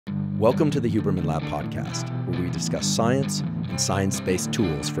Welcome to the Huberman Lab podcast, where we discuss science and science-based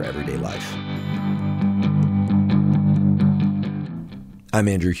tools for everyday life. I'm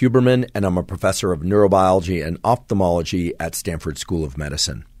Andrew Huberman, and I'm a professor of neurobiology and ophthalmology at Stanford School of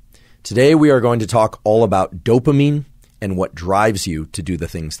Medicine. Today, we are going to talk all about dopamine and what drives you to do the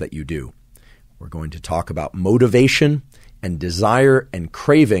things that you do. We're going to talk about motivation and desire and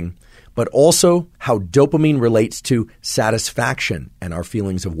craving, but also how dopamine relates to satisfaction and our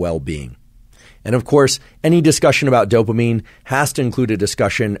feelings of well-being. And of course, any discussion about dopamine has to include a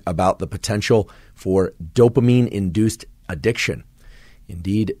discussion about the potential for dopamine-induced addiction.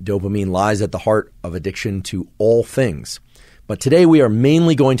 Indeed, dopamine lies at the heart of addiction to all things. But today we are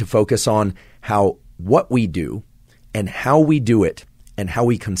mainly going to focus on how what we do and how we do it and how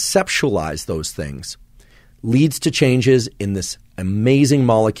we conceptualize those things leads to changes in this amazing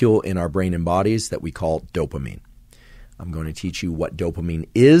molecule in our brain and bodies that we call dopamine. I'm going to teach you what dopamine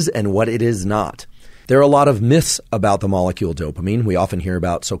is and what it is not. There are a lot of myths about the molecule dopamine. We often hear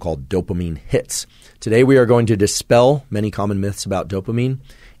about so-called dopamine hits. Today we are going to dispel many common myths about dopamine,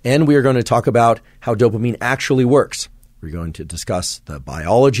 and we are going to talk about how dopamine actually works. We're going to discuss the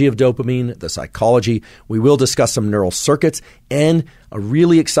biology of dopamine, the psychology. We will discuss some neural circuits, and a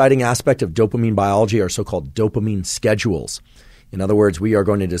really exciting aspect of dopamine biology are so-called dopamine schedules. In other words, we are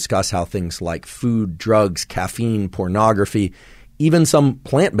going to discuss how things like food, drugs, caffeine, pornography, even some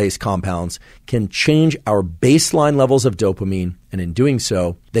plant-based compounds can change our baseline levels of dopamine, and in doing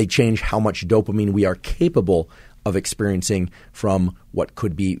so, they change how much dopamine we are capable of experiencing from what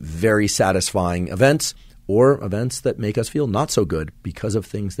could be very satisfying events or events that make us feel not so good because of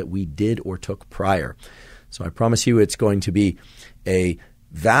things that we did or took prior. So I promise you it's going to be a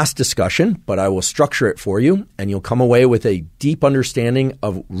vast discussion, but I will structure it for you, and you'll come away with a deep understanding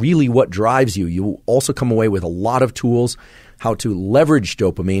of really what drives you. You will also come away with a lot of tools how to leverage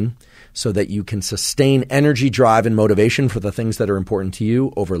dopamine so that you can sustain energy, drive, and motivation for the things that are important to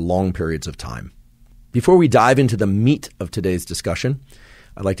you over long periods of time. Before we dive into the meat of today's discussion,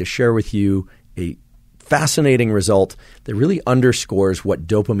 I'd like to share with you a fascinating result that really underscores what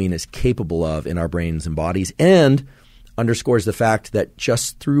dopamine is capable of in our brains and bodies, and underscores the fact that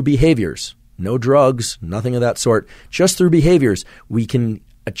just through behaviors, no drugs, nothing of that sort, just through behaviors, we can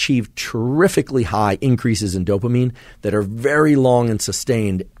achieve terrifically high increases in dopamine that are very long and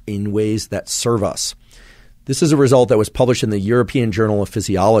sustained in ways that serve us. This is a result that was published in the European Journal of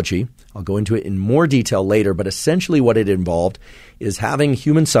Physiology. I'll go into it in more detail later, but essentially what it involved is having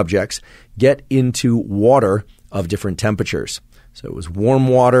human subjects get into water of different temperatures. So it was warm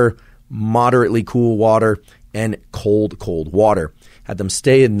water, moderately cool water, and cold water. Had them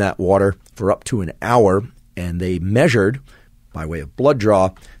stay in that water for up to an hour, and they measured, by way of blood draw,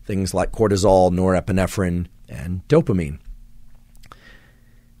 things like cortisol, norepinephrine, and dopamine.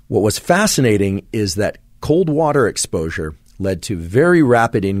 What was fascinating is that cold water exposure led to very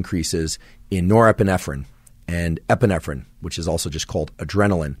rapid increases in norepinephrine and epinephrine, which is also just called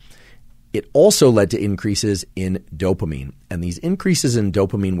adrenaline. It also led to increases in dopamine, and these increases in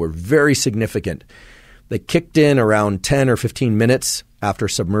dopamine were very significant. They kicked in around 10 or 15 minutes after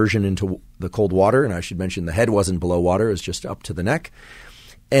submersion into the cold water, and I should mention the head wasn't below water, it was just up to the neck.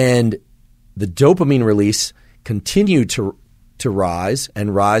 And the dopamine release continued to rise and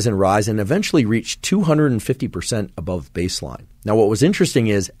eventually reached 250% above baseline. Now, what was interesting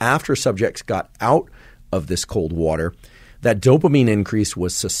is after subjects got out of this cold water, that dopamine increase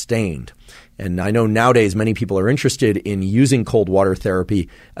was sustained. And I know nowadays many people are interested in using cold water therapy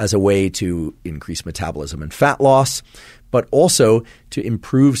as a way to increase metabolism and fat loss, but also to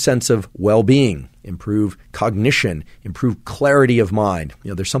improve sense of well-being, improve cognition, improve clarity of mind.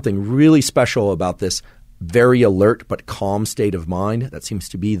 There's something really special about this very alert but calm state of mind. That seems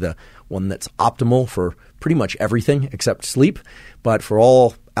to be the one that's optimal for pretty much everything except sleep. But for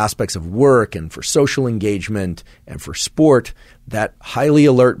all aspects of work and for social engagement and for sport, that highly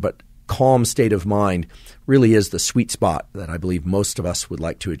alert but calm state of mind really is the sweet spot that I believe most of us would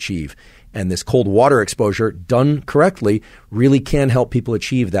like to achieve. And this cold water exposure, done correctly, really can help people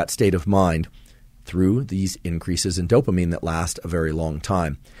achieve that state of mind through these increases in dopamine that last a very long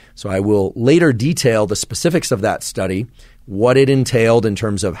time. So I will later detail the specifics of that study, what it entailed in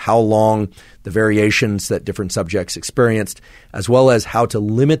terms of how long the variations that different subjects experienced, as well as how to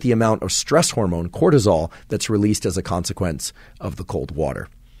limit the amount of stress hormone, cortisol, that's released as a consequence of the cold water.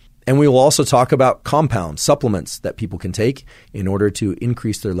 And we will also talk about compounds, supplements that people can take in order to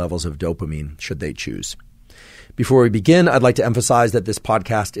increase their levels of dopamine should they choose. Before we begin, I'd like to emphasize that this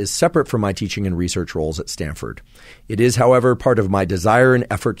podcast is separate from my teaching and research roles at Stanford. It is, however, part of my desire and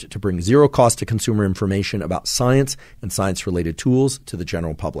effort to bring zero cost to consumer information about science and science-related tools to the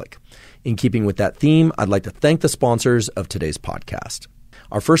general public. In keeping with that theme, I'd like to thank the sponsors of today's podcast.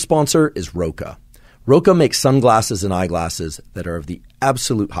 Our first sponsor is Roka. Roka makes sunglasses and eyeglasses that are of the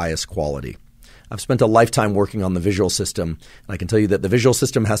absolute highest quality. I've spent a lifetime working on the visual system, and I can tell you that the visual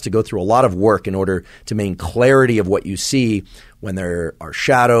system has to go through a lot of work in order to maintain clarity of what you see when there are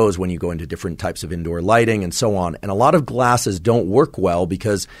shadows, when you go into different types of indoor lighting, and so on. And a lot of glasses don't work well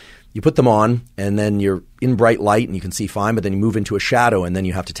because you put them on, and then you're in bright light, and you can see fine, but then you move into a shadow, and then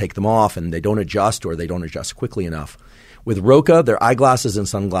you have to take them off, and they don't adjust, or they don't adjust quickly enough. With Roka, their eyeglasses and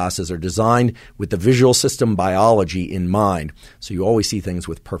sunglasses are designed with the visual system biology in mind, so you always see things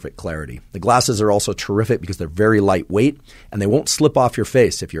with perfect clarity. The glasses are also terrific because they're very lightweight, and they won't slip off your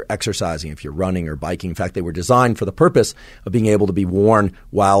face if you're exercising, if you're running or biking. In fact, they were designed for the purpose of being able to be worn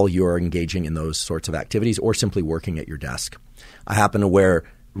while you're engaging in those sorts of activities or simply working at your desk. I happen to wear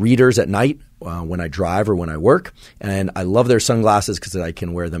readers at night when I drive or when I work, and I love their sunglasses because I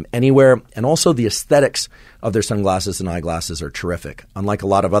can wear them anywhere, and also the aesthetics of their sunglasses and eyeglasses are terrific. Unlike a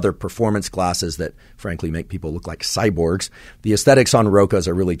lot of other performance glasses that frankly make people look like cyborgs, the aesthetics on Rokas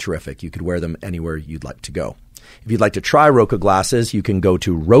are really terrific. You could wear them anywhere you'd like to go. If you'd like to try Roka glasses, you can go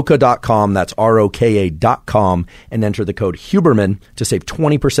to roka.com, that's ROKA.com, and enter the code Huberman to save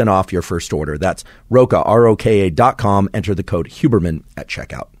 20% off your first order. That's Roka, ROKA.com, enter the code Huberman at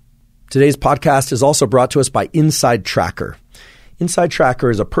checkout. Today's podcast is also brought to us by Inside Tracker. Inside Tracker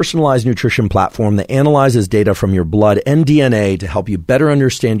is a personalized nutrition platform that analyzes data from your blood and DNA to help you better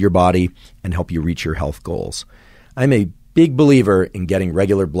understand your body and help you reach your health goals. I'm a big believer in getting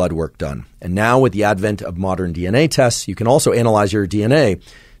regular blood work done. And now with the advent of modern DNA tests, you can also analyze your DNA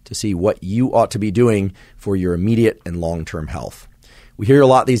to see what you ought to be doing for your immediate and long-term health. We hear a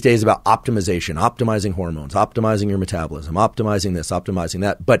lot these days about optimization, optimizing hormones, optimizing your metabolism, optimizing this, optimizing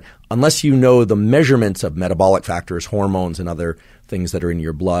that. But unless you know the measurements of metabolic factors, hormones, and other things that are in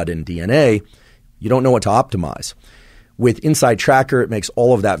your blood and DNA, you don't know what to optimize. With Inside Tracker, it makes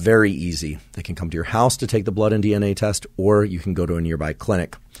all of that very easy. They can come to your house to take the blood and DNA test, or you can go to a nearby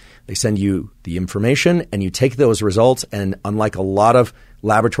clinic. They send you the information, and you take those results, and unlike a lot of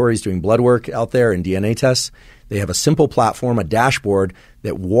laboratories doing blood work out there and DNA tests, they have a simple platform, a dashboard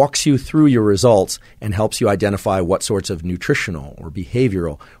that walks you through your results and helps you identify what sorts of nutritional or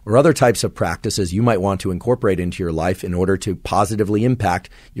behavioral or other types of practices you might want to incorporate into your life in order to positively impact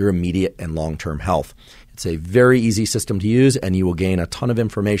your immediate and long-term health. It's a very easy system to use, and you will gain a ton of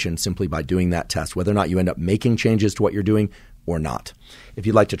information simply by doing that test, whether or not you end up making changes to what you're doing or not. If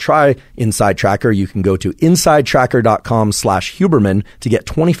you'd like to try Inside Tracker, you can go to insidetracker.com/Huberman to get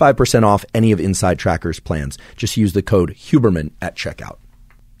 25% off any of Inside Tracker's plans. Just use the code Huberman at checkout.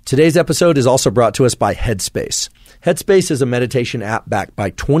 Today's episode is also brought to us by Headspace. Headspace is a meditation app backed by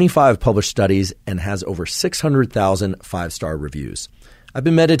 25 published studies and has over 600,000 five-star reviews. I've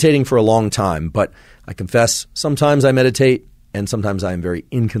been meditating for a long time, but I confess sometimes I meditate and sometimes I am very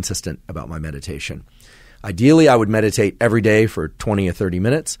inconsistent about my meditation. Ideally, I would meditate every day for 20 or 30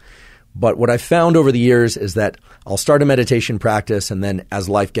 minutes. But what I've found over the years is that I'll start a meditation practice, and then as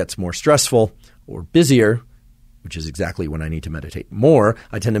life gets more stressful or busier, which is exactly when I need to meditate more,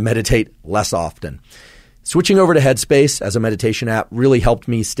 I tend to meditate less often. Switching over to Headspace as a meditation app really helped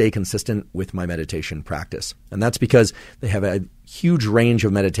me stay consistent with my meditation practice. And that's because they have a huge range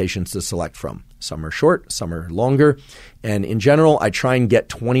of meditations to select from. Some are short, some are longer. And in general, I try and get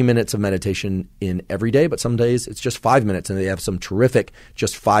 20 minutes of meditation in every day, but some days it's just 5 minutes, and they have some terrific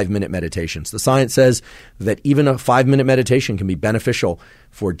just 5-minute meditations. The science says that even a 5-minute meditation can be beneficial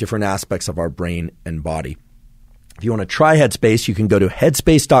for different aspects of our brain and body. If you want to try Headspace, you can go to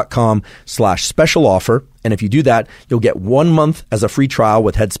headspace.com/special offer. And if you do that, you'll get 1 month as a free trial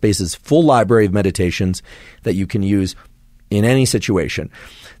with Headspace's full library of meditations that you can use in any situation.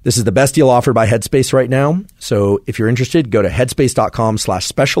 This is the best deal offered by Headspace right now. So if you're interested, go to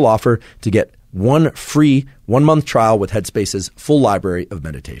headspace.com/special offer to get one free 1 month trial with Headspace's full library of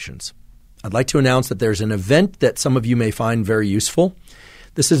meditations. I'd like to announce that there's an event that some of you may find very useful.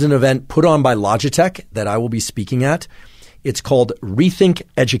 This is an event put on by Logitech that I will be speaking at. It's called Rethink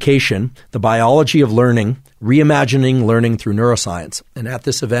Education, the Biology of Learning, Reimagining Learning Through Neuroscience. And at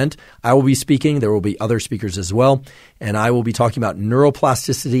this event, I will be speaking. There will be other speakers as well. And I will be talking about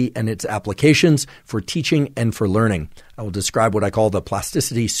neuroplasticity and its applications for teaching and for learning. I will describe what I call the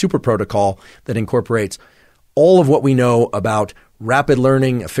plasticity super protocol that incorporates all of what we know about rapid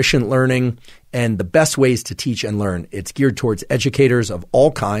learning, efficient learning, and the best ways to teach and learn. It's geared towards educators of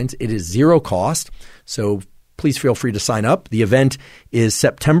all kinds. It is zero cost. So please feel free to sign up. The event is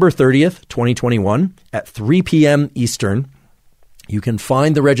September 30th, 2021 at 3 p.m. Eastern. You can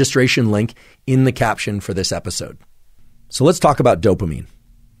find the registration link in the caption for this episode. So let's talk about dopamine.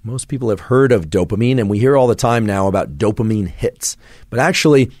 Most people have heard of dopamine, and we hear all the time now about dopamine hits. But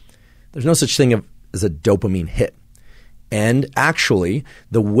actually, there's no such thing as a dopamine hit. And actually,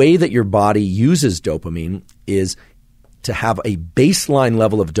 the way that your body uses dopamine is to have a baseline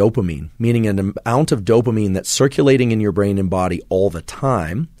level of dopamine, meaning an amount of dopamine that's circulating in your brain and body all the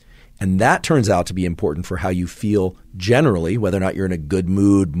time. And that turns out to be important for how you feel generally, whether or not you're in a good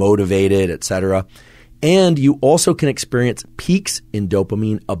mood, motivated, etc. And you also can experience peaks in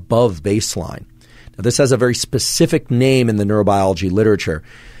dopamine above baseline. Now, this has a very specific name in the neurobiology literature,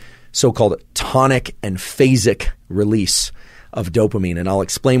 so-called tonic and phasic release of dopamine. And I'll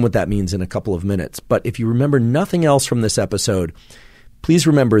explain what that means in a couple of minutes. But if you remember nothing else from this episode, please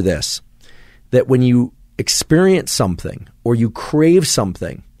remember this, that when you experience something or you crave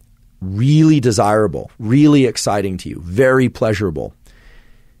something really desirable, really exciting to you, very pleasurable,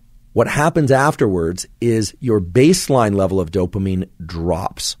 what happens afterwards is your baseline level of dopamine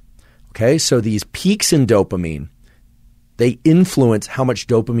drops. Okay, so these peaks in dopamine, they influence how much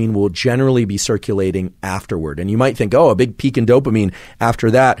dopamine will generally be circulating afterward. And you might think, oh, a big peak in dopamine.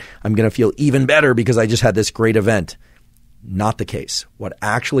 After that, I'm going to feel even better because I just had this great event. Not the case. What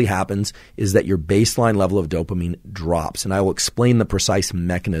actually happens is that your baseline level of dopamine drops. And I will explain the precise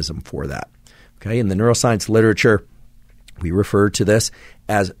mechanism for that. Okay, in the neuroscience literature, we refer to this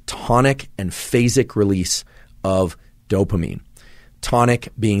as tonic and phasic release of dopamine. Tonic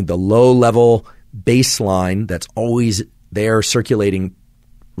being the low level baseline that's always there circulating,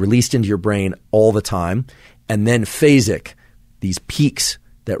 released into your brain all the time. And then phasic, these peaks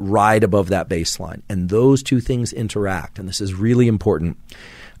that ride above that baseline. And those two things interact. And this is really important.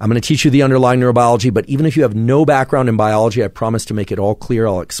 I'm going to teach you the underlying neurobiology, but even if you have no background in biology, I promise to make it all clear.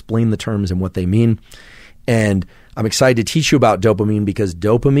 I'll explain the terms and what they mean. And I'm excited to teach you about dopamine because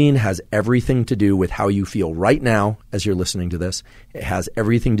dopamine has everything to do with how you feel right now as you're listening to this. It has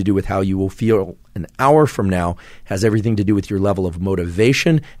everything to do with how you will feel an hour from now. It has everything to do with your level of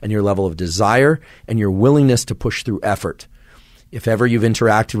motivation and your level of desire and your willingness to push through effort. If ever you've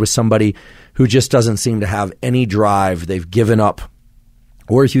interacted with somebody who just doesn't seem to have any drive, they've given up,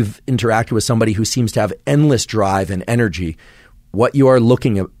 or if you've interacted with somebody who seems to have endless drive and energy, what you are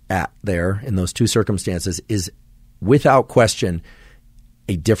looking at there in those two circumstances is without question,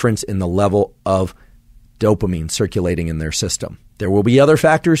 a difference in the level of dopamine circulating in their system. There will be other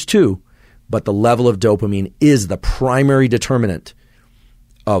factors too, but the level of dopamine is the primary determinant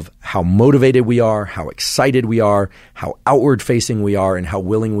of how motivated we are, how excited we are, how outward-facing we are, and how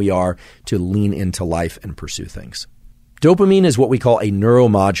willing we are to lean into life and pursue things. Dopamine is what we call a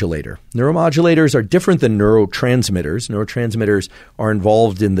neuromodulator. Neuromodulators are different than neurotransmitters. Neurotransmitters are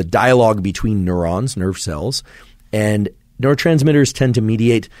involved in the dialogue between neurons, nerve cells, and neurotransmitters tend to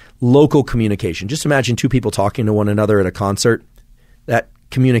mediate local communication. Just imagine two people talking to one another at a concert. That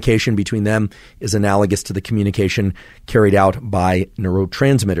communication between them is analogous to the communication carried out by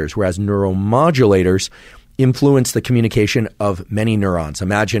neurotransmitters, whereas neuromodulators influence the communication of many neurons.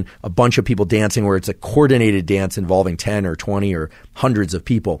 Imagine a bunch of people dancing where it's a coordinated dance involving 10 or 20 or hundreds of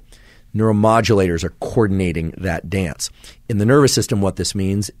people. Neuromodulators are coordinating that dance. In the nervous system, what this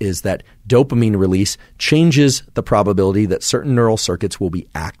means is that dopamine release changes the probability that certain neural circuits will be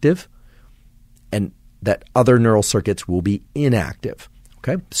active and that other neural circuits will be inactive.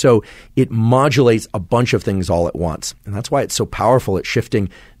 Okay? So it modulates a bunch of things all at once. And that's why it's so powerful at shifting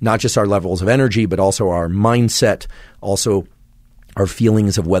not just our levels of energy, but also our mindset, also our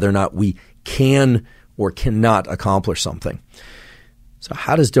feelings of whether or not we can or cannot accomplish something. So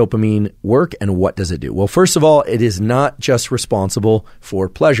how does dopamine work and what does it do? Well, first of all, it is not just responsible for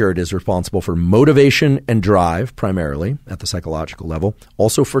pleasure. It is responsible for motivation and drive, primarily at the psychological level.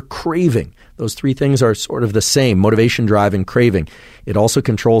 Also for craving. Those three things are sort of the same, motivation, drive, and craving. It also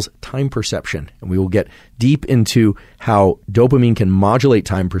controls time perception. And we will get deep into how dopamine can modulate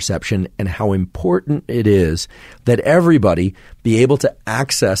time perception and how important it is that everybody be able to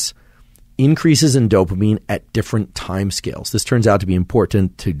access increases in dopamine at different time scales. This turns out to be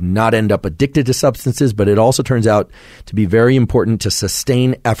important to not end up addicted to substances, but it also turns out to be very important to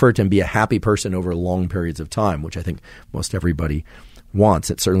sustain effort and be a happy person over long periods of time, which I think most everybody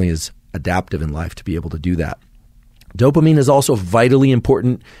wants. It certainly is adaptive in life to be able to do that. Dopamine is also vitally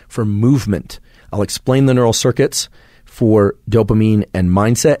important for movement. I'll explain the neural circuits for dopamine and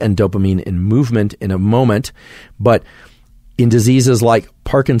mindset and dopamine in movement in a moment, but in diseases like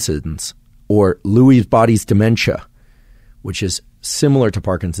Parkinson's, or Lewy body's dementia, which is similar to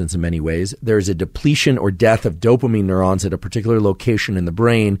Parkinson's in many ways. There's a depletion or death of dopamine neurons at a particular location in the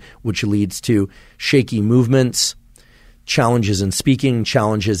brain, which leads to shaky movements, challenges in speaking,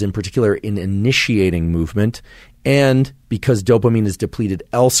 challenges in particular in initiating movement. And because dopamine is depleted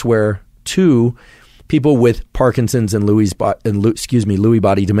elsewhere too, people with Parkinson's and Lewy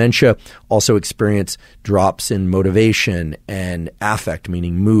body dementia also experience drops in motivation and affect,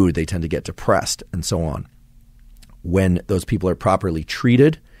 meaning mood. They tend to get depressed and so on. When those people are properly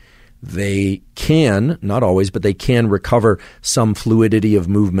treated, they can, not always, but they can recover some fluidity of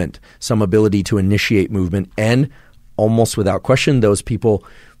movement, some ability to initiate movement, and almost without question, those people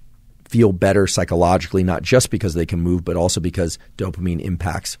feel better psychologically, not just because they can move, but also because dopamine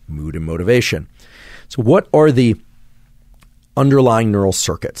impacts mood and motivation. So what are the underlying neural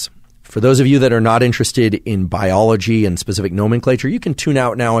circuits? For those of you that are not interested in biology and specific nomenclature, you can tune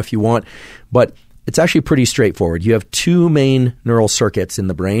out now if you want, but it's actually pretty straightforward. You have two main neural circuits in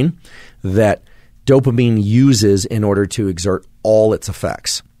the brain that dopamine uses in order to exert all its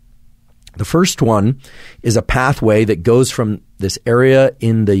effects. The first one is a pathway that goes from this area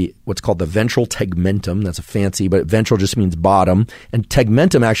in the what's called the ventral tegmentum. That's a fancy, but ventral just means bottom, and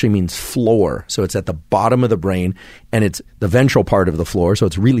tegmentum actually means floor. So it's at the bottom of the brain, and it's the ventral part of the floor, so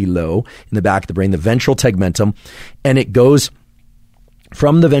it's really low in the back of the brain, the ventral tegmentum, and it goes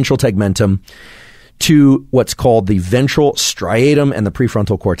from the ventral tegmentum to what's called the ventral striatum and the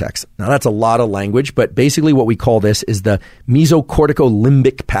prefrontal cortex. Now, that's a lot of language, but basically what we call this is the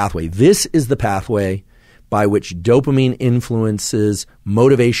mesocorticolimbic pathway. This is the pathway by which dopamine influences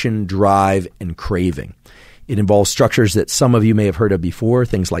motivation, drive, and craving. It involves structures that some of you may have heard of before,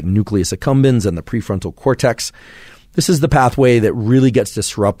 things like nucleus accumbens and the prefrontal cortex. This is the pathway that really gets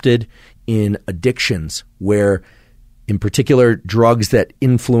disrupted in addictions, where in particular, drugs that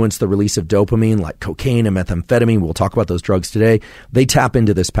influence the release of dopamine, like cocaine and methamphetamine, we'll talk about those drugs today, they tap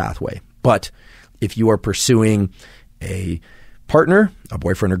into this pathway. But if you are pursuing a partner, a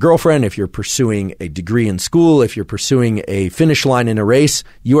boyfriend or girlfriend, if you're pursuing a degree in school, if you're pursuing a finish line in a race,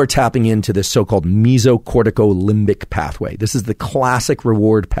 you are tapping into this so-called mesocorticolimbic pathway. This is the classic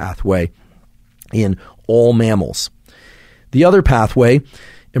reward pathway in all mammals. The other pathway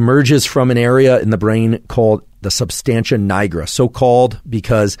emerges from an area in the brain called the substantia nigra, so called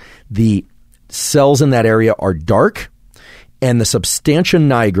because the cells in that area are dark, and the substantia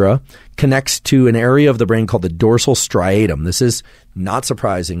nigra connects to an area of the brain called the dorsal striatum. This is, not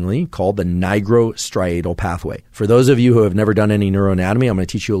surprisingly, called the nigrostriatal pathway. For those of you who have never done any neuroanatomy, I'm going to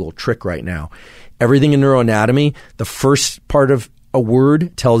teach you a little trick right now. Everything in neuroanatomy, the first part of a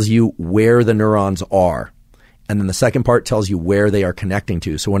word tells you where the neurons are. And then the second part tells you where they are connecting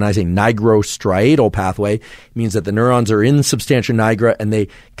to. So when I say nigrostriatal pathway, it means that the neurons are in substantia nigra and they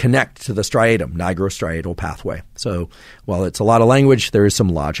connect to the striatum, nigrostriatal pathway. So while it's a lot of language, there is some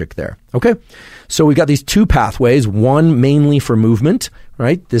logic there. Okay, so we've got these two pathways, one mainly for movement,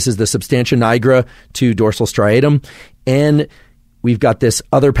 right? This is the substantia nigra to dorsal striatum. And we've got this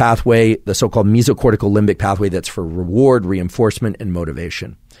other pathway, the so-called mesocorticolimbic pathway, that's for reward, reinforcement, and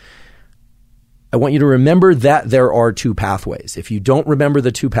motivation. I want you to remember that there are two pathways. If you don't remember the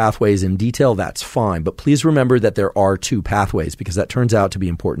two pathways in detail, that's fine. But please remember that there are two pathways, because that turns out to be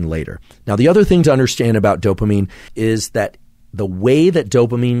important later. Now, the other thing to understand about dopamine is that the way that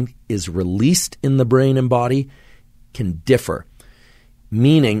dopamine is released in the brain and body can differ,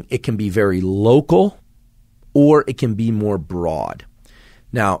 meaning it can be very local or it can be more broad.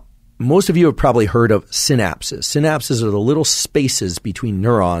 Now, most of you have probably heard of synapses. Synapses are the little spaces between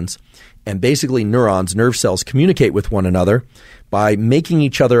neurons. And basically neurons, nerve cells, communicate with one another by making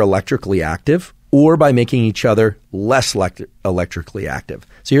each other electrically active or by making each other less electrically active.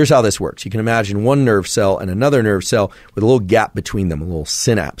 So here's how this works. You can imagine one nerve cell and another nerve cell with a little gap between them, a little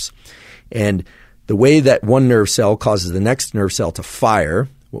synapse. And the way that one nerve cell causes the next nerve cell to fire,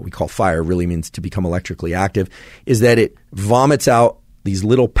 what we call fire really means to become electrically active, is that it vomits out these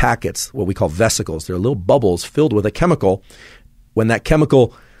little packets, what we call vesicles. They're little bubbles filled with a chemical. When that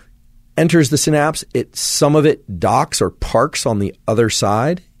chemical enters the synapse, some of it docks or parks on the other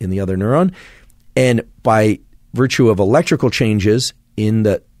side in the other neuron. And by virtue of electrical changes in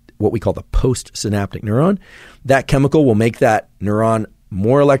what we call the postsynaptic neuron, that chemical will make that neuron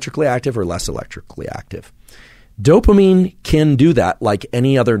more electrically active or less electrically active. Dopamine can do that like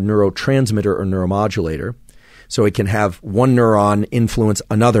any other neurotransmitter or neuromodulator. So it can have one neuron influence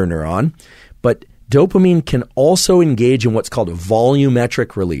another neuron, but dopamine can also engage in what's called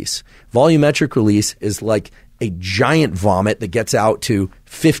volumetric release. Volumetric release is like a giant vomit that gets out to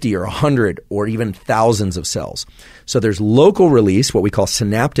 50 or 100 or even thousands of cells. So there's local release, what we call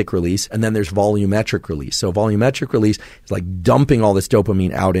synaptic release, and then there's volumetric release. So volumetric release is like dumping all this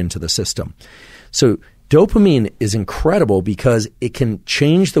dopamine out into the system. So dopamine is incredible because it can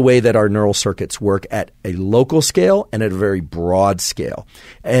change the way that our neural circuits work at a local scale and at a very broad scale.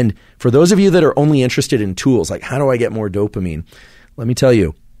 And for those of you that are only interested in tools, like how do I get more dopamine? Let me tell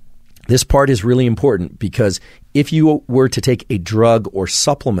you, this part is really important because if you were to take a drug or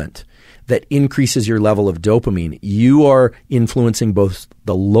supplement that increases your level of dopamine, you are influencing both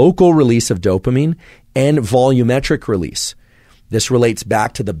the local release of dopamine and volumetric release. This relates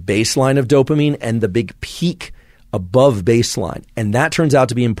back to the baseline of dopamine and the big peak above baseline. And that turns out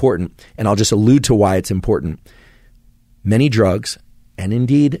to be important. And I'll just allude to why it's important. Many drugs, and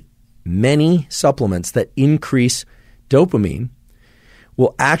indeed many supplements that increase dopamine,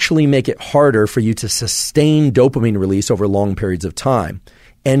 will actually make it harder for you to sustain dopamine release over long periods of time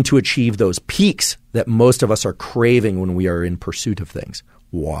and to achieve those peaks that most of us are craving when we are in pursuit of things.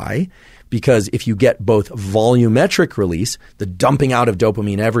 Why? Because if you get both volumetric release, the dumping out of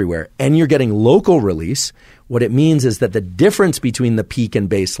dopamine everywhere, and you're getting local release, what it means is that the difference between the peak and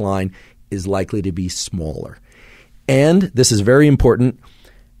baseline is likely to be smaller. And this is very important,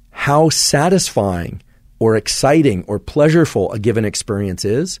 how satisfying or exciting or pleasureful a given experience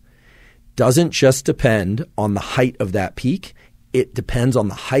is doesn't just depend on the height of that peak. It depends on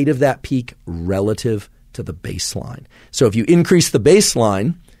the height of that peak relative to the baseline. So if you increase the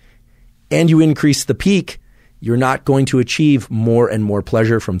baseline and you increase the peak, you're not going to achieve more and more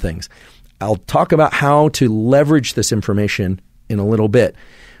pleasure from things. I'll talk about how to leverage this information in a little bit,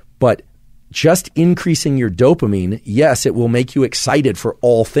 but just increasing your dopamine, yes, it will make you excited for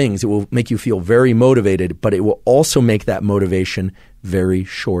all things. It will make you feel very motivated, but it will also make that motivation very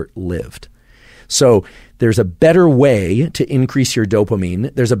short-lived. So there's a better way to increase your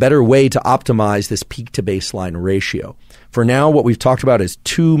dopamine. There's a better way to optimize this peak to baseline ratio. For now, what we've talked about is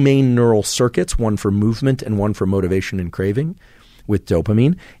two main neural circuits, one for movement and one for motivation and craving with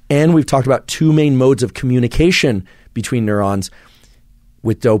dopamine. And we've talked about two main modes of communication between neurons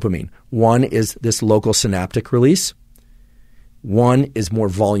with dopamine. One is this local synaptic release. One is more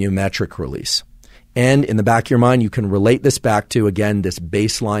volumetric release. And in the back of your mind, you can relate this back to, again, this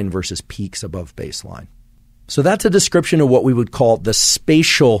baseline versus peaks above baseline. So that's a description of what we would call the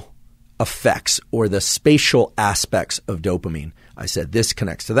spatial effects or the spatial aspects of dopamine. I said this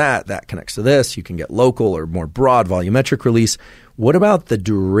connects to that connects to this. You can get local or more broad volumetric release. What about the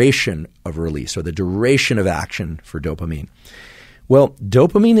duration of release or the duration of action for dopamine? Well,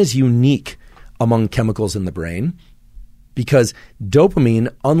 dopamine is unique among chemicals in the brain because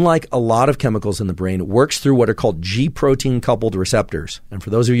dopamine, unlike a lot of chemicals in the brain, works through what are called G-protein coupled receptors. And for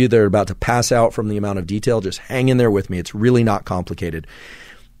those of you that are about to pass out from the amount of detail, just hang in there with me. It's really not complicated.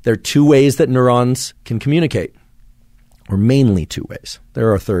 There are two ways that neurons can communicate, or mainly two ways. There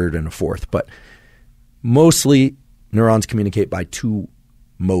are a third and a fourth, but mostly neurons communicate by two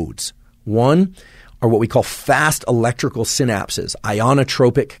modes. One are what we call fast electrical synapses,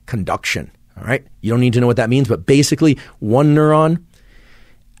 ionotropic conduction. All right. You don't need to know what that means, but basically one neuron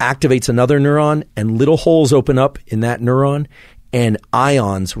activates another neuron and little holes open up in that neuron and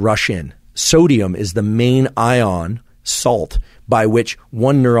ions rush in. Sodium is the main ion, salt, by which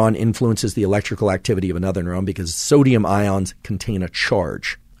one neuron influences the electrical activity of another neuron because sodium ions contain a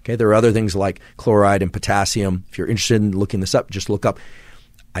charge. Okay. There are other things like chloride and potassium. If you're interested in looking this up, just look up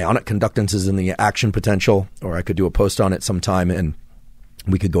ionic conductances in the action potential, or I could do a post on it sometime and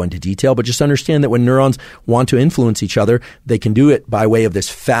we could go into detail, but just understand that when neurons want to influence each other, they can do it by way of this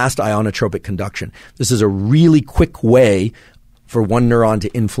fast ionotropic conduction. This is a really quick way for one neuron to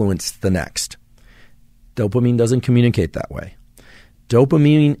influence the next. Dopamine doesn't communicate that way.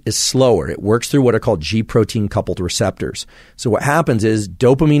 Dopamine is slower. It works through what are called G-protein coupled receptors. So what happens is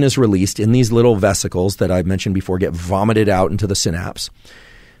dopamine is released in these little vesicles that I mentioned before, get vomited out into the synapse.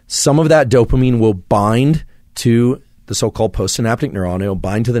 Some of that dopamine will bind to the so-called postsynaptic neuron. It'll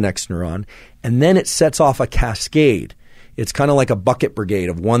bind to the next neuron, and then it sets off a cascade. It's kind of like a bucket brigade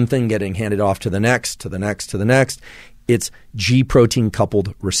of one thing getting handed off to the next, to the next, to the next. It's G-protein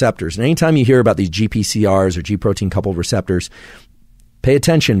coupled receptors. And anytime you hear about these GPCRs or G-protein coupled receptors, pay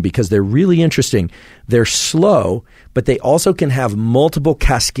attention because they're really interesting. They're slow, but they also can have multiple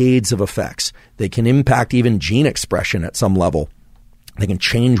cascades of effects. They can impact even gene expression at some level. They can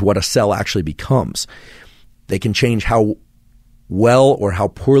change what a cell actually becomes. They can change how well or how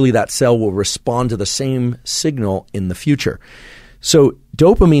poorly that cell will respond to the same signal in the future. So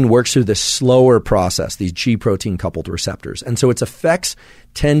dopamine works through this slower process, these G-protein coupled receptors. And so its effects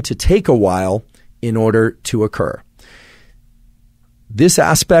tend to take a while in order to occur. This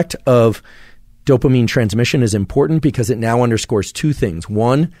aspect of dopamine transmission is important because it now underscores two things.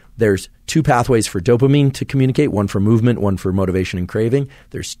 One, there's two pathways for dopamine to communicate, one for movement, one for motivation and craving.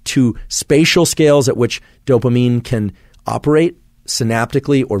 There's two spatial scales at which dopamine can operate,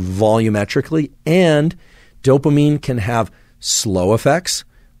 synaptically or volumetrically, and dopamine can have slow effects,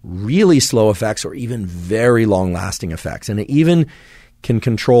 really slow effects, or even very long-lasting effects. And it even can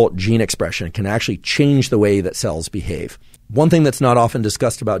control gene expression. It can actually change the way that cells behave. One thing that's not often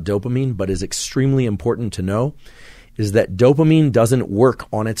discussed about dopamine, but is extremely important to know, is that dopamine doesn't work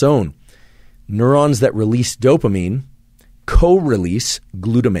on its own. Neurons that release dopamine co-release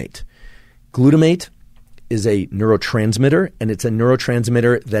glutamate. Glutamate is a neurotransmitter, and it's a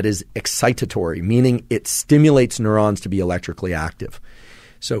neurotransmitter that is excitatory, meaning it stimulates neurons to be electrically active.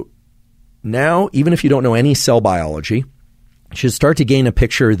 So now, even if you don't know any cell biology, you should start to gain a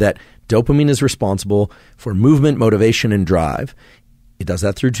picture that dopamine is responsible for movement, motivation, and drive. It does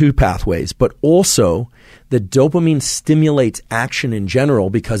that through two pathways, but also that dopamine stimulates action in general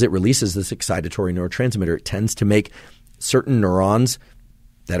because it releases this excitatory neurotransmitter. It tends to make certain neurons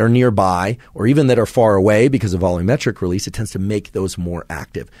that are nearby or even that are far away because of volumetric release, it tends to make those more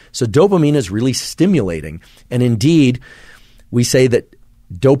active. So dopamine is really stimulating. And indeed, we say that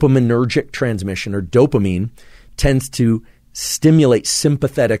dopaminergic transmission or dopamine tends to stimulate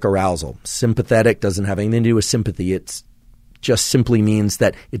sympathetic arousal. Sympathetic doesn't have anything to do with sympathy. It just simply means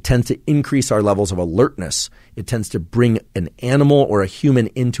that it tends to increase our levels of alertness. It tends to bring an animal or a human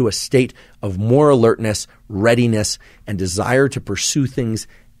into a state of more alertness, readiness, and desire to pursue things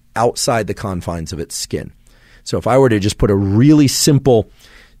outside the confines of its skin. So if I were to just put a really simple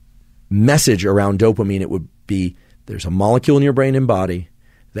message around dopamine, it would be there's a molecule in your brain and body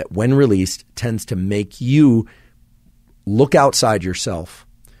that when released tends to make you look outside yourself,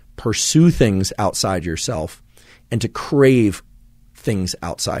 pursue things outside yourself, and to crave things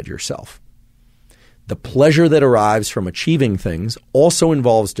outside yourself. The pleasure that arrives from achieving things also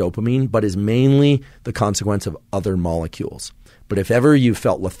involves dopamine, but is mainly the consequence of other molecules. But if ever you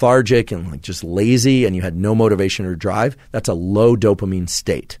felt lethargic and just lazy and you had no motivation or drive, that's a low dopamine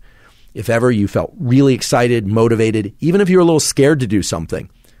state. If ever you felt really excited, motivated, even if you're a little scared to do something,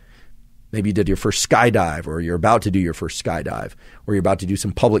 maybe you did your first skydive, or you're about to do your first skydive, or you're about to do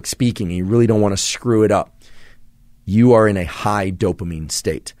some public speaking and you really don't want to screw it up, you are in a high dopamine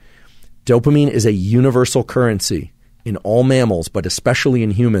state. Dopamine is a universal currency in all mammals, but especially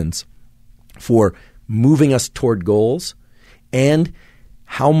in humans, for moving us toward goals, and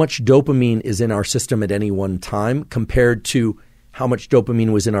how much dopamine is in our system at any one time compared to how much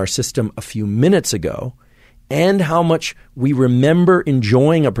dopamine was in our system a few minutes ago, and how much we remember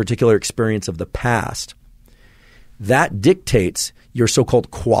enjoying a particular experience of the past. That dictates your so-called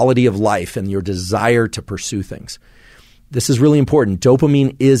quality of life and your desire to pursue things. This is really important.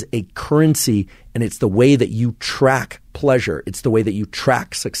 Dopamine is a currency, and it's the way that you track pleasure. It's the way that you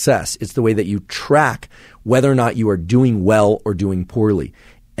track success. It's the way that you track whether or not you are doing well or doing poorly.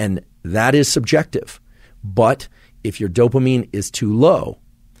 And that is subjective. But if your dopamine is too low,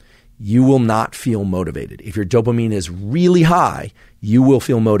 you will not feel motivated. If your dopamine is really high, you will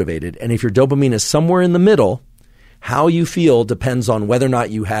feel motivated. And if your dopamine is somewhere in the middle, how you feel depends on whether or not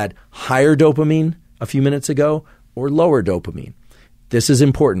you had higher dopamine a few minutes ago or lower dopamine. This is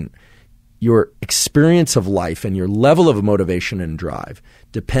important. Your experience of life and your level of motivation and drive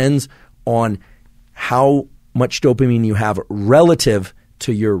depends on how much dopamine you have relative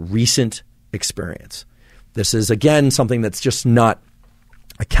to your recent experience. This is, again, something that's just not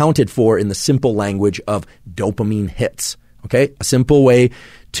accounted for in the simple language of dopamine hits. Okay? A simple way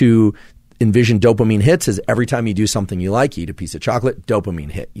to envision dopamine hits is every time you do something you like, you eat a piece of chocolate,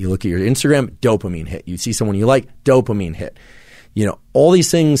 dopamine hit. You look at your Instagram, dopamine hit. You see someone you like, dopamine hit. You know, all these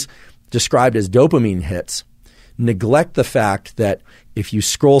things described as dopamine hits neglect the fact that if you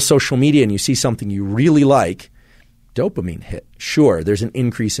scroll social media and you see something you really like, dopamine hit. Sure, there's an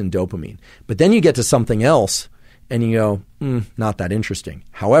increase in dopamine. But then you get to something else and you go, not that interesting.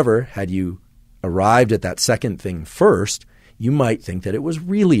 However, had you arrived at that second thing first, you might think that it was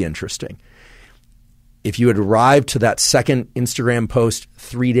really interesting. If you had arrived to that second Instagram post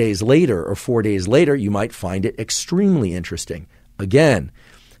 3 days later or 4 days later, you might find it extremely interesting. Again,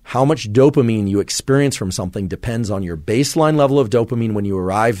 how much dopamine you experience from something depends on your baseline level of dopamine when you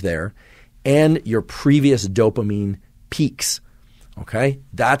arrive there and your previous dopamine peaks. Okay?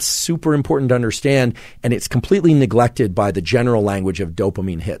 That's super important to understand, and it's completely neglected by the general language of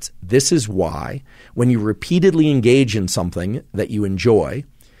dopamine hits. This is why when you repeatedly engage in something that you enjoy,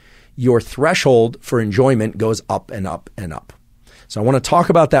 your threshold for enjoyment goes up and up and up. So I want to talk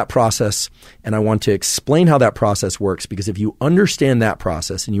about that process, and I want to explain how that process works, because if you understand that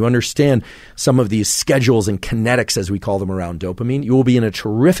process and you understand some of these schedules and kinetics, as we call them, around dopamine, you will be in a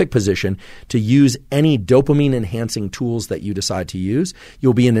terrific position to use any dopamine-enhancing tools that you decide to use.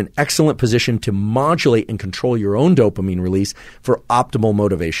 You'll be in an excellent position to modulate and control your own dopamine release for optimal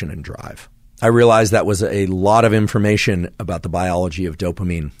motivation and drive. I realized that was a lot of information about the biology of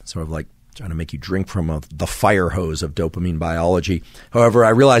dopamine, sort of like trying to make you drink from the fire hose of dopamine biology. However, I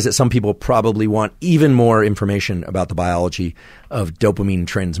realize that some people probably want even more information about the biology of dopamine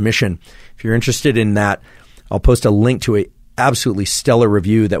transmission. If you're interested in that, I'll post a link to an absolutely stellar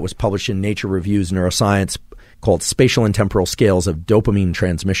review that was published in Nature Reviews Neuroscience called Spatial and Temporal Scales of Dopamine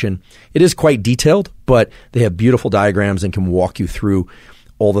Transmission. It is quite detailed, but they have beautiful diagrams and can walk you through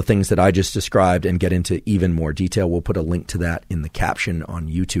all the things that I just described and get into even more detail. We'll put a link to that in the caption on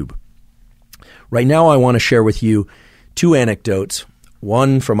YouTube. Right now, I want to share with you two anecdotes,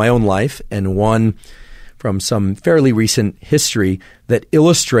 one from my own life and one from some fairly recent history, that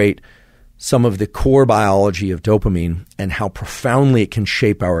illustrate some of the core biology of dopamine and how profoundly it can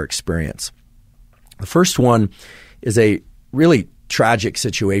shape our experience. The first one is a really tragic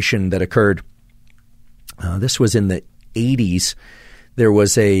situation that occurred. This was in the 80s. There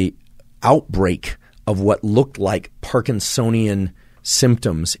was a outbreak of what looked like Parkinsonian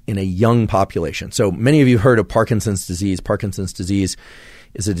symptoms in a young population. So many of you have heard of Parkinson's disease. Parkinson's disease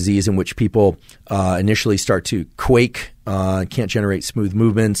is a disease in which people initially start to quake, can't generate smooth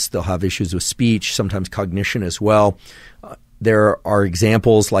movements. They'll have issues with speech, sometimes cognition as well. There are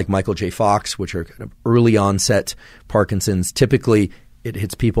examples like Michael J. Fox, which are kind of early onset Parkinson's. Typically, it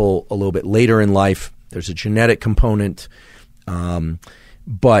hits people a little bit later in life. There's a genetic component,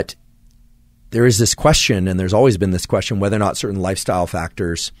 but there is this question, and there's always been this question, whether or not certain lifestyle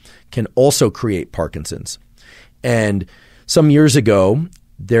factors can also create Parkinson's. And some years ago,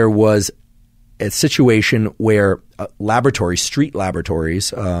 there was a situation where street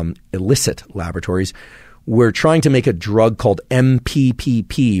laboratories, illicit laboratories, were trying to make a drug called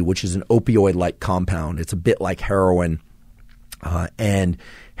MPPP, which is an opioid-like compound. It's a bit like heroin. And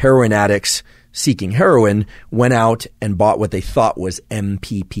heroin addicts seeking heroin went out and bought what they thought was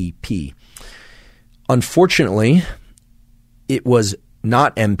MPPP. Unfortunately, it was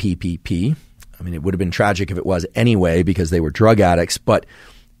not MPPP. I mean, it would have been tragic if it was anyway, because they were drug addicts. But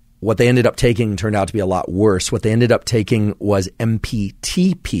what they ended up taking turned out to be a lot worse. What they ended up taking was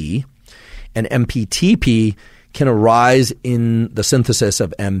MPTP. And MPTP can arise in the synthesis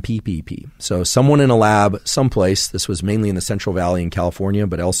of MPPP. So someone in a lab someplace, this was mainly in the Central Valley in California,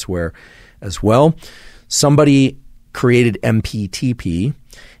 but elsewhere as well, somebody created MPTP.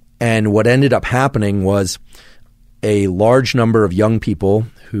 And what ended up happening was a large number of young people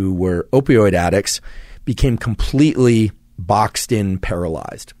who were opioid addicts became completely boxed in,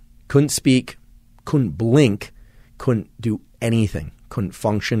 paralyzed. Couldn't speak, couldn't blink, couldn't do anything, couldn't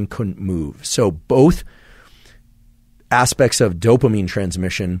function, couldn't move. So both aspects of dopamine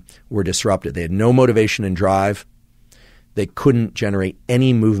transmission were disrupted. They had no motivation and drive. They couldn't generate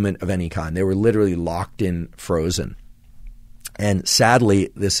any movement of any kind. They were literally locked in, frozen. And sadly,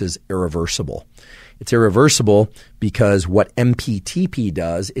 this is irreversible. It's irreversible because what MPTP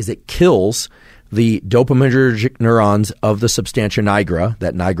does is it kills the dopaminergic neurons of the substantia nigra,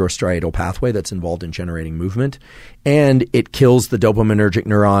 that nigrostriatal pathway that's involved in generating movement, and it kills the dopaminergic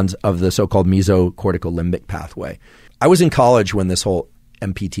neurons of the so-called mesocortical limbic pathway. I was in college when this whole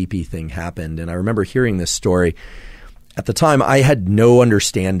MPTP thing happened, and I remember hearing this story. At the time, I had no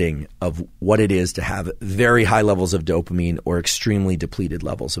understanding of what it is to have very high levels of dopamine or extremely depleted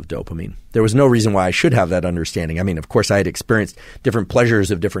levels of dopamine. There was no reason why I should have that understanding. I mean, of course, I had experienced different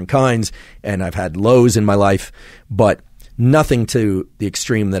pleasures of different kinds, and I've had lows in my life, but nothing to the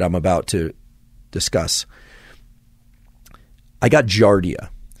extreme that I'm about to discuss. I got Giardia,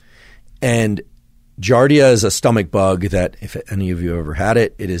 and Giardia is a stomach bug that, if any of you ever had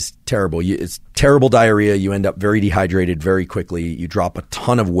it, it is terrible. It's terrible diarrhea. You end up very dehydrated very quickly. You drop a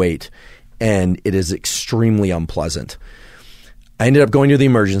ton of weight, and it is extremely unpleasant. I ended up going to the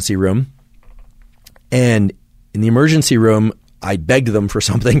emergency room, and in the emergency room, I begged them for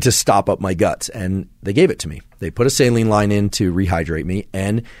something to stop up my guts, and they gave it to me. They put a saline line in to rehydrate me,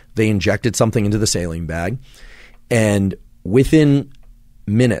 and they injected something into the saline bag, and within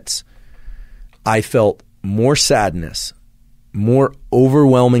minutes, I felt more sadness, more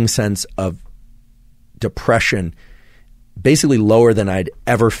overwhelming sense of depression, basically lower than I'd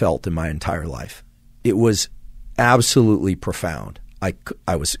ever felt in my entire life. It was absolutely profound.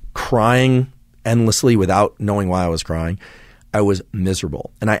 I was crying endlessly without knowing why I was crying. I was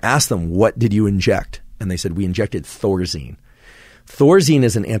miserable. And I asked them, what did you inject? And they said, we injected Thorazine. Thorazine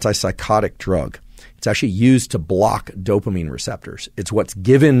is an antipsychotic drug. It's actually used to block dopamine receptors. It's what's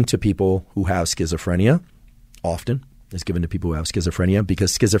given to people who have schizophrenia, often is given to people who have schizophrenia,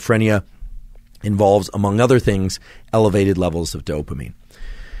 because schizophrenia involves, among other things, elevated levels of dopamine.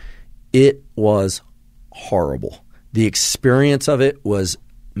 It was horrible. The experience of it was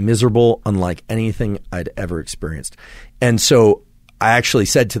miserable, unlike anything I'd ever experienced. And so I actually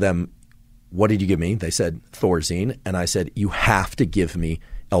said to them, what did you give me? They said Thorazine. And I said, you have to give me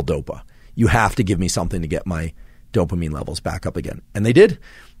L-Dopa. You have to give me something to get my dopamine levels back up again. And they did.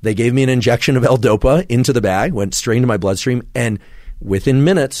 They gave me an injection of L-Dopa into the bag, went straight into my bloodstream, and within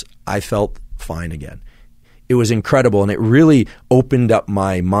minutes, I felt fine again. It was incredible, and it really opened up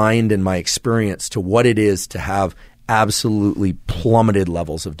my mind and my experience to what it is to have absolutely plummeted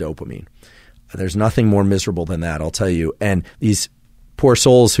levels of dopamine. There's nothing more miserable than that, I'll tell you. And these poor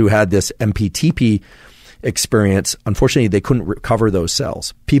souls who had this MPTP experience, unfortunately, they couldn't recover those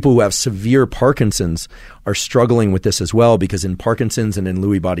cells. People who have severe Parkinson's are struggling with this as well, because in Parkinson's and in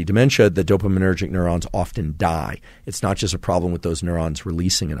Lewy body dementia, the dopaminergic neurons often die. It's not just a problem with those neurons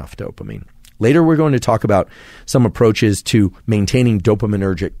releasing enough dopamine. Later, we're going to talk about some approaches to maintaining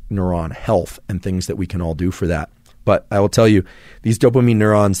dopaminergic neuron health and things that we can all do for that. But I will tell you, these dopamine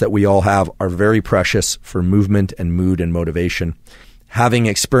neurons that we all have are very precious for movement and mood and motivation. Having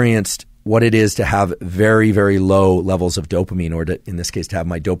experienced what it is to have very, very low levels of dopamine, or to, in this case, to have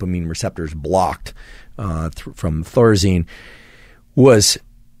my dopamine receptors blocked from Thorazine, was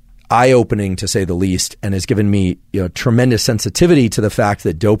eye-opening, to say the least, and has given me tremendous sensitivity to the fact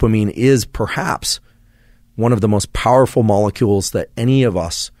that dopamine is perhaps one of the most powerful molecules that any of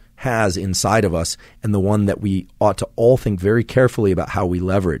us has inside of us, and the one that we ought to all think very carefully about how we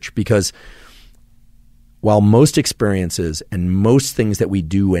leverage. Because while most experiences and most things that we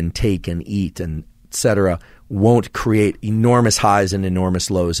do and take and eat and et cetera won't create enormous highs and enormous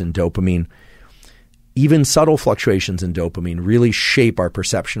lows in dopamine, even subtle fluctuations in dopamine really shape our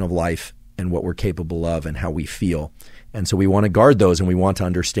perception of life and what we're capable of and how we feel. And so we want to guard those, and we want to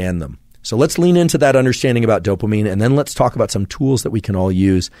understand them. So let's lean into that understanding about dopamine, and then let's talk about some tools that we can all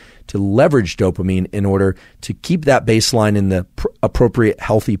use to leverage dopamine in order to keep that baseline in the appropriate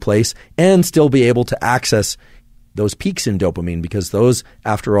healthy place and still be able to access those peaks in dopamine, because those,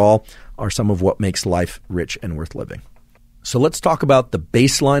 after all, are some of what makes life rich and worth living. So let's talk about the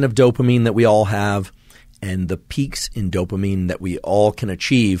baseline of dopamine that we all have and the peaks in dopamine that we all can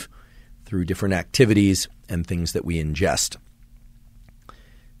achieve through different activities and things that we ingest.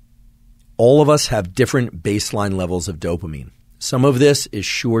 All of us have different baseline levels of dopamine. Some of this is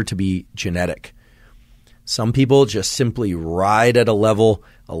sure to be genetic. Some people just simply ride at a level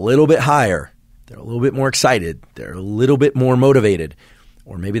a little bit higher. They're a little bit more excited. They're a little bit more motivated.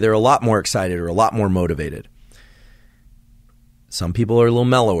 Or maybe they're a lot more excited or a lot more motivated. Some people are a little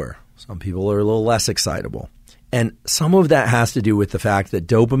mellower. Some people are a little less excitable. And some of that has to do with the fact that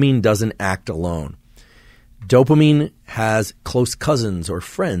dopamine doesn't act alone. Dopamine has close cousins or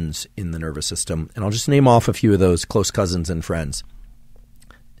friends in the nervous system, and I'll just name off a few of those close cousins and friends.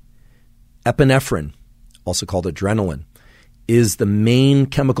 Epinephrine, also called adrenaline, is the main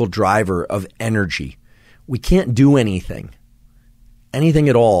chemical driver of energy. We can't do anything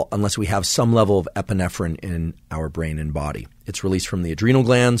at all, unless we have some level of epinephrine in our brain and body. It's released from the adrenal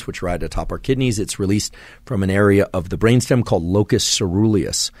glands, which are right atop our kidneys. It's released from an area of the brainstem called locus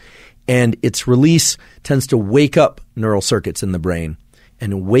ceruleus. And its release tends to wake up neural circuits in the brain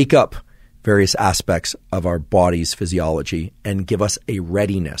and wake up various aspects of our body's physiology and give us a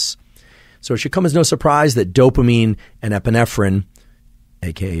readiness. So it should come as no surprise that dopamine and epinephrine,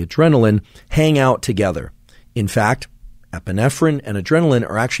 aka adrenaline, hang out together. In fact, epinephrine and adrenaline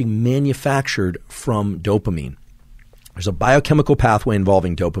are actually manufactured from dopamine. There's a biochemical pathway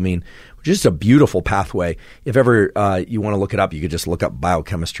involving dopamine, which is a beautiful pathway. If ever you want to look it up, you could just look up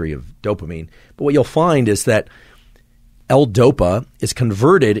biochemistry of dopamine. But what you'll find is that L-Dopa is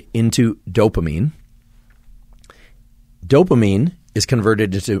converted into dopamine. Dopamine is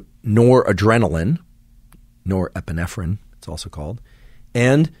converted into noradrenaline, norepinephrine, it's also called.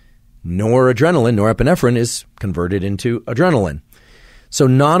 And norepinephrine is converted into adrenaline. So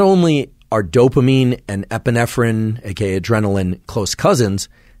not only are dopamine and epinephrine, aka adrenaline, close cousins,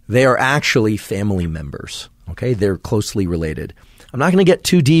 they are actually family members. Okay, they're closely related. I'm not going to get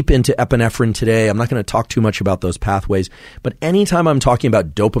too deep into epinephrine today. I'm not going to talk too much about those pathways. But anytime I'm talking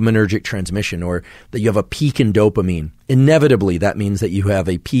about dopaminergic transmission, or that you have a peak in dopamine, inevitably that means that you have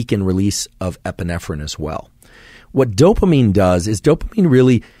a peak in release of epinephrine as well. What dopamine does is dopamine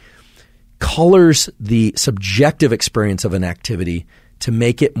really colors the subjective experience of an activity to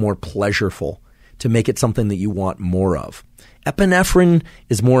make it more pleasurable, to make it something that you want more of. Epinephrine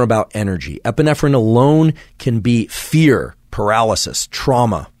is more about energy. Epinephrine alone can be fear, paralysis,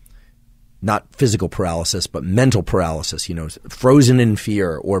 trauma, not physical paralysis, but mental paralysis, frozen in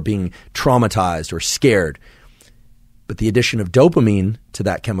fear or being traumatized or scared. But the addition of dopamine to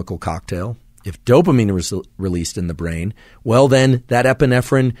that chemical cocktail, if dopamine is released in the brain, well, then that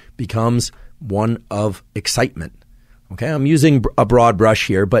epinephrine becomes one of excitement. Okay, I'm using a broad brush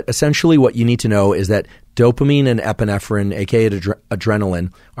here, but essentially what you need to know is that dopamine and epinephrine, aka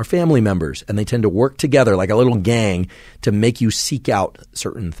adrenaline, are family members, and they tend to work together like a little gang to make you seek out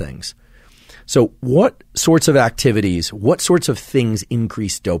certain things. So what sorts of activities, what sorts of things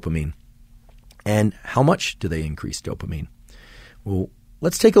increase dopamine? And how much do they increase dopamine? Well,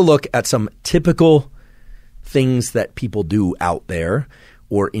 let's take a look at some typical things that people do out there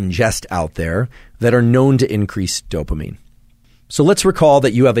or ingest out there that are known to increase dopamine. So let's recall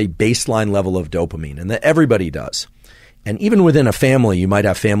that you have a baseline level of dopamine and that everybody does. And even within a family, you might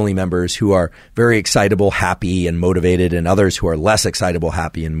have family members who are very excitable, happy, and motivated, and others who are less excitable,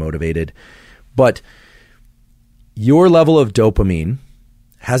 happy, and motivated. But your level of dopamine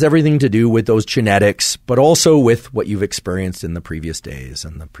has everything to do with those genetics, but also with what you've experienced in the previous days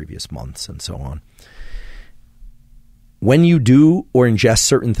and the previous months and so on. When you do or ingest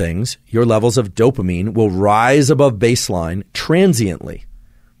certain things, your levels of dopamine will rise above baseline transiently.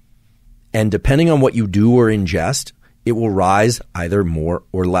 And depending on what you do or ingest, it will rise either more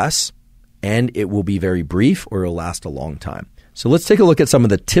or less, and it will be very brief or it will last a long time. So let's take a look at some of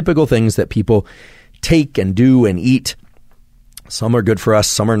the typical things that people take and do and eat. Some are good for us,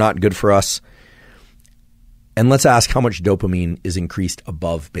 some are not good for us. And let's ask how much dopamine is increased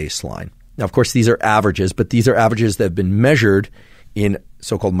above baseline. Now, of course, these are averages, but these are averages that have been measured in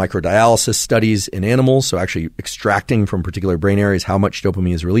so-called microdialysis studies in animals, so actually extracting from particular brain areas how much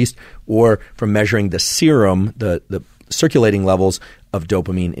dopamine is released, or from measuring the serum, the circulating levels of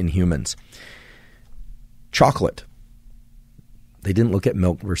dopamine in humans. Chocolate. They didn't look at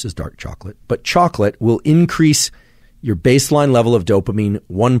milk versus dark chocolate, but chocolate will increase your baseline level of dopamine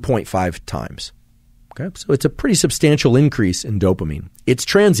 1.5 times. Okay, so it's a pretty substantial increase in dopamine. It's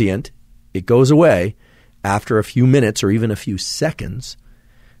transient. It goes away after a few minutes or even a few seconds.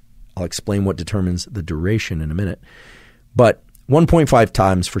 I'll explain what determines the duration in a minute. But 1.5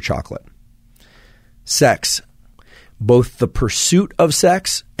 times for chocolate. Sex. Both the pursuit of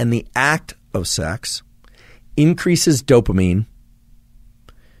sex and the act of sex increases dopamine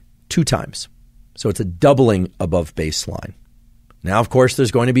 2 times. So it's a doubling above baseline. Now, of course,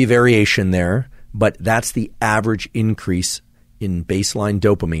 there's going to be variation there, but that's the average increase in baseline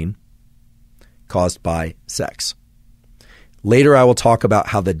dopamine caused by sex. Later, I will talk about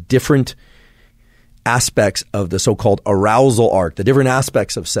how the different aspects of the so-called arousal arc, the different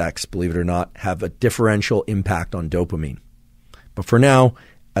aspects of sex, believe it or not, have a differential impact on dopamine. But for now,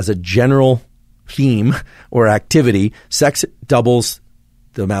 as a general theme or activity, sex doubles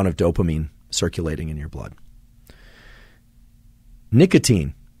the amount of dopamine circulating in your blood.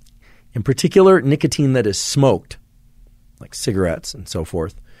 Nicotine, in particular nicotine that is smoked, like cigarettes and so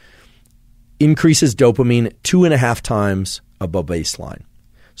forth, increases dopamine 2.5 times above baseline.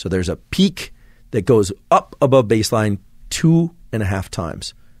 So there's a peak that goes up above baseline 2.5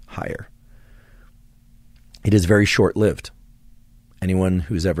 times higher. It is very short-lived. Anyone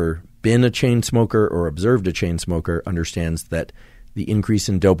who's ever been a chain smoker or observed a chain smoker understands that the increase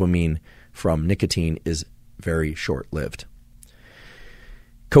in dopamine from nicotine is very short-lived.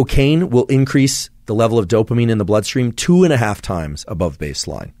 Cocaine will increase the level of dopamine in the bloodstream 2.5 times above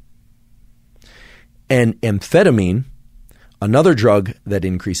baseline. And amphetamine, another drug that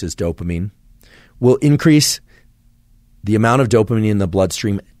increases dopamine, will increase the amount of dopamine in the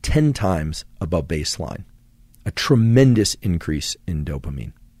bloodstream 10 times above baseline. A tremendous increase in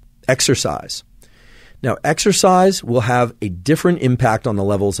dopamine. Exercise. Now, exercise will have a different impact on the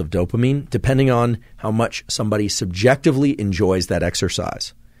levels of dopamine depending on how much somebody subjectively enjoys that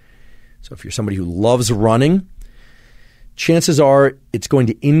exercise. So if you're somebody who loves running, chances are it's going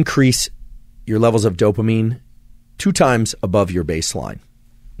to increase your levels of dopamine 2 times above your baseline,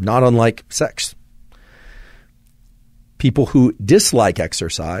 not unlike sex. People who dislike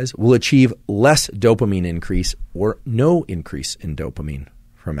exercise will achieve less dopamine increase or no increase in dopamine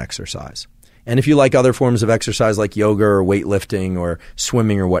from exercise. And if you like other forms of exercise like yoga or weightlifting or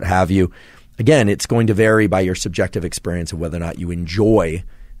swimming or what have you, again, it's going to vary by your subjective experience of whether or not you enjoy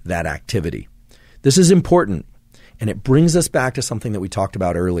that activity. This is important, and it brings us back to something that we talked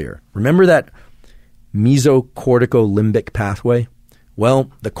about earlier. Remember that mesocorticolimbic pathway?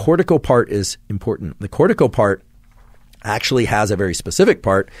 Well, the cortical part is important. The cortical part actually has a very specific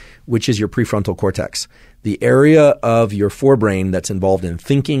part, which is your prefrontal cortex. the area of your forebrain that's involved in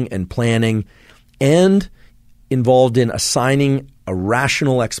thinking and planning and involved in assigning a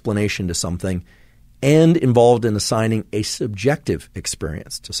rational explanation to something and involved in assigning a subjective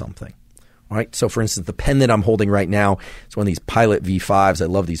experience to something. All right. So, for instance, the pen that I'm holding right now, it's one of these Pilot V5s. I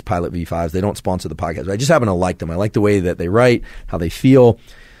love these Pilot V5s. They don't sponsor the podcast, but I just happen to like them. I like the way that they write, how they feel.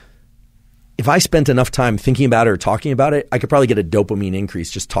 If I spent enough time thinking about it or talking about it, I could probably get a dopamine increase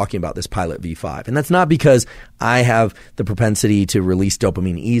just talking about this Pilot V5. And that's not because I have the propensity to release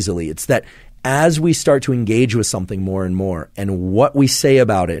dopamine easily. It's that as we start to engage with something more and more, and what we say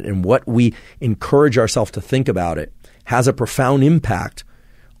about it and what we encourage ourselves to think about it has a profound impact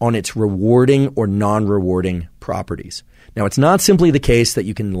on its rewarding or non-rewarding properties. Now, it's not simply the case that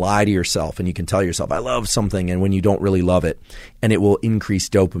you can lie to yourself and you can tell yourself, I love something, and when you don't really love it, and it will increase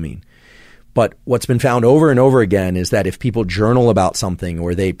dopamine. But what's been found over and over again is that if people journal about something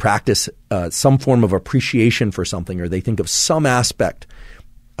or they practice some form of appreciation for something or they think of some aspect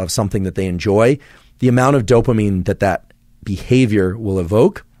of something that they enjoy, the amount of dopamine that behavior will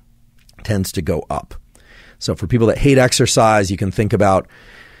evoke tends to go up. So for people that hate exercise, you can think about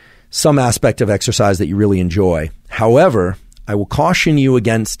some aspect of exercise that you really enjoy. However, I will caution you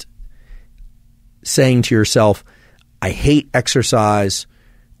against saying to yourself, I hate exercise,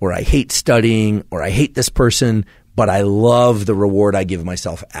 or I hate studying, or I hate this person, but I love the reward I give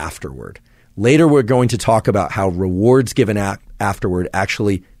myself afterward. Later, we're going to talk about how rewards given afterward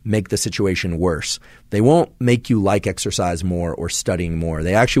actually make the situation worse. They won't make you like exercise more or studying more.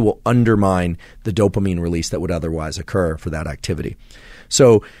 They actually will undermine the dopamine release that would otherwise occur for that activity.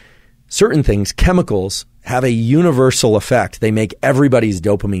 So certain things, chemicals, have a universal effect. They make everybody's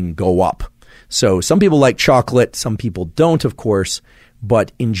dopamine go up. So some people like chocolate, some people don't, of course,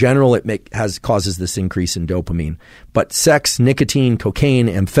 but in general, it causes this increase in dopamine. But sex, nicotine, cocaine,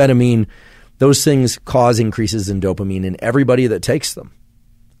 amphetamine, those things cause increases in dopamine in everybody that takes them.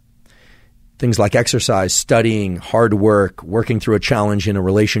 Things like exercise, studying, hard work, working through a challenge in a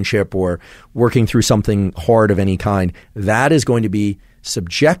relationship, or working through something hard of any kind, that is going to be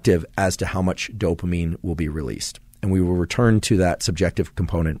subjective as to how much dopamine will be released. And we will return to that subjective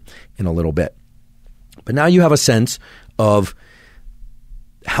component in a little bit. But now you have a sense of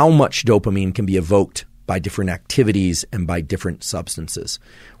how much dopamine can be evoked by different activities and by different substances.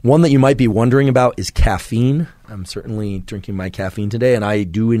 One that you might be wondering about is caffeine. I'm certainly drinking my caffeine today, and I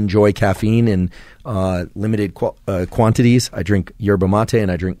do enjoy caffeine in limited quantities. I drink yerba mate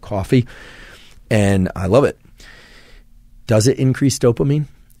and I drink coffee, and I love it. Does it increase dopamine?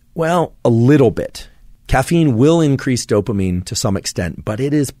 Well, a little bit. Caffeine will increase dopamine to some extent, but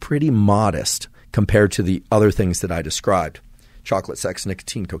it is pretty modest compared to the other things that I described. Chocolate, sex,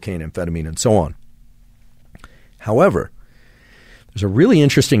 nicotine, cocaine, amphetamine, and so on. However, there's a really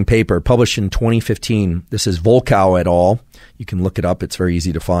interesting paper published in 2015. This is Volkow et al. You can look it up. It's very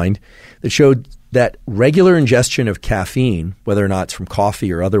easy to find. That showed that regular ingestion of caffeine, whether or not it's from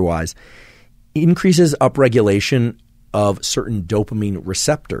coffee or otherwise, increases upregulation of certain dopamine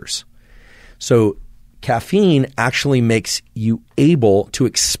receptors. So caffeine actually makes you able to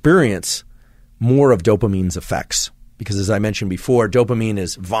experience more of dopamine's effects. Because as I mentioned before, dopamine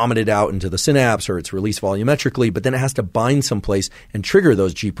is vomited out into the synapse or it's released volumetrically, but then it has to bind someplace and trigger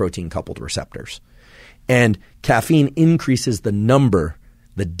those G protein coupled receptors. And caffeine increases the number,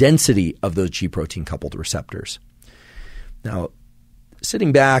 the density of those G protein coupled receptors. Now,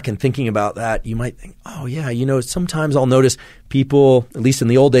 sitting back and thinking about that, you might think, oh yeah, sometimes I'll notice people, at least in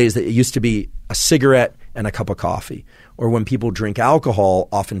the old days, that it used to be a cigarette and a cup of coffee. Or when people drink alcohol,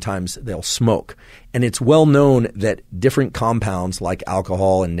 oftentimes they'll smoke. And it's well known that different compounds like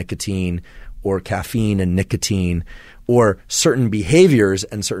alcohol and nicotine, or caffeine and nicotine, or certain behaviors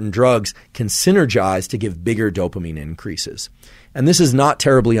and certain drugs can synergize to give bigger dopamine increases. And this is not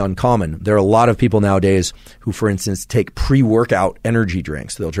terribly uncommon. There are a lot of people nowadays who, for instance, take pre-workout energy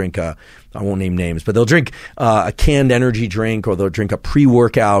drinks. They'll drink I won't name names, but they'll drink a canned energy drink, or they'll drink a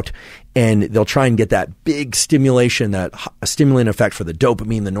pre-workout, and they'll try and get that big stimulation, that stimulant effect for the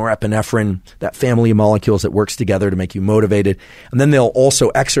dopamine, the norepinephrine, that family of molecules that works together to make you motivated. And then they'll also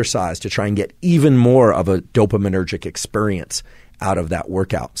exercise to try and get even more of a dopaminergic experience out of that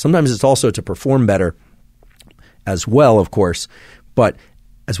workout. Sometimes it's also to perform better as well, of course. But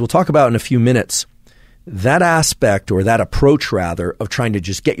as we'll talk about in a few minutes, that aspect, or that approach rather, of trying to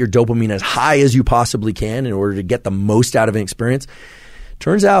just get your dopamine as high as you possibly can in order to get the most out of an experience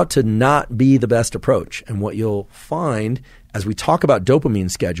turns out to not be the best approach. And what you'll find as we talk about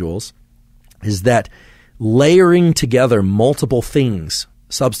dopamine schedules is that layering together multiple things,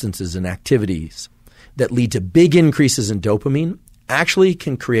 substances and activities that lead to big increases in dopamine actually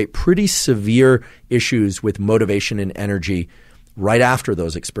can create pretty severe issues with motivation and energy right after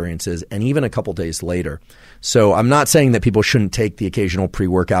those experiences and even a couple days later. So I'm not saying that people shouldn't take the occasional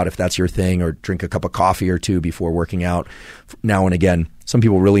pre-workout if that's your thing, or drink a cup of coffee or two before working out now and again. Some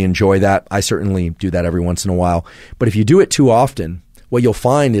people really enjoy that. I certainly do that every once in a while. But if you do it too often, what you'll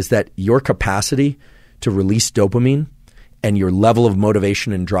find is that your capacity to release dopamine and your level of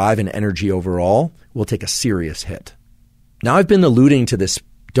motivation and drive and energy overall will take a serious hit. Now, I've been alluding to this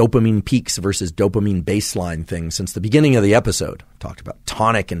dopamine peaks versus dopamine baseline thing since the beginning of the episode. I talked about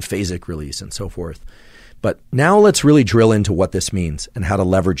tonic and phasic release and so forth. But now let's really drill into what this means and how to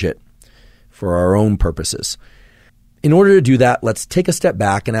leverage it for our own purposes. In order to do that, let's take a step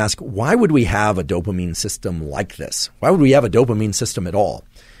back and ask, why would we have a dopamine system like this? Why would we have a dopamine system at all?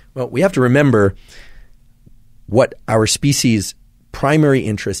 Well, we have to remember what our species' primary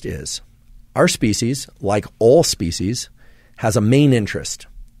interest is. Our species, like all species, has a main interest,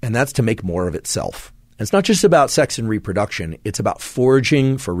 and that's to make more of itself. And it's not just about sex and reproduction. It's about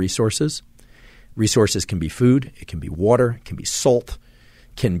foraging for resources. Resources can be food, it can be water, it can be salt,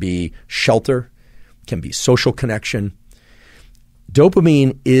 can be shelter, can be social connection.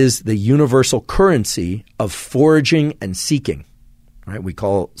 Dopamine is the universal currency of foraging and seeking. Right? We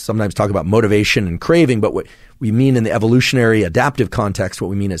sometimes talk about motivation and craving, but what we mean in the evolutionary adaptive context, what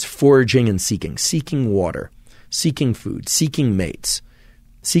we mean is foraging and seeking water, seeking food, seeking mates,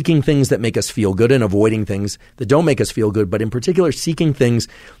 seeking things that make us feel good and avoiding things that don't make us feel good, but in particular seeking things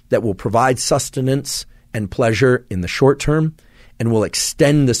that will provide sustenance and pleasure in the short term and will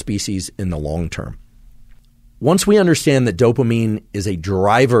extend the species in the long term. Once we understand that dopamine is a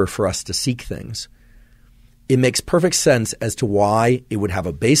driver for us to seek things, it makes perfect sense as to why it would have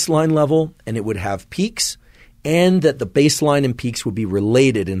a baseline level and it would have peaks, and that the baseline and peaks would be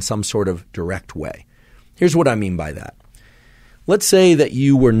related in some sort of direct way. Here's what I mean by that. Let's say that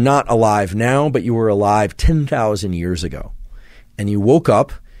you were not alive now, but you were alive 10,000 years ago. And you woke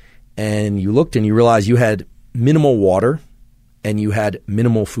up and you looked and you realized you had minimal water and you had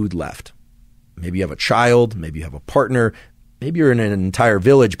minimal food left. Maybe you have a child, maybe you have a partner, maybe you're in an entire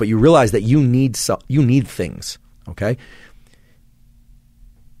village, but you realize that you need things, okay?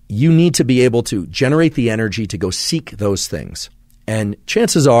 You need to be able to generate the energy to go seek those things. And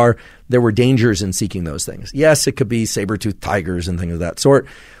chances are there were dangers in seeking those things. Yes, it could be saber-toothed tigers and things of that sort,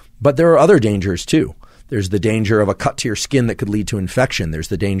 but there are other dangers too. There's the danger of a cut to your skin that could lead to infection. There's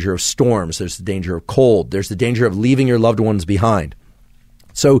the danger of storms. There's the danger of cold. There's the danger of leaving your loved ones behind.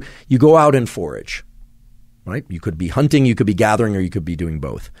 So you go out and forage, right? You could be hunting, you could be gathering, or you could be doing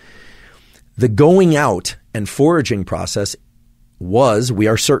both. The going out and foraging process was, we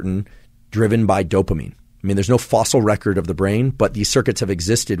are certain, driven by dopamine. I mean, there's no fossil record of the brain, but these circuits have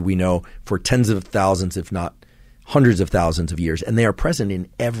existed, we know, for tens of thousands, if not hundreds of thousands of years. And they are present in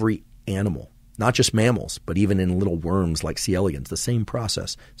every animal, not just mammals, but even in little worms like C. elegans. The same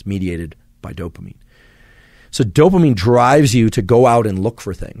process is mediated by dopamine. So dopamine drives you to go out and look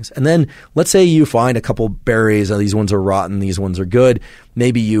for things. And then let's say you find a couple berries. These ones are rotten. These ones are good.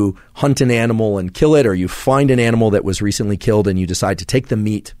 Maybe you hunt an animal and kill it, or you find an animal that was recently killed and you decide to take the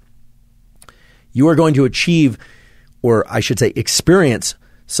meat. You are going to achieve, or I should say experience,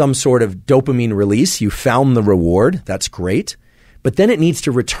 some sort of dopamine release. You found the reward. That's great. But then it needs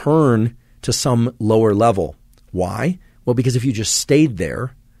to return to some lower level. Why? Well, because if you just stayed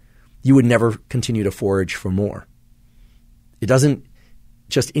there, you would never continue to forage for more. It doesn't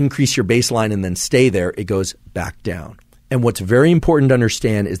just increase your baseline and then stay there. It goes back down. And what's very important to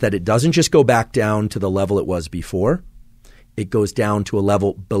understand is that it doesn't just go back down to the level it was before. It goes down to a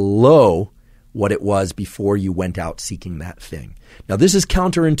level below what it was before you went out seeking that thing. Now, this is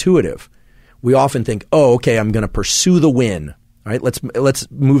counterintuitive. We often think, oh, okay, I'm going to pursue the win. All right,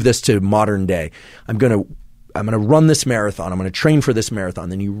 let's move this to modern day. I'm going to run this marathon. I'm going to train for this marathon.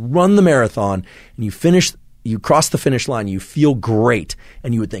 Then you run the marathon and you cross the finish line. You feel great.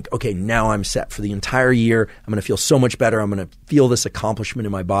 And you would think, okay, now I'm set for the entire year. I'm going to feel so much better. I'm going to feel this accomplishment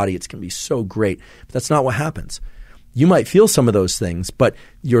in my body. It's going to be so great. But that's not what happens. You might feel some of those things, but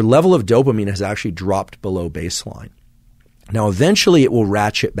your level of dopamine has actually dropped below baseline. Now, eventually it will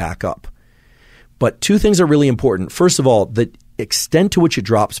ratchet back up. But two things are really important. First of all, the extent to which it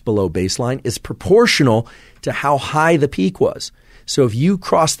drops below baseline is proportional to how high the peak was. So if you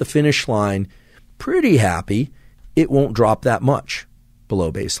cross the finish line pretty happy, it won't drop that much below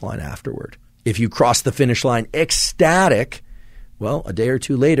baseline afterward. If you cross the finish line ecstatic, well, a day or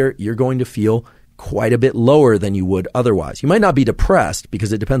two later, you're going to feel quite a bit lower than you would otherwise. You might not be depressed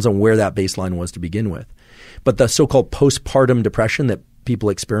because it depends on where that baseline was to begin with. But the so-called postpartum depression that people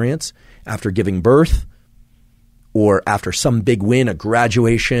experience after giving birth or after some big win, a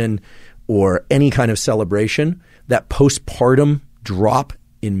graduation, or any kind of celebration, that postpartum drop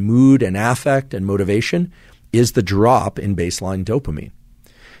in mood and affect and motivation is the drop in baseline dopamine.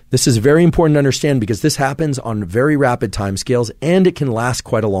 This is very important to understand because this happens on very rapid timescales and it can last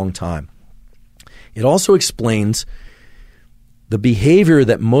quite a long time. It also explains the behavior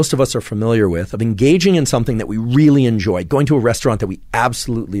that most of us are familiar with of engaging in something that we really enjoy, going to a restaurant that we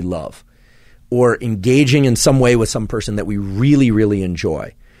absolutely love, or engaging in some way with some person that we really, really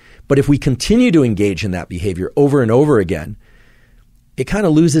enjoy. But if we continue to engage in that behavior over and over again, it kind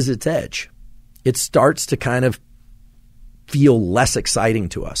of loses its edge. It starts to kind of feel less exciting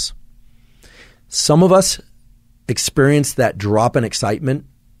to us. Some of us experience that drop in excitement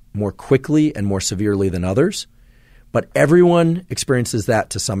more quickly and more severely than others, but everyone experiences that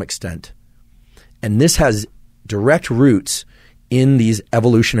to some extent. And this has direct roots in these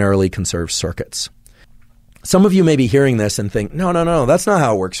evolutionarily conserved circuits. Some of you may be hearing this and think, no, that's not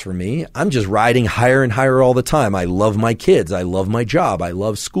how it works for me. I'm just riding higher and higher all the time. I love my kids. I love my job. I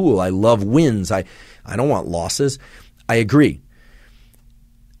love school. I love wins. I don't want losses. I agree.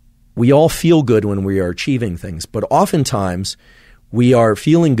 We all feel good when we are achieving things, but oftentimes we are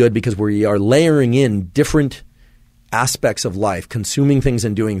feeling good because we are layering in different aspects of life, consuming things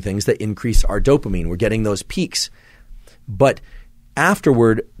and doing things that increase our dopamine. We're getting those peaks. But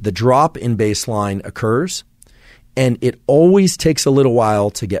afterward, the drop in baseline occurs, and it always takes a little while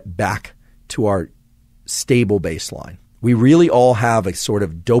to get back to our stable baseline. We really all have a sort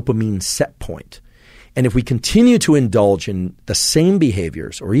of dopamine set point. And if we continue to indulge in the same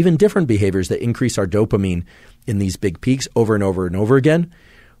behaviors or even different behaviors that increase our dopamine in these big peaks over and over and over again,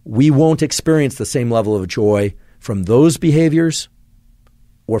 we won't experience the same level of joy from those behaviors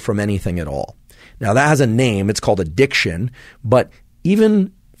or from anything at all. Now, that has a name. It's called addiction. But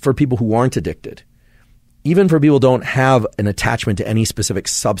even for people who aren't addicted, even for people who don't have an attachment to any specific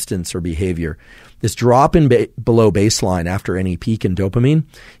substance or behavior, this drop in below baseline after any peak in dopamine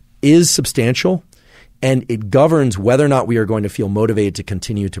is substantial, and it governs whether or not we are going to feel motivated to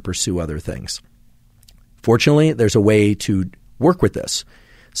continue to pursue other things. Fortunately, there's a way to work with this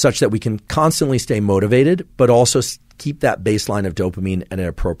such that we can constantly stay motivated, but also keep that baseline of dopamine at an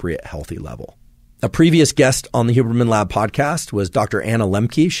appropriate, healthy level. A previous guest on the Huberman Lab podcast was Dr. Anna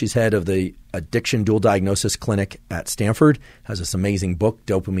Lemke. She's head of the Addiction Dual Diagnosis Clinic at Stanford, has this amazing book,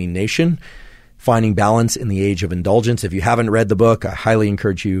 Dopamine Nation, Finding Balance in the Age of Indulgence. If you haven't read the book, I highly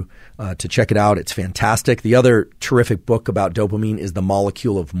encourage you to check it out. It's fantastic. The other terrific book about dopamine is The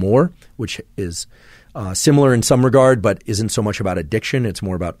Molecule of More, which is similar in some regard, but isn't so much about addiction. It's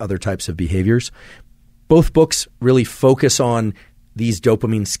more about other types of behaviors. Both books really focus on these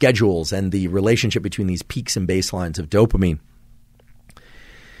dopamine schedules and the relationship between these peaks and baselines of dopamine.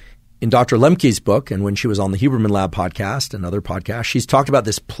 In Dr. Lemke's book, and when she was on the Huberman Lab podcast and other podcasts, she's talked about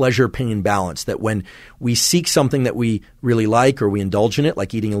this pleasure-pain balance, that when we seek something that we really like or we indulge in it,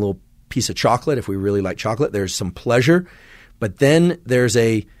 like eating a little piece of chocolate, if we really like chocolate, there's some pleasure, but then there's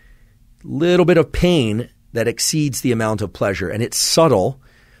a little bit of pain that exceeds the amount of pleasure, and it's subtle,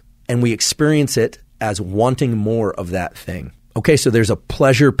 and we experience it as wanting more of that thing. Okay, so there's a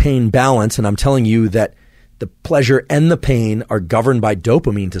pleasure-pain balance, and I'm telling you that the pleasure and the pain are governed by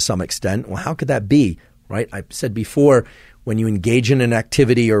dopamine to some extent. Well, how could that be, right? I said before, when you engage in an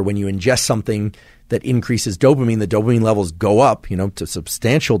activity or when you ingest something that increases dopamine, the dopamine levels go up, to a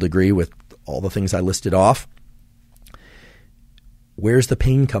substantial degree with all the things I listed off. Where's the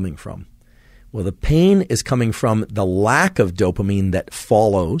pain coming from? Well, the pain is coming from the lack of dopamine that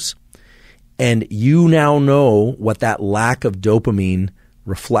follows, and you now know what that lack of dopamine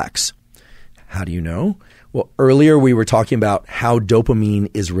reflects. How do you know? Well, earlier we were talking about how dopamine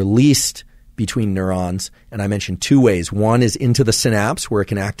is released between neurons, and I mentioned two ways. One is into the synapse, where it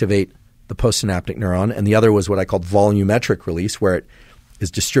can activate the postsynaptic neuron, and the other was what I called volumetric release, where it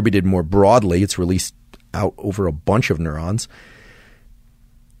is distributed more broadly. It's released out over a bunch of neurons.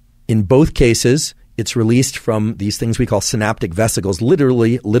 In both cases, it's released from these things we call synaptic vesicles,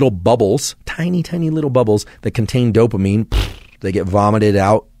 literally little bubbles, tiny, tiny little bubbles that contain dopamine. They get vomited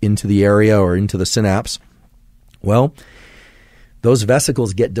out into the area or into the synapse. Well, those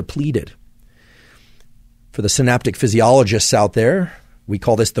vesicles get depleted. For the synaptic physiologists out there, we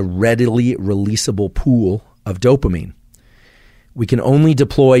call this the readily releasable pool of dopamine. We can only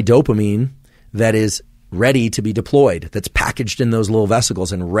deploy dopamine that is ready to be deployed, that's packaged in those little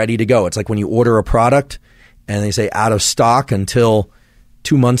vesicles and ready to go. It's like when you order a product and they say out of stock until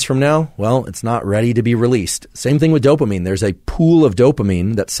 2 months from now. Well, it's not ready to be released. Same thing with dopamine. There's a pool of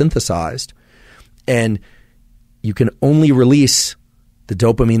dopamine that's synthesized, and you can only release the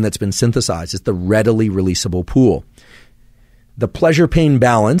dopamine that's been synthesized. It's the readily releasable pool. The pleasure-pain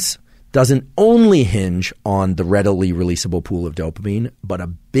balance doesn't only hinge on the readily releasable pool of dopamine, but a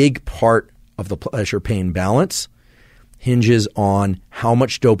big part of the pleasure-pain balance hinges on how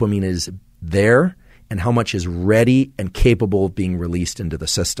much dopamine is there and how much is ready and capable of being released into the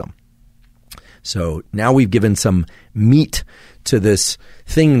system. So now we've given some meat to this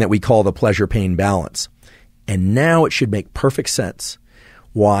thing that we call the pleasure-pain balance. And now it should make perfect sense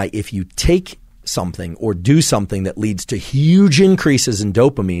why if you take something or do something that leads to huge increases in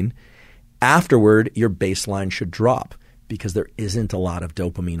dopamine, afterward your baseline should drop because there isn't a lot of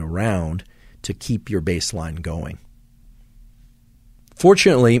dopamine around to keep your baseline going.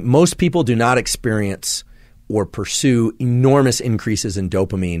 Fortunately, most people do not experience or pursue enormous increases in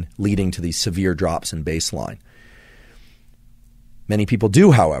dopamine leading to these severe drops in baseline. Many people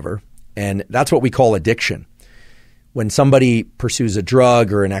do, however, and that's what we call addiction. When somebody pursues a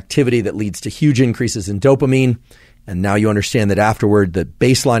drug or an activity that leads to huge increases in dopamine, and now you understand that afterward the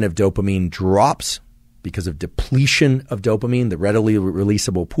baseline of dopamine drops because of depletion of dopamine, the readily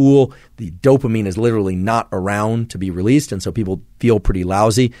releasable pool, the dopamine is literally not around to be released, and so people feel pretty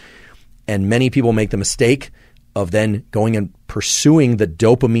lousy. And many people make the mistake of then going and pursuing the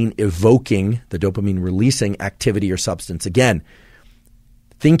dopamine evoking, the dopamine releasing activity or substance again,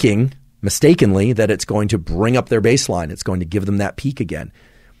 thinking mistakenly that it's going to bring up their baseline. It's going to give them that peak again.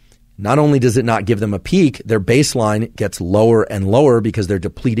 Not only does it not give them a peak, their baseline gets lower and lower because they're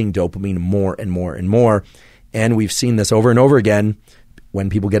depleting dopamine more and more and more. And we've seen this over and over again. When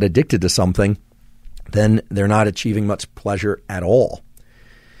people get addicted to something, then they're not achieving much pleasure at all.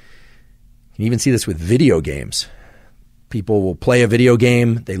 You can even see this with video games. People will play a video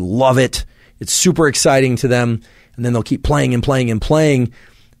game. They love it. It's super exciting to them. And then they'll keep playing and playing and playing.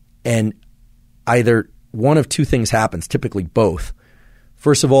 And either one of two things happens, typically both.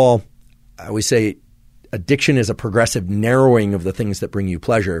 First of all, I always say addiction is a progressive narrowing of the things that bring you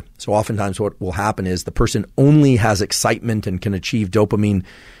pleasure. So oftentimes what will happen is the person only has excitement and can achieve dopamine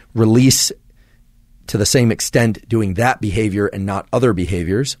release to the same extent doing that behavior and not other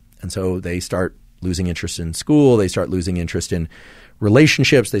behaviors. And so they start losing interest in school. They start losing interest in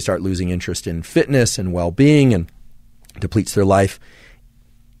relationships. They start losing interest in fitness and well-being, and depletes their life.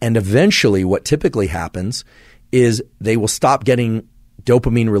 And eventually what typically happens is they will stop getting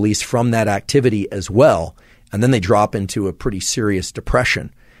dopamine release from that activity as well. And then they drop into a pretty serious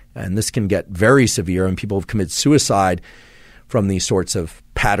depression. And this can get very severe, and people have committed suicide from these sorts of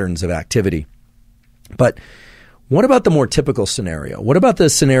patterns of activity. But what about the more typical scenario? What about the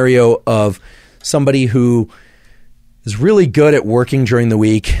scenario of somebody who is really good at working during the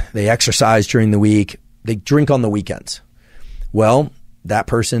week, they exercise during the week, they drink on the weekends? Well, that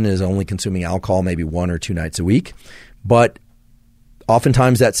person is only consuming alcohol maybe 1 or 2 nights a week, but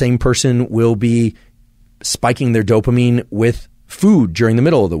oftentimes that same person will be spiking their dopamine with food during the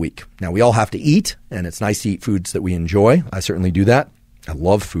middle of the week. Now, we all have to eat, and it's nice to eat foods that we enjoy. I certainly do that. I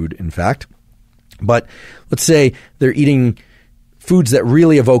love food, in fact. But let's say they're eating foods that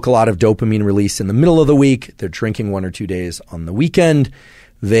really evoke a lot of dopamine release in the middle of the week. They're drinking 1 or 2 days on the weekend.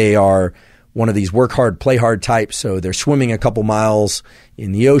 They are one of these work hard, play hard types. So they're swimming a couple miles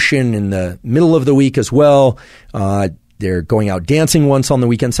in the ocean in the middle of the week as well. They're going out dancing once on the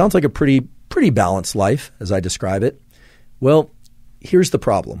weekend. Sounds like a pretty balanced life as I describe it. Well, here's the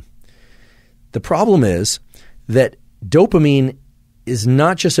problem. The problem is that dopamine is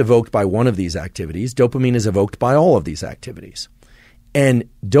not just evoked by one of these activities. Dopamine is evoked by all of these activities. And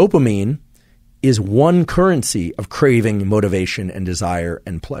dopamine is one currency of craving, motivation, and desire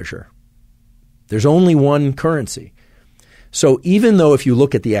and pleasure. There's only one currency. So even though if you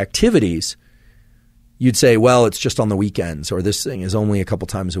look at the activities, you'd say, well, it's just on the weekends, or this thing is only a couple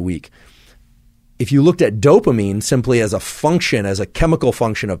times a week. If you looked at dopamine simply as a function, as a chemical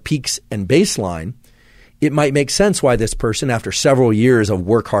function of peaks and baseline, it might make sense why this person, after several years of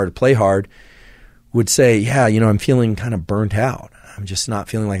work hard, play hard, would say, yeah, I'm feeling kind of burnt out. I'm just not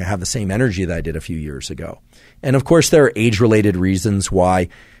feeling like I have the same energy that I did a few years ago. And of course, there are age-related reasons why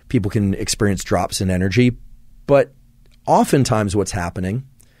people can experience drops in energy. But oftentimes what's happening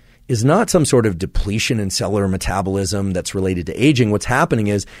is not some sort of depletion in cellular metabolism that's related to aging. What's happening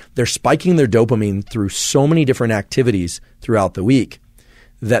is they're spiking their dopamine through so many different activities throughout the week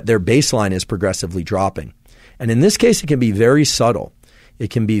that their baseline is progressively dropping. And in this case, it can be very subtle. It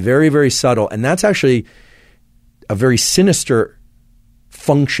can be very, very subtle. And that's actually a very sinister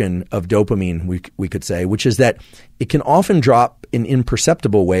function of dopamine, we could say, which is that it can often drop in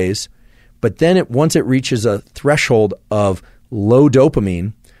imperceptible ways, but then once it reaches a threshold of low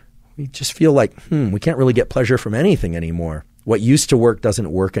dopamine, we just feel like, we can't really get pleasure from anything anymore. what used to work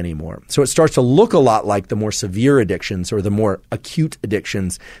doesn't work anymore. So it starts to look a lot like the more severe addictions or the more acute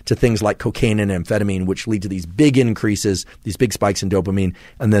addictions to things like cocaine and amphetamine, which lead to these big increases, these big spikes in dopamine,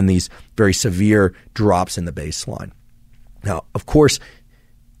 and then these very severe drops in the baseline. Now, of course,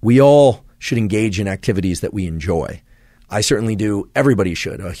 we all should engage in activities that we enjoy. I certainly do. Everybody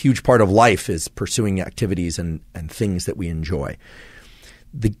should. A huge part of life is pursuing activities and things that we enjoy.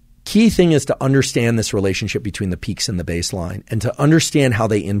 The key thing is to understand this relationship between the peaks and the baseline and to understand how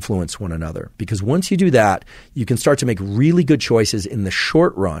they influence one another. Because once you do that, you can start to make really good choices in the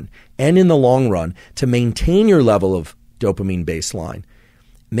short run and in the long run to maintain your level of dopamine baseline,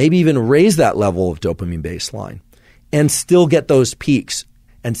 maybe even raise that level of dopamine baseline and still get those peaks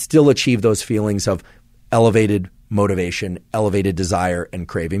and still achieve those feelings of elevated motivation, elevated desire, and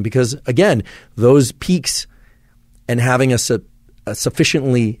craving. Because again, those peaks and having a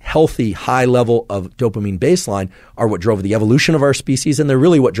sufficiently healthy high level of dopamine baseline are what drove the evolution of our species, and they're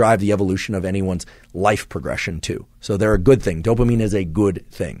really what drive the evolution of anyone's life progression too. So they're a good thing. Dopamine is a good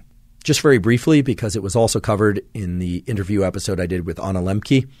thing. Just very briefly, because it was also covered in the interview episode I did with Anna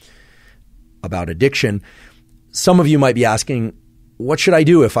Lemke about addiction, some of you might be asking, what should I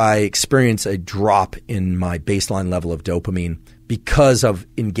do if I experience a drop in my baseline level of dopamine because of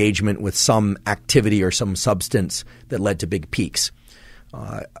engagement with some activity or some substance that led to big peaks?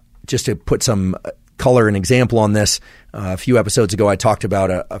 Just to put some color and example on this, a few episodes ago I talked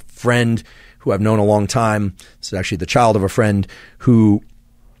about a friend who I've known a long time. This is actually the child of a friend who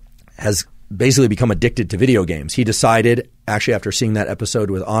has basically become addicted to video games. He decided, actually after seeing that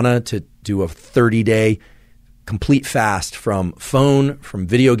episode with Anna, to do a 30-day complete fast from phone, from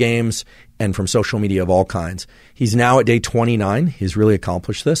video games, and from social media of all kinds. He's now at day 29. He's really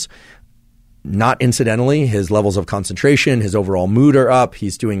accomplished this. Not incidentally, his levels of concentration, his overall mood are up.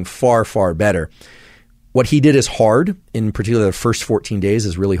 He's doing far, far better. What he did is hard. In particular, the first 14 days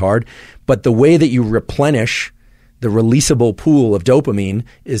is really hard. But the way that you replenish the releasable pool of dopamine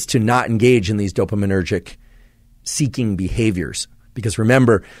is to not engage in these dopaminergic seeking behaviors. Because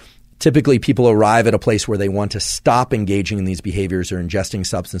remember, typically people arrive at a place where they want to stop engaging in these behaviors or ingesting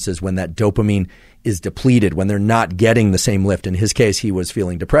substances when that dopamine is depleted, when they're not getting the same lift. In his case, he was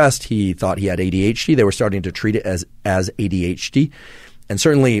feeling depressed. He thought he had ADHD. They were starting to treat it as ADHD. And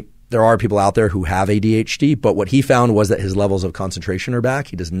certainly there are people out there who have ADHD, but what he found was that his levels of concentration are back.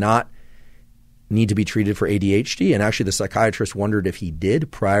 He does not need to be treated for ADHD. And actually the psychiatrist wondered if he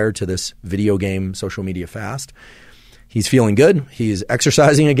did prior to this video game social media fast. He's feeling good. He's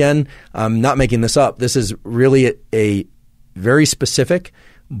exercising again. I'm not making this up. This is really a very specific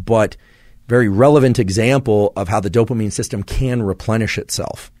but very relevant example of how the dopamine system can replenish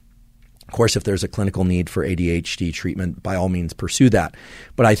itself. Of course, if there's a clinical need for ADHD treatment, by all means pursue that.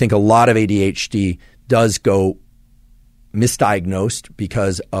 But I think a lot of ADHD does go misdiagnosed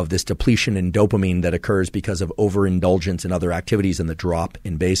because of this depletion in dopamine that occurs because of overindulgence in other activities and the drop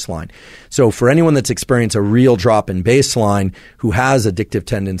in baseline. So for anyone that's experienced a real drop in baseline who has addictive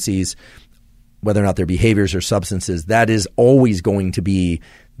tendencies, whether or not they're behaviors or substances, that is always going to be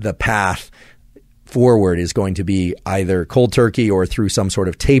the path forward, is going to be either cold turkey or through some sort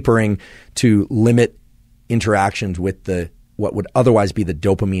of tapering to limit interactions with what would otherwise be the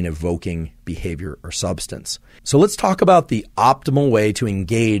dopamine-evoking behavior or substance. So let's talk about the optimal way to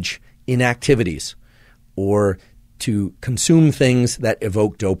engage in activities or to consume things that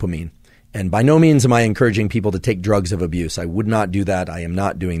evoke dopamine. And by no means am I encouraging people to take drugs of abuse. I would not do that. I am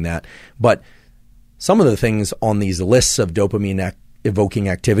not doing that. But some of the things on these lists of dopamine-evoking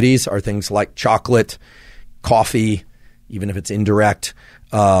activities are things like chocolate, coffee, even if it's indirect,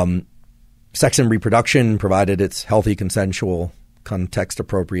 sex and reproduction, provided it's healthy, consensual,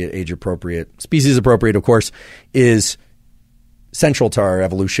 context-appropriate, age-appropriate, species-appropriate, of course, is central to our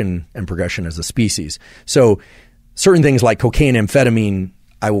evolution and progression as a species. So certain things like cocaine, amphetamine,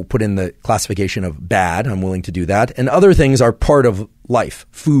 I will put in the classification of bad. I'm willing to do that. And other things are part of life.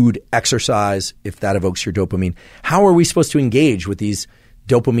 Food, exercise, if that evokes your dopamine. How are we supposed to engage with these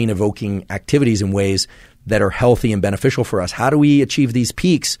dopamine-evoking activities in ways that are healthy and beneficial for us? How do we achieve these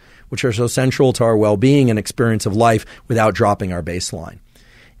peaks, which are so central to our well-being and experience of life, without dropping our baseline?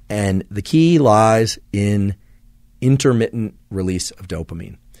 And the key lies in intermittent release of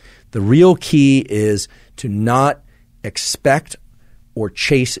dopamine. The real key is to not expect or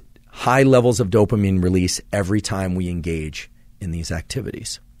chase high levels of dopamine release every time we engage in these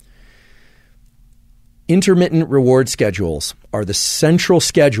activities. Intermittent reward schedules are the central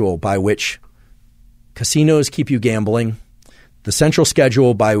schedule by which casinos keep you gambling, the central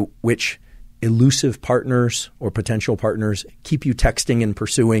schedule by which elusive partners or potential partners keep you texting and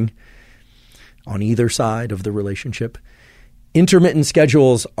pursuing on either side of the relationship. Intermittent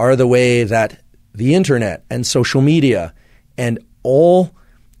schedules are the way that the internet and social media and all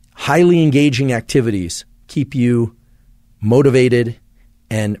highly engaging activities keep you motivated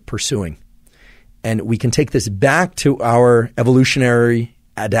and pursuing. And we can take this back to our evolutionary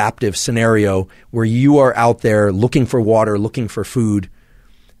adaptive scenario where you are out there looking for water, looking for food.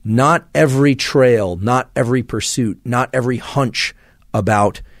 Not every trail, not every pursuit, not every hunch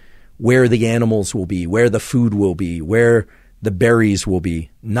about where the animals will be, where the food will be, where the berries will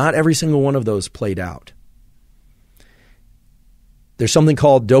be. Not every single one of those played out. There's something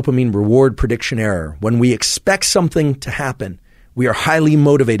called dopamine reward prediction error. When we expect something to happen, we are highly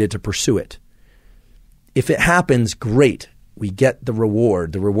motivated to pursue it. If it happens, great. We get the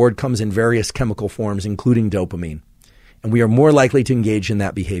reward. The reward comes in various chemical forms, including dopamine. And we are more likely to engage in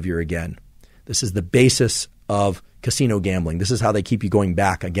that behavior again. This is the basis of casino gambling. This is how they keep you going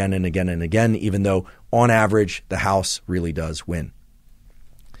back again and again and again, even though on average, the house really does win.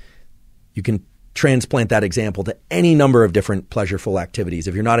 You can transplant that example to any number of different pleasureful activities.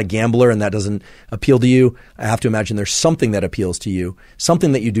 If you're not a gambler and that doesn't appeal to you, I have to imagine there's something that appeals to you,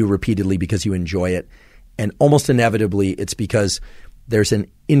 something that you do repeatedly because you enjoy it. And almost inevitably, it's because there's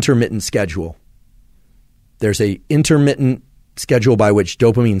an intermittent schedule. There's an intermittent schedule by which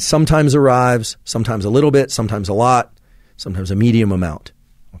dopamine sometimes arrives, sometimes a little bit, sometimes a lot, sometimes a medium amount.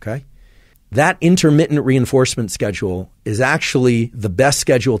 Okay? That intermittent reinforcement schedule is actually the best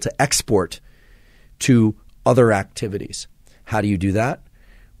schedule to export to other activities. How do you do that?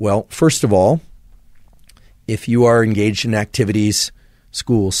 Well, first of all, if you are engaged in activities,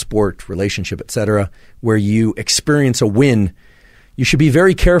 school, sport, relationship, etc., where you experience a win, you should be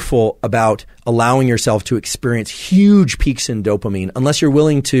very careful about allowing yourself to experience huge peaks in dopamine unless you're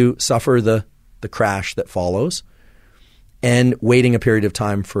willing to suffer the crash that follows and waiting a period of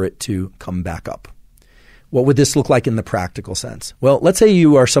time for it to come back up. What would this look like in the practical sense? Well, let's say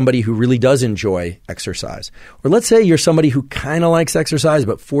you are somebody who really does enjoy exercise. Or let's say you're somebody who kind of likes exercise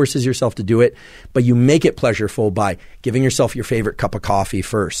but forces yourself to do it, but you make it pleasureful by giving yourself your favorite cup of coffee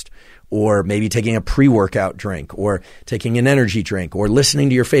first, or maybe taking a pre-workout drink, or taking an energy drink, or listening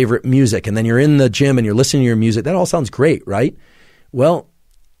to your favorite music, and then you're in the gym and you're listening to your music. That all sounds great, right? Well,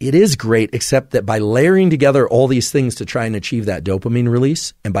 it is great, except that by layering together all these things to try and achieve that dopamine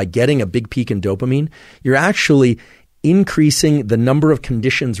release, and by getting a big peak in dopamine, you're actually increasing the number of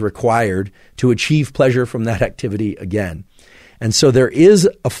conditions required to achieve pleasure from that activity again. And so there is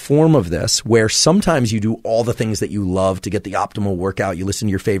a form of this where sometimes you do all the things that you love to get the optimal workout. You listen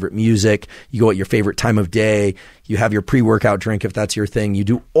to your favorite music, you go at your favorite time of day, you have your pre-workout drink if that's your thing. You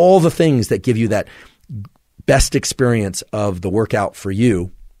do all the things that give you that best experience of the workout for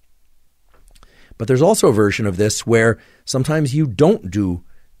you. But there's also a version of this where sometimes you don't do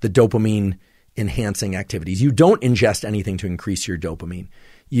the dopamine enhancing activities. You don't ingest anything to increase your dopamine.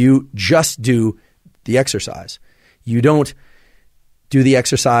 You just do the exercise. You don't do the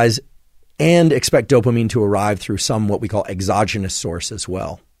exercise and expect dopamine to arrive through some what we call exogenous source as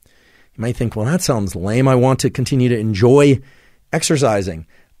well. You might think, well, that sounds lame. I want to continue to enjoy exercising.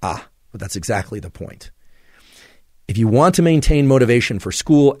 But that's exactly the point. If you want to maintain motivation for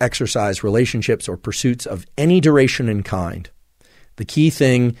school, exercise, relationships, or pursuits of any duration and kind, the key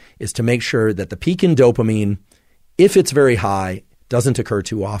thing is to make sure that the peak in dopamine, if it's very high, doesn't occur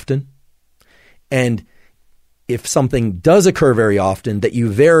too often. And if something does occur very often, that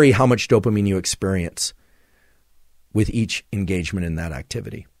you vary how much dopamine you experience with each engagement in that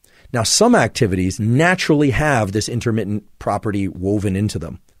activity. Now, some activities naturally have this intermittent property woven into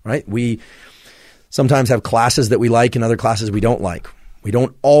them, right? We sometimes have classes that we like and other classes we don't like. We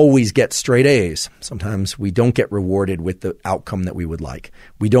don't always get straight A's. Sometimes we don't get rewarded with the outcome that we would like.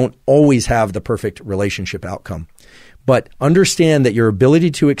 We don't always have the perfect relationship outcome. But understand that your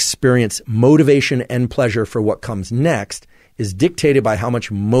ability to experience motivation and pleasure for what comes next is dictated by how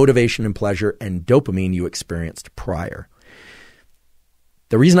much motivation and pleasure and dopamine you experienced prior.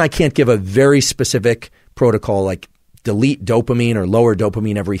 The reason I can't give a very specific protocol like delete dopamine or lower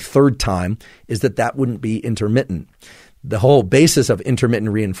dopamine every third time is that wouldn't be intermittent. The whole basis of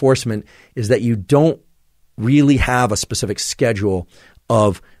intermittent reinforcement is that you don't really have a specific schedule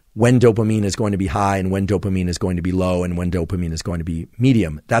of when dopamine is going to be high and when dopamine is going to be low and when dopamine is going to be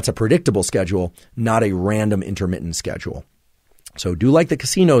medium. That's a predictable schedule, not a random intermittent schedule. So do like the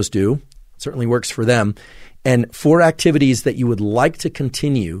casinos do. It certainly works for them. And for activities that you would like to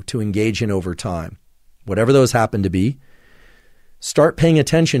continue to engage in over time, whatever those happen to be, start paying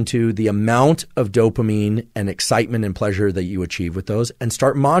attention to the amount of dopamine and excitement and pleasure that you achieve with those and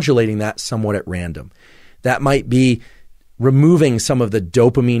start modulating that somewhat at random. That might be removing some of the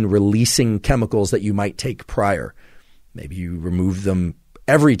dopamine releasing chemicals that you might take prior. Maybe you remove them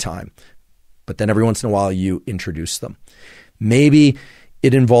every time, but then every once in a while you introduce them. Maybe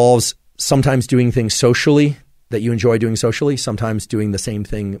it involves sometimes doing things socially that you enjoy doing socially, sometimes doing the same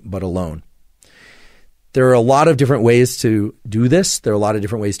thing but alone. There are a lot of different ways to do this. There are a lot of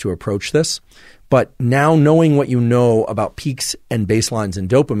different ways to approach this. But now knowing what you know about peaks and baselines in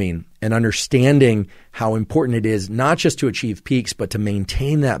dopamine and understanding how important it is not just to achieve peaks, but to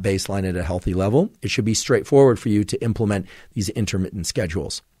maintain that baseline at a healthy level, it should be straightforward for you to implement these intermittent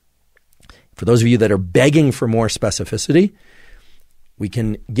schedules. For those of you that are begging for more specificity, we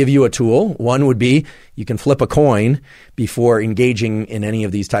can give you a tool. One would be you can flip a coin before engaging in any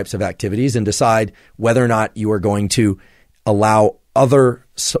of these types of activities and decide whether or not you are going to allow other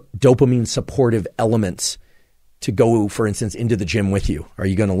dopamine supportive elements to go, for instance, into the gym with you. Are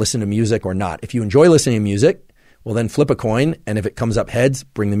you going to listen to music or not? If you enjoy listening to music, well, then flip a coin. And if it comes up heads,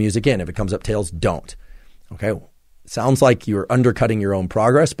 bring the music in. If it comes up tails, don't. Okay. Sounds like you're undercutting your own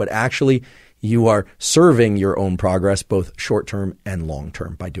progress, but actually you are serving your own progress, both short-term and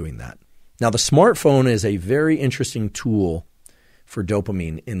long-term, by doing that. Now, the smartphone is a very interesting tool for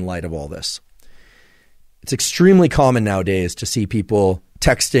dopamine in light of all this. It's extremely common nowadays to see people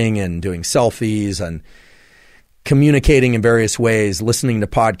texting and doing selfies and communicating in various ways, listening to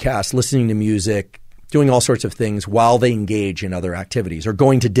podcasts, listening to music, doing all sorts of things while they engage in other activities, or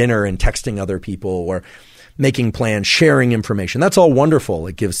going to dinner and texting other people, or making plans, sharing information. That's all wonderful.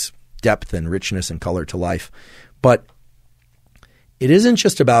 It gives depth and richness and color to life. But it isn't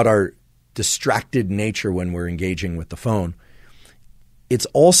just about our distracted nature when we're engaging with the phone. It's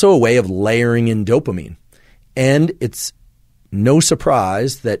also a way of layering in dopamine. And it's no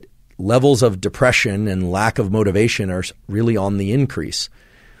surprise that levels of depression and lack of motivation are really on the increase.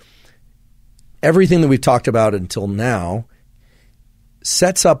 Everything that we've talked about until now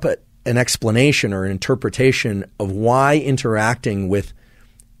sets up an explanation or an interpretation of why interacting with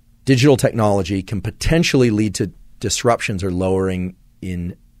digital technology can potentially lead to disruptions or lowering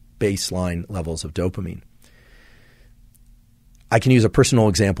in baseline levels of dopamine. I can use a personal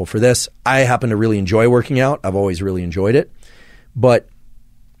example for this. I happen to really enjoy working out. I've always really enjoyed it. But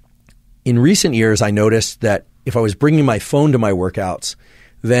in recent years, I noticed that if I was bringing my phone to my workouts,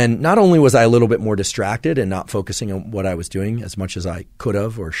 then not only was I a little bit more distracted and not focusing on what I was doing as much as I could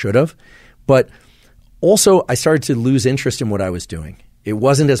have or should have, but also I started to lose interest in what I was doing. It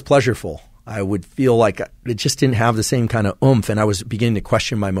wasn't as pleasurable. I would feel like it just didn't have the same kind of oomph, and I was beginning to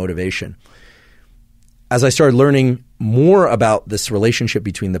question my motivation. As I started learning more about this relationship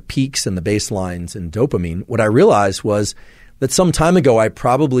between the peaks and the baselines in dopamine, what I realized was that some time ago I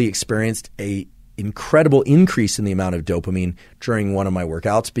probably experienced an incredible increase in the amount of dopamine during one of my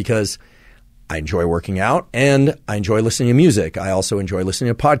workouts because I enjoy working out and I enjoy listening to music. I also enjoy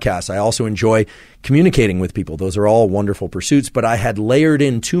listening to podcasts. I also enjoy communicating with people. Those are all wonderful pursuits, but I had layered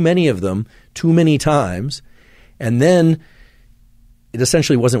in too many of them too many times, and then it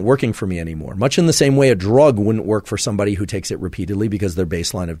essentially wasn't working for me anymore. Much in the same way a drug wouldn't work for somebody who takes it repeatedly because their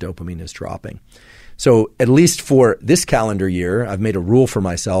baseline of dopamine is dropping. So at least for this calendar year, I've made a rule for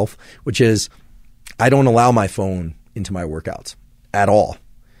myself, which is I don't allow my phone into my workouts at all.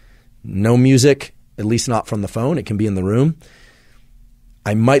 No music, at least not from the phone. It can be in the room.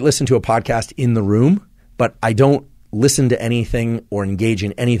 I might listen to a podcast in the room, but I don't listen to anything or engage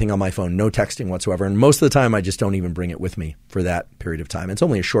in anything on my phone. No texting whatsoever. And most of the time, I just don't even bring it with me for that period of time. It's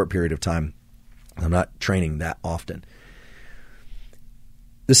only a short period of time. I'm not training that often.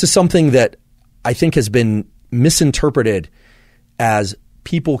 This is something that I think has been misinterpreted as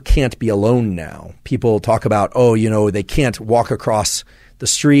people can't be alone now. People talk about, they can't walk across the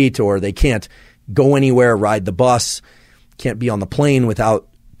street, or they can't go anywhere, ride the bus, can't be on the plane without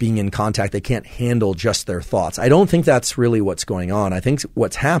being in contact. They can't handle just their thoughts. I don't think that's really what's going on. I think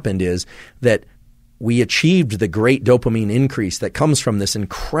what's happened is that we achieved the great dopamine increase that comes from this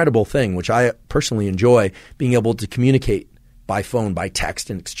incredible thing, which I personally enjoy, being able to communicate by phone, by text,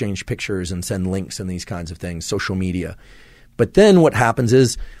 and exchange pictures and send links and these kinds of things, social media. But then what happens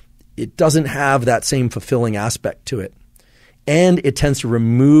is it doesn't have that same fulfilling aspect to it. And it tends to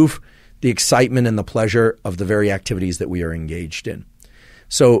remove the excitement and the pleasure of the very activities that we are engaged in.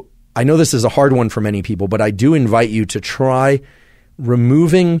 So I know this is a hard one for many people, but I do invite you to try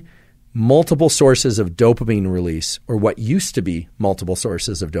removing multiple sources of dopamine release, or what used to be multiple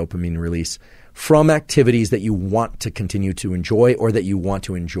sources of dopamine release, from activities that you want to continue to enjoy or that you want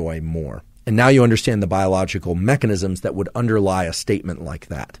to enjoy more. And now you understand the biological mechanisms that would underlie a statement like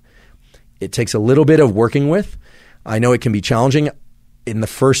that. It takes a little bit of working with. I know it can be challenging in the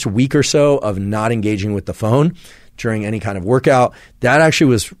first week or so of not engaging with the phone during any kind of workout. That actually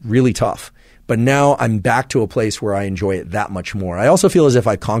was really tough. But now I'm back to a place where I enjoy it that much more. I also feel as if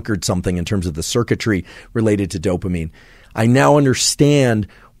I conquered something in terms of the circuitry related to dopamine. I now understand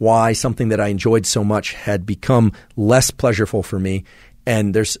why something that I enjoyed so much had become less pleasurable for me.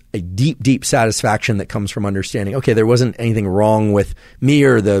 And there's a deep, deep satisfaction that comes from understanding, okay, there wasn't anything wrong with me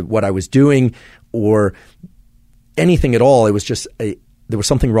or what I was doing or anything at all. It was just there was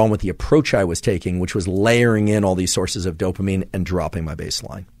something wrong with the approach I was taking, which was layering in all these sources of dopamine and dropping my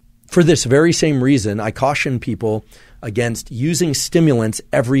baseline. For this very same reason, I caution people against using stimulants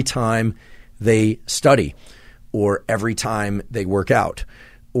every time they study or every time they work out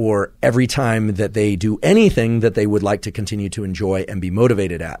or every time that they do anything that they would like to continue to enjoy and be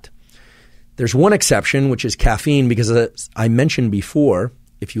motivated at. There's one exception, which is caffeine, because as I mentioned before,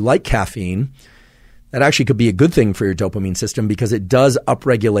 if you like caffeine, that actually could be a good thing for your dopamine system because it does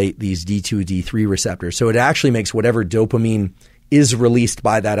upregulate these D2, D3 receptors. So it actually makes whatever dopamine is released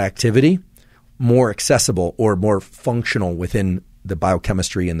by that activity more accessible or more functional within the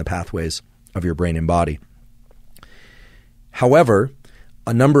biochemistry and the pathways of your brain and body. However,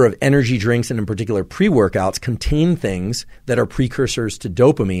 a number of energy drinks and in particular pre-workouts contain things that are precursors to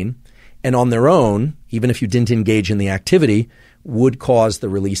dopamine and on their own, even if you didn't engage in the activity, would cause the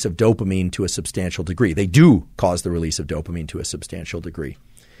release of dopamine to a substantial degree. They do cause the release of dopamine to a substantial degree.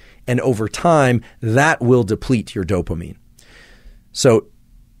 And over time, that will deplete your dopamine. So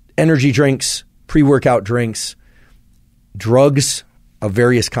energy drinks, pre-workout drinks, drugs of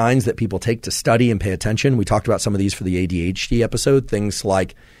various kinds that people take to study and pay attention. We talked about some of these for the ADHD episode, things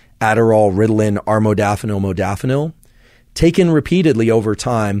like Adderall, Ritalin, armodafinil, modafinil, taken repeatedly over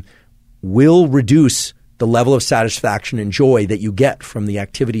time will reduce the level of satisfaction and joy that you get from the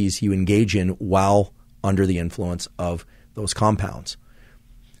activities you engage in while under the influence of those compounds.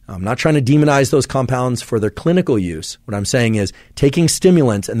 I'm not trying to demonize those compounds for their clinical use. What I'm saying is taking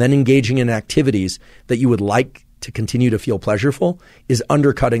stimulants and then engaging in activities that you would like to continue to feel pleasurable is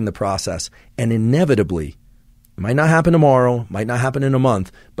undercutting the process. And inevitably, it might not happen tomorrow, might not happen in a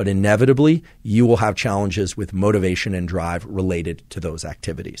month, but inevitably you will have challenges with motivation and drive related to those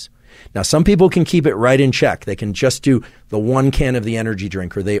activities. Now, some people can keep it right in check. They can just do the one can of the energy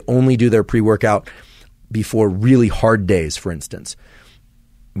drink, or they only do their pre-workout before really hard days, for instance.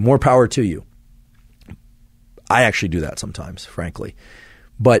 More power to you. I actually do that sometimes, frankly.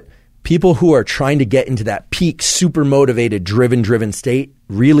 But people who are trying to get into that peak, super motivated, driven state,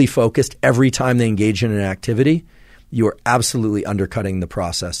 really focused every time they engage in an activity, you are absolutely undercutting the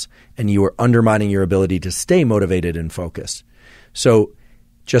process and you are undermining your ability to stay motivated and focused. So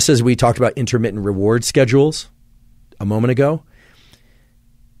just as we talked about intermittent reward schedules a moment ago,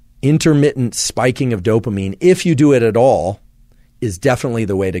 intermittent spiking of dopamine, if you do it at all, is definitely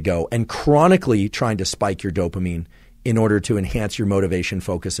the way to go. And chronically trying to spike your dopamine in order to enhance your motivation,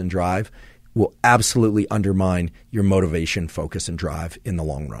 focus, and drive will absolutely undermine your motivation, focus, and drive in the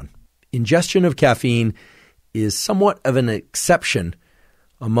long run. Ingestion of caffeine is somewhat of an exception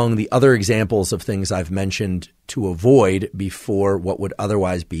among the other examples of things I've mentioned to avoid before what would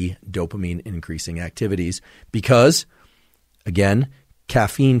otherwise be dopamine-increasing activities because, again,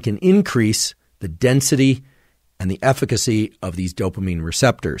 caffeine can increase the density and the efficacy of these dopamine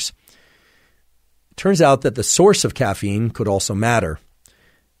receptors. It turns out that the source of caffeine could also matter.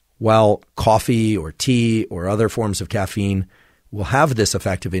 While coffee or tea or other forms of caffeine will have this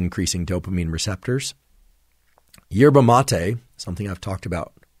effect of increasing dopamine receptors, yerba mate, something I've talked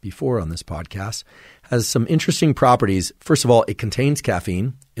about before on this podcast, has some interesting properties. First of all, it contains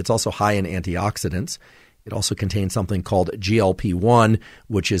caffeine. It's also high in antioxidants. It also contains something called GLP-1,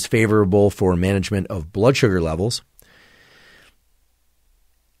 which is favorable for management of blood sugar levels.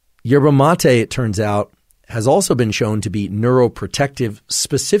 Yerba mate, it turns out, has also been shown to be neuroprotective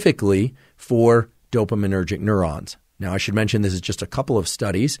specifically for dopaminergic neurons. Now, I should mention this is just a couple of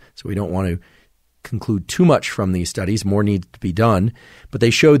studies, so we don't want to conclude too much from these studies. More needs to be done. But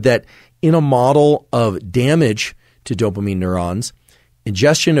they showed that in a model of damage to dopamine neurons,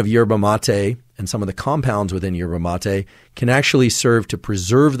 ingestion of yerba mate and some of the compounds within yerba mate can actually serve to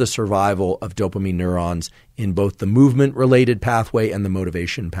preserve the survival of dopamine neurons in both the movement-related pathway and the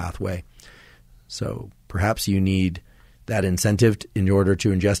motivation pathway. So perhaps you need that incentive in order to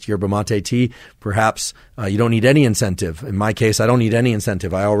ingest yerba mate tea. Perhaps you don't need any incentive. In my case, I don't need any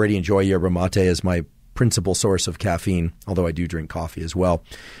incentive. I already enjoy yerba mate as my principal source of caffeine, although I do drink coffee as well.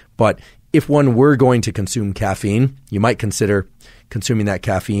 But if one were going to consume caffeine, you might consider consuming that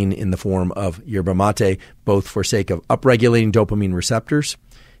caffeine in the form of yerba mate, both for sake of upregulating dopamine receptors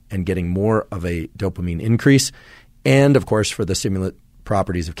and getting more of a dopamine increase, and of course for the stimulant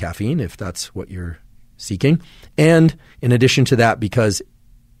properties of caffeine, if that's what you're seeking. And in addition to that, because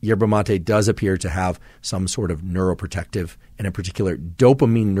yerba mate does appear to have some sort of neuroprotective and in particular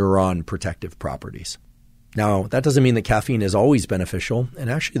dopamine neuron protective properties. Now, that doesn't mean that caffeine is always beneficial. And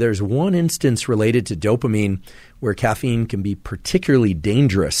actually, there's one instance related to dopamine where caffeine can be particularly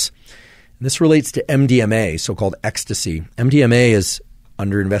dangerous. And this relates to MDMA, so-called ecstasy. MDMA is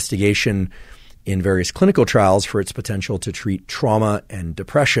under investigation in various clinical trials for its potential to treat trauma and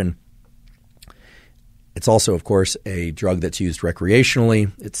depression. It's also, of course, a drug that's used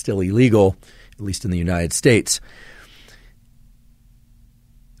recreationally. It's still illegal, at least in the United States.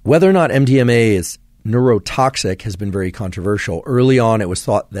 Whether or not MDMA is neurotoxic has been very controversial. Early on, it was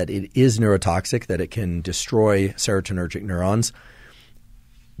thought that it is neurotoxic, that it can destroy serotonergic neurons.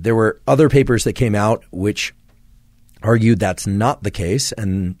 There were other papers that came out which argued that's not the case,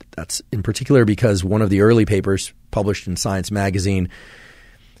 and that's in particular because one of the early papers published in Science magazine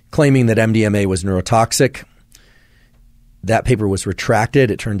claiming that MDMA was neurotoxic. That paper was retracted.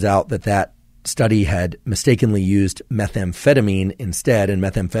 It turns out that that study had mistakenly used methamphetamine instead, and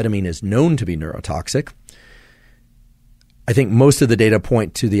methamphetamine is known to be neurotoxic. I think most of the data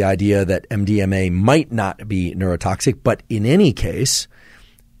point to the idea that MDMA might not be neurotoxic, but in any case,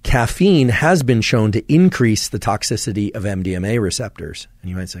 caffeine has been shown to increase the toxicity of MDMA receptors. And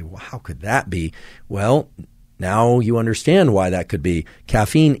you might say, well, how could that be? Well, now you understand why that could be.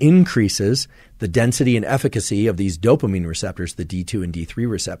 Caffeine increases the density and efficacy of these dopamine receptors, the D2 and D3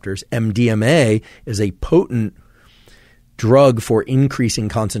 receptors. MDMA is a potent drug for increasing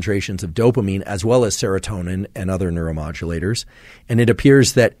concentrations of dopamine as well as serotonin and other neuromodulators. And it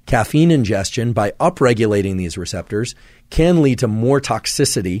appears that caffeine ingestion, by upregulating these receptors, can lead to more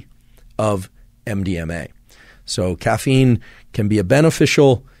toxicity of MDMA. So caffeine can be a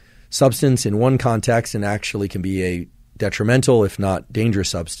beneficial substance in one context and actually can be a detrimental, if not dangerous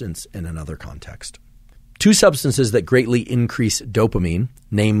substance in another context. Two substances that greatly increase dopamine,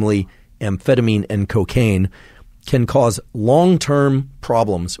 namely amphetamine and cocaine, can cause long-term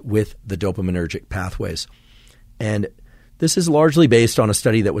problems with the dopaminergic pathways. And this is largely based on a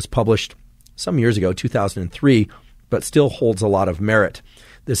study that was published some years ago, 2003, but still holds a lot of merit.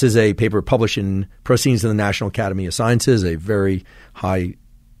 This is a paper published in Proceedings of the National Academy of Sciences, a very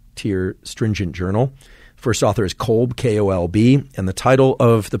high-tier, stringent journal. First author is Kolb, K-O-L-B, and the title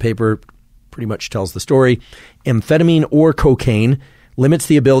of the paper pretty much tells the story. Amphetamine or cocaine limits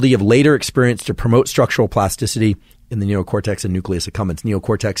the ability of later experience to promote structural plasticity in the neocortex and nucleus accumbens.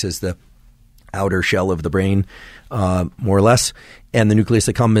 Neocortex is the outer shell of the brain, more or less, and the nucleus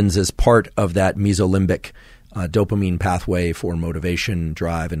accumbens is part of that mesolimbic dopamine pathway for motivation,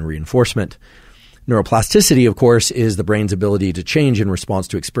 drive, and reinforcement. Neuroplasticity, of course, is the brain's ability to change in response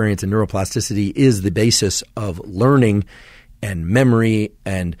to experience, and neuroplasticity is the basis of learning and memory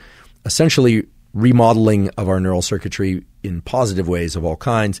and essentially remodeling of our neural circuitry in positive ways of all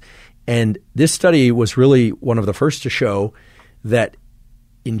kinds. And this study was really one of the first to show that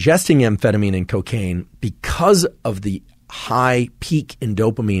ingesting amphetamine and cocaine, because of the high peak in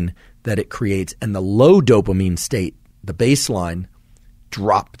dopamine that it creates and the low dopamine state, the baseline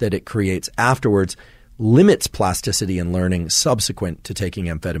drop that it creates afterwards, limits plasticity and learning subsequent to taking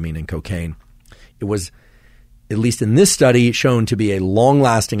amphetamine and cocaine. It was, at least in this study, shown to be a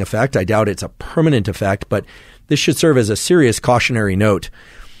long-lasting effect. I doubt it's a permanent effect, but this should serve as a serious cautionary note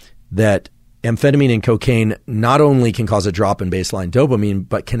that amphetamine and cocaine not only can cause a drop in baseline dopamine,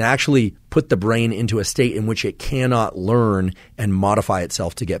 but can actually put the brain into a state in which it cannot learn and modify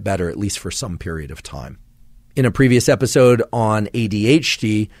itself to get better, at least for some period of time. In a previous episode on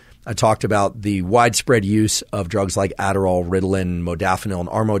ADHD, I talked about the widespread use of drugs like Adderall, Ritalin, modafinil, and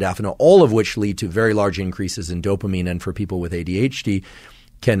armodafinil, all of which lead to very large increases in dopamine and for people with ADHD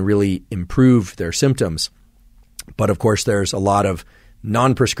can really improve their symptoms. But of course, there's a lot of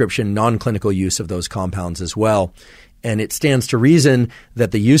non-prescription, non-clinical use of those compounds as well. And it stands to reason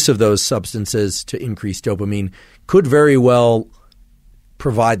that the use of those substances to increase dopamine could very well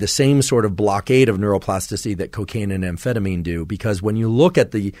provide the same sort of blockade of neuroplasticity that cocaine and amphetamine do, because when you look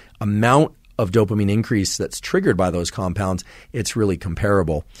at the amount of dopamine increase that's triggered by those compounds, it's really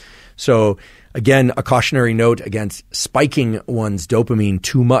comparable. So again, a cautionary note against spiking one's dopamine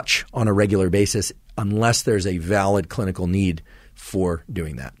too much on a regular basis unless there's a valid clinical need for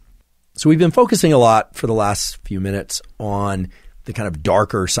doing that. So we've been focusing a lot for the last few minutes on the kind of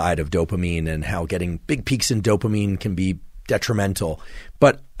darker side of dopamine and how getting big peaks in dopamine can be detrimental.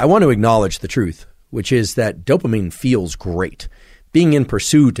 But I want to acknowledge the truth, which is that dopamine feels great. Being in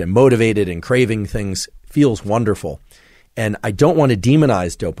pursuit and motivated and craving things feels wonderful. And I don't want to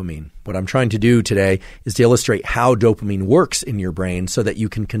demonize dopamine. What I'm trying to do today is to illustrate how dopamine works in your brain so that you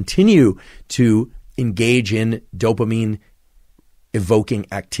can continue to engage in dopamine evoking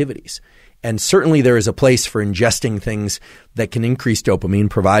activities. And certainly there is a place for ingesting things that can increase dopamine,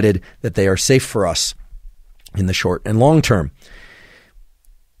 provided that they are safe for us in the short and long term.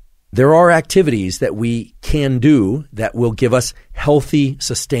 There are activities that we can do that will give us healthy,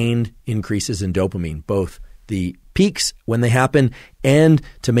 sustained increases in dopamine, both the peaks when they happen and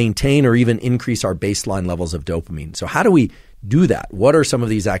to maintain or even increase our baseline levels of dopamine. So how do we do that? What are some of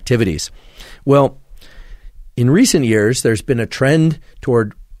these activities? Well, in recent years, there's been a trend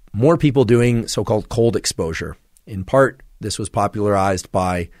toward more people doing so-called cold exposure. In part, this was popularized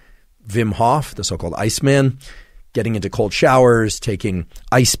by Wim Hof, the so-called Iceman, getting into cold showers, taking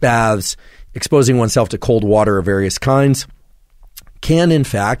ice baths, exposing oneself to cold water of various kinds, can in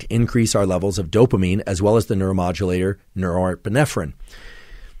fact increase our levels of dopamine as well as the neuromodulator norepinephrine.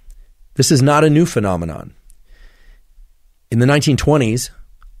 This is not a new phenomenon. In the 1920s,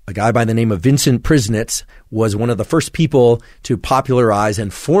 a guy by the name of Vincent Prisnitz was one of the first people to popularize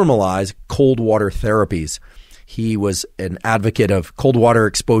and formalize cold water therapies. He was an advocate of cold water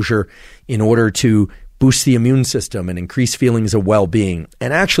exposure in order to boost the immune system and increase feelings of well-being.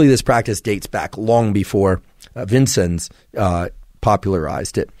 And actually, this practice dates back long before Vincent's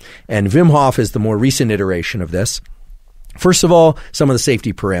popularized it. And Wim Hof is the more recent iteration of this. First of all, some of the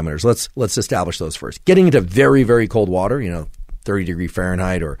safety parameters. Let's establish those first. Getting into very, very cold water, 30-degree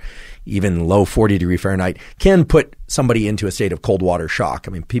Fahrenheit or even low 40-degree Fahrenheit, can put somebody into a state of cold water shock.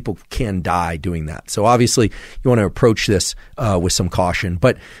 I mean, people can die doing that. So obviously, you want to approach this with some caution.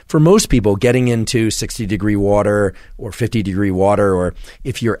 But for most people, getting into 60-degree water or 50-degree water, or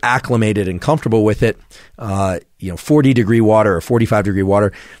if you're acclimated and comfortable with it, 40-degree water or 45-degree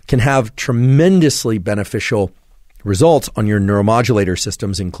water can have tremendously beneficial results on your neuromodulator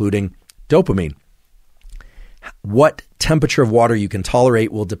systems, including dopamine. What temperature of water you can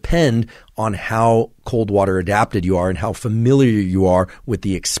tolerate will depend on how cold water adapted you are and how familiar you are with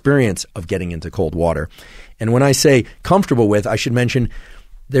the experience of getting into cold water. And when I say comfortable with, I should mention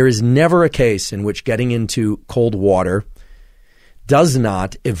there is never a case in which getting into cold water does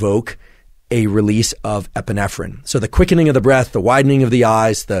not evoke a release of epinephrine. So the quickening of the breath, the widening of the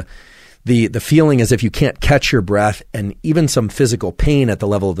eyes, the feeling as if you can't catch your breath, and even some physical pain at the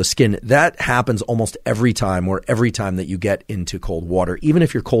level of the skin, that happens almost every time that you get into cold water, even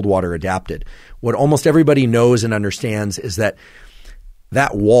if you're cold water adapted. What almost everybody knows and understands is that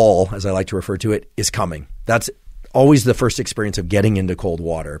wall, as I like to refer to it, is coming. That's always the first experience of getting into cold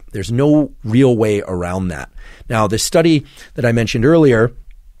water. There's no real way around that. Now, this study that I mentioned earlier,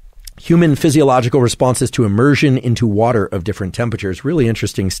 Human Physiological Responses to Immersion into Water of Different Temperatures. Really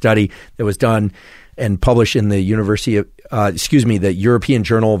interesting study that was done and published in the the European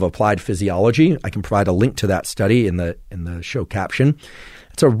Journal of Applied Physiology. I can provide a link to that study in the show caption.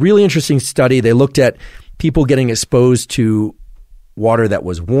 It's a really interesting study. They looked at people getting exposed to water that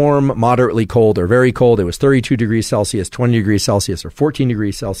was warm, moderately cold, or very cold. It was 32 degrees Celsius, 20 degrees Celsius, or 14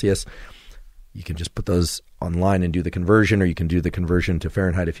 degrees Celsius. You can just put those online and do the conversion, or you can do the conversion to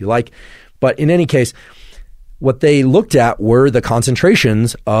Fahrenheit if you like. But in any case, what they looked at were the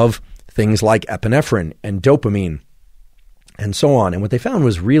concentrations of things like epinephrine and dopamine and so on. And what they found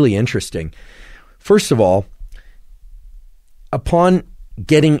was really interesting. First of all, upon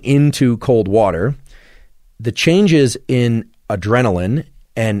getting into cold water, the changes in adrenaline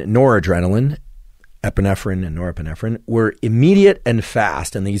and noradrenaline, epinephrine and norepinephrine, were immediate and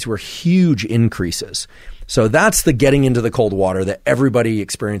fast, and these were huge increases. So that's the getting into the cold water that everybody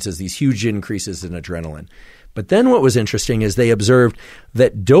experiences, these huge increases in adrenaline. But then what was interesting is they observed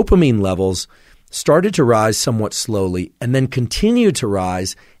that dopamine levels started to rise somewhat slowly and then continued to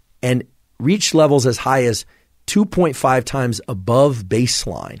rise and reached levels as high as 2.5 times above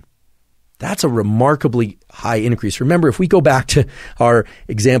baseline. That's a remarkably high increase. Remember, if we go back to our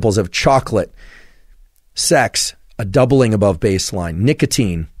examples of chocolate, sex, a doubling above baseline,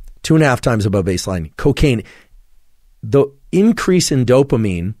 nicotine, 2.5 times above baseline, cocaine, the increase in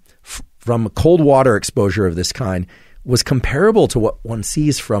dopamine from cold water exposure of this kind was comparable to what one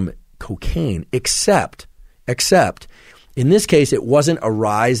sees from cocaine, except in this case, it wasn't a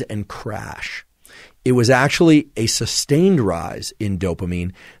rise and crash. It was actually a sustained rise in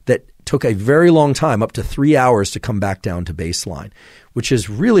dopamine that took a very long time, up to 3 hours, to come back down to baseline, which is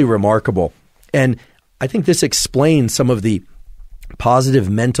really remarkable. And I think this explains some of the positive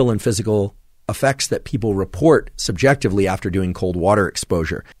mental and physical effects that people report subjectively after doing cold water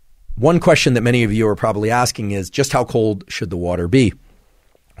exposure. One question that many of you are probably asking is, just how cold should the water be?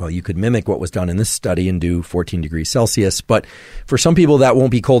 Well, you could mimic what was done in this study and do 14 degrees Celsius, but for some people that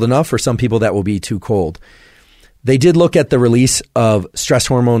won't be cold enough. For some people that will be too cold. They did look at the release of stress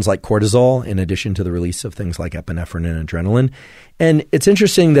hormones like cortisol in addition to the release of things like epinephrine and adrenaline. And it's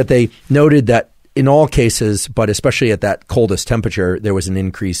interesting that they noted that in all cases, but especially at that coldest temperature, there was an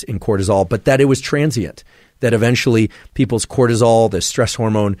increase in cortisol, but that it was transient, that eventually people's cortisol, the stress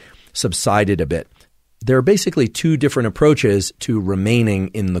hormone, subsided a bit. There are basically two different approaches to remaining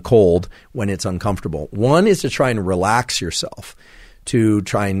in the cold when it's uncomfortable. One is to try and relax yourself, to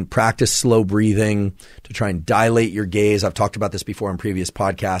try and practice slow breathing, to try and dilate your gaze. I've talked about this before in previous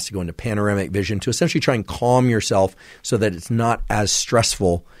podcasts, to go into panoramic vision, to essentially try and calm yourself so that it's not as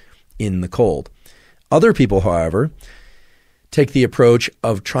stressful in the cold. Other people, however, take the approach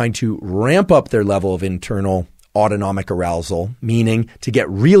of trying to ramp up their level of internal autonomic arousal, meaning to get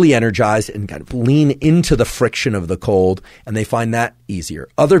really energized and kind of lean into the friction of the cold, and they find that easier.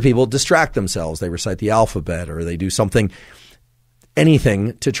 Other people distract themselves. They recite the alphabet or they do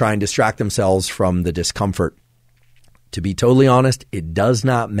anything to try and distract themselves from the discomfort. To be totally honest, it does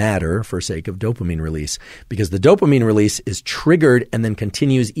not matter for sake of dopamine release, because the dopamine release is triggered and then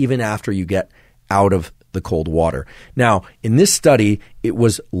continues even after you get out of the cold water. Now, in this study, it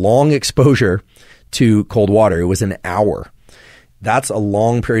was long exposure to cold water. It was an hour. That's a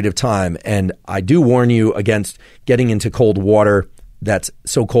long period of time. And I do warn you against getting into cold water that's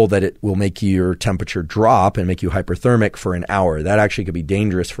so cold that it will make your temperature drop and make you hyperthermic for an hour. That actually could be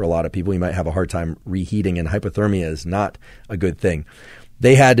dangerous for a lot of people. You might have a hard time reheating, and hypothermia is not a good thing.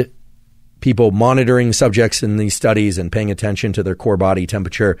 They had people monitoring subjects in these studies and paying attention to their core body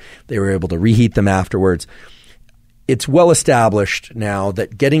temperature. They were able to reheat them afterwards. It's well established now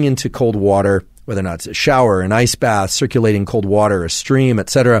that getting into cold water, whether or not it's a shower, an ice bath, circulating cold water, a stream,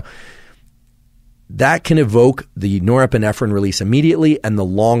 etc., that can evoke the norepinephrine release immediately and the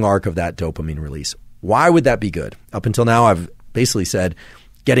long arc of that dopamine release. Why would that be good? Up until now, I've basically said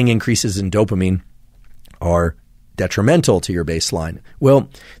getting increases in dopamine are detrimental to your baseline. Well,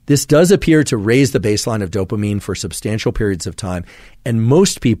 this does appear to raise the baseline of dopamine for substantial periods of time, and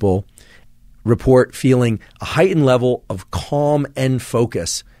most people report feeling a heightened level of calm and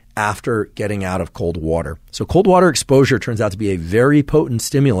focus after getting out of cold water. So cold water exposure turns out to be a very potent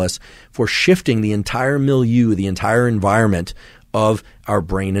stimulus for shifting the entire milieu, the entire environment of our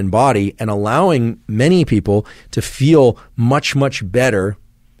brain and body, and allowing many people to feel much, much better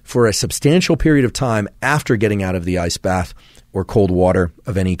for a substantial period of time after getting out of the ice bath or cold water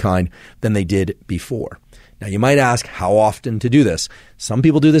of any kind than they did before. Now, you might ask how often to do this. Some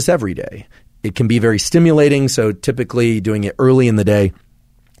people do this every day. It can be very stimulating, so typically doing it early in the day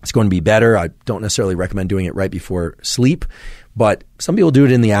it's going to be better. I don't necessarily recommend doing it right before sleep, but some people do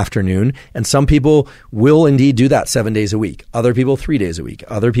it in the afternoon, and some people will indeed do that 7 days a week. Other people 3 days a week.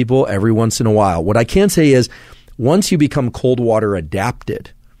 Other people every once in a while. What I can say is once you become cold water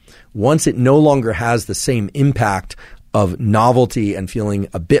adapted, once it no longer has the same impact of novelty and feeling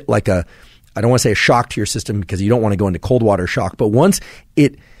a bit like I don't want to say a shock to your system because you don't want to go into cold water shock, but once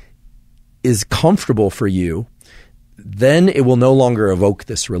it is comfortable for you, then it will no longer evoke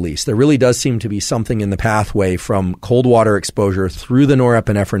this release. There really does seem to be something in the pathway from cold water exposure through the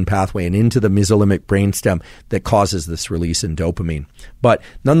norepinephrine pathway and into the mesolimbic brainstem that causes this release in dopamine. But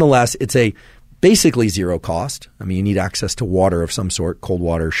nonetheless, it's a basically zero cost. I mean, you need access to water of some sort, cold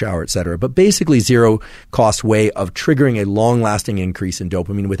water, shower, etc. But basically zero cost way of triggering a long-lasting increase in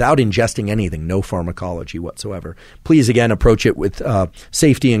dopamine without ingesting anything, no pharmacology whatsoever. Please, again, approach it with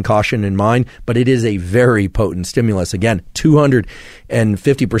safety and caution in mind, but it is a very potent stimulus. Again,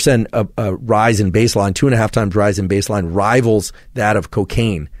 250% rise in baseline, 2.5 times rise in baseline rivals that of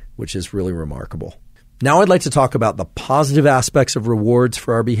cocaine, which is really remarkable. Now I'd like to talk about the positive aspects of rewards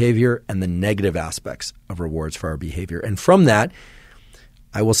for our behavior and the negative aspects of rewards for our behavior. And from that,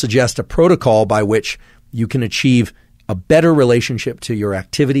 I will suggest a protocol by which you can achieve a better relationship to your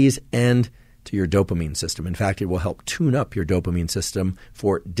activities and to your dopamine system. In fact, it will help tune up your dopamine system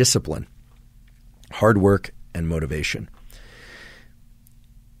for discipline, hard work, and motivation.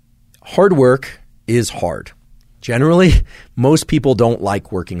 Hard work is hard. Generally, most people don't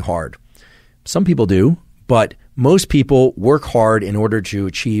like working hard. Some people do, but most people work hard in order to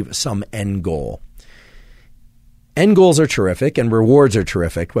achieve some end goal. End goals are terrific and rewards are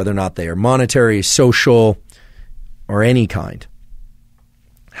terrific, whether or not they are monetary, social, or any kind.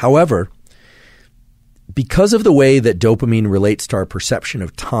 However, because of the way that dopamine relates to our perception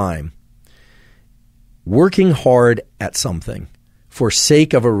of time, working hard at something for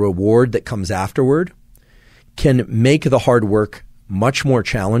sake of a reward that comes afterward can make the hard work much more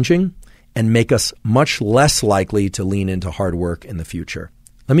challenging and make us much less likely to lean into hard work in the future.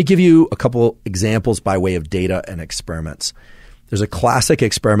 Let me give you a couple examples by way of data and experiments. There's a classic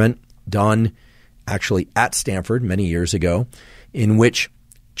experiment done actually at Stanford many years ago, in which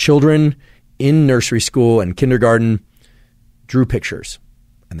children in nursery school and kindergarten drew pictures.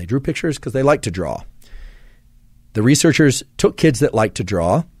 And they drew pictures because they like to draw. The researchers took kids that like to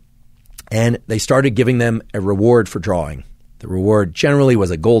draw and they started giving them a reward for drawing. The reward generally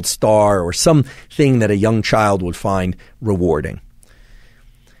was a gold star or something that a young child would find rewarding.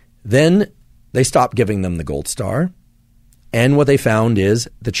 Then they stopped giving them the gold star. And what they found is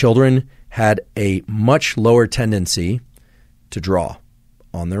the children had a much lower tendency to draw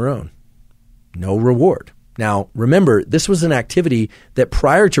on their own. No reward. Now, remember, this was an activity that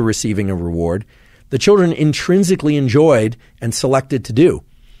prior to receiving a reward, the children intrinsically enjoyed and selected to do.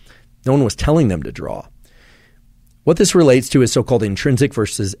 No one was telling them to draw. What this relates to is so-called intrinsic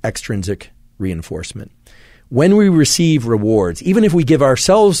versus extrinsic reinforcement. When we receive rewards, even if we give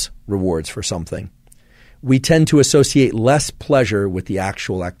ourselves rewards for something, we tend to associate less pleasure with the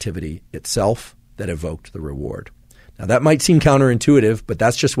actual activity itself that evoked the reward. Now, that might seem counterintuitive, but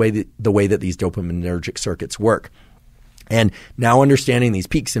that's just the way that these dopaminergic circuits work. And now understanding these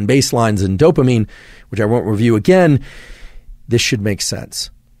peaks and baselines in dopamine, which I won't review again, this should make sense.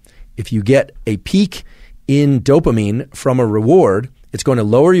 If you get a peak in dopamine from a reward, it's going to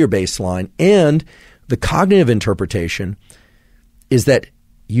lower your baseline, and the cognitive interpretation is that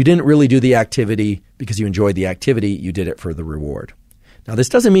you didn't really do the activity because you enjoyed the activity, you did it for the reward. Now, this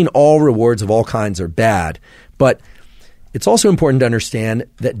doesn't mean all rewards of all kinds are bad, but it's also important to understand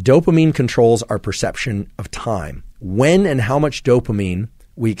that dopamine controls our perception of time. When and how much dopamine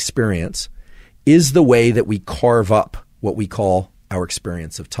we experience is the way that we carve up what we call our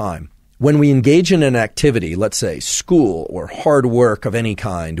experience of time. When we engage in an activity, let's say school or hard work of any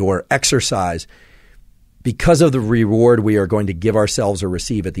kind or exercise, because of the reward we are going to give ourselves or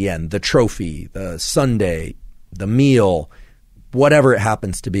receive at the end, the trophy, the sundae, the meal, whatever it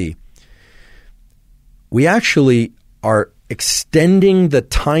happens to be, we actually are extending the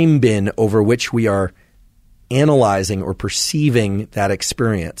time bin over which we are analyzing or perceiving that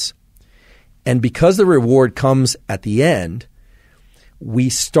experience. And because the reward comes at the end, we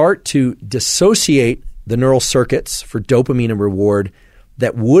start to dissociate the neural circuits for dopamine and reward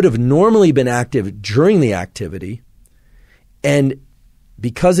that would have normally been active during the activity. And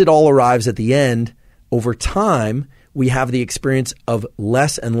because it all arrives at the end, over time, we have the experience of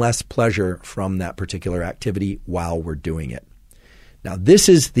less and less pleasure from that particular activity while we're doing it. Now, this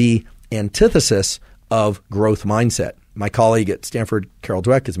is the antithesis of growth mindset. My colleague at Stanford, Carol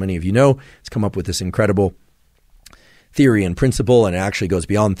Dweck, as many of you know, has come up with this incredible theory and principle, and it actually goes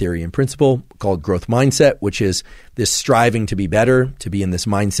beyond theory and principle, called growth mindset, which is this striving to be better, to be in this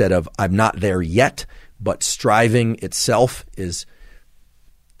mindset of I'm not there yet, but striving itself is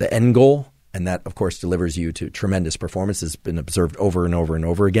the end goal. And that, of course, delivers you to tremendous performance. It's been observed over and over and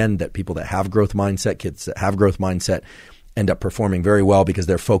over again that people that have growth mindset, kids that have growth mindset, end up performing very well because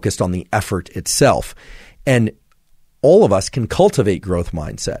they're focused on the effort itself. And all of us can cultivate growth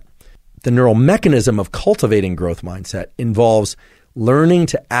mindset. The neural mechanism of cultivating growth mindset involves learning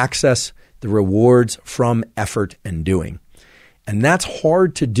to access the rewards from effort and doing. And that's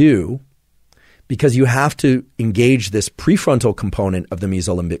hard to do because you have to engage this prefrontal component of the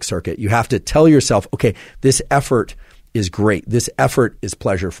mesolimbic circuit. You have to tell yourself, okay, this effort is great. This effort is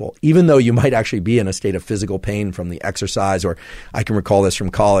pleasurable, even though you might actually be in a state of physical pain from the exercise. Or I can recall this from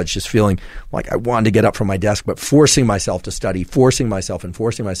college, just feeling like I wanted to get up from my desk, but forcing myself to study, forcing myself.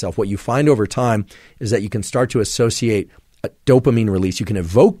 What you find over time is that you can start to associate a dopamine release. You can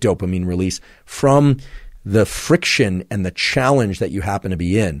evoke dopamine release from the friction and the challenge that you happen to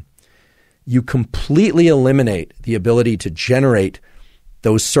be in. You completely eliminate the ability to generate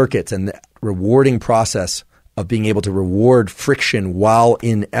those circuits and the rewarding process of being able to reward friction while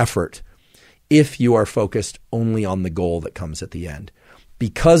in effort if you are focused only on the goal that comes at the end,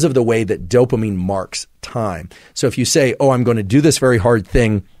 because of the way that dopamine marks time. So if you say, oh, I'm going to do this very hard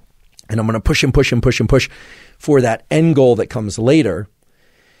thing and I'm going to push and push and push and push for that end goal that comes later,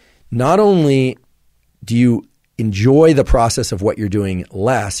 not only do you enjoy the process of what you're doing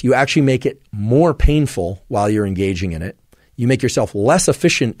less, you actually make it more painful while you're engaging in it. You make yourself less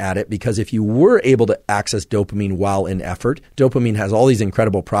efficient at it because if you were able to access dopamine while in effort, dopamine has all these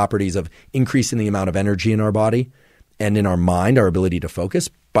incredible properties of increasing the amount of energy in our body and in our mind, our ability to focus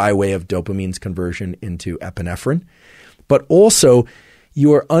by way of dopamine's conversion into epinephrine. But also,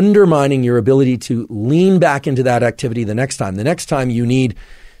 you are undermining your ability to lean back into that activity the next time. The next time you need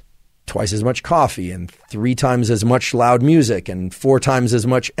twice as much coffee and 3 times as much loud music and 4 times as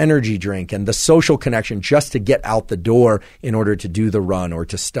much energy drink and the social connection just to get out the door in order to do the run or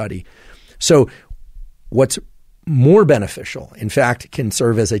to study. So what's more beneficial, in fact, can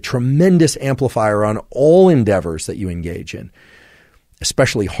serve as a tremendous amplifier on all endeavors that you engage in,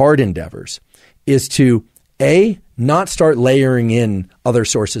 especially hard endeavors, is to not start layering in other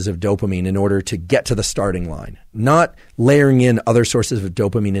sources of dopamine in order to get to the starting line, not layering in other sources of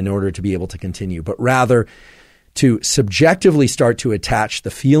dopamine in order to be able to continue, but rather to subjectively start to attach the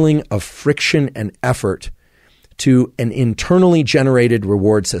feeling of friction and effort to an internally generated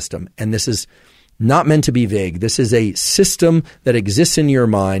reward system. And this is not meant to be vague. This is a system that exists in your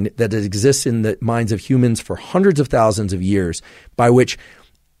mind, that exists in the minds of humans for hundreds of thousands of years, by which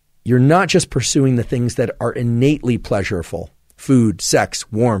you're not just pursuing the things that are innately pleasurable, food,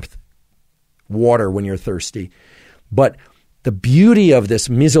 sex, warmth, water when you're thirsty, but the beauty of this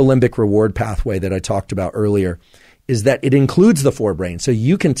mesolimbic reward pathway that I talked about earlier is that it includes the forebrain. So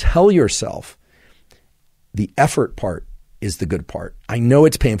you can tell yourself the effort part is the good part. I know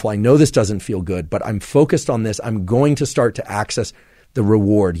it's painful. I know this doesn't feel good, but I'm focused on this. I'm going to start to access the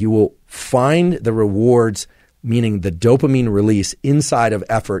reward. You will find the rewards, meaning the dopamine release inside of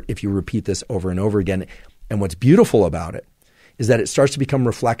effort if you repeat this over and over again. And what's beautiful about it is that it starts to become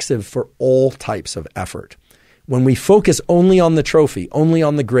reflexive for all types of effort. When we focus only on the trophy, only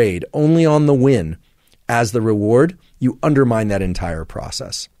on the grade, only on the win as the reward, you undermine that entire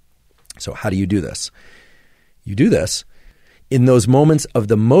process. So how do you do this? You do this in those moments of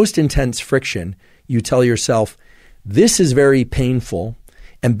the most intense friction. You tell yourself, this is very painful,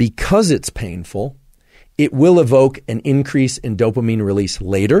 and because it's painful, it will evoke an increase in dopamine release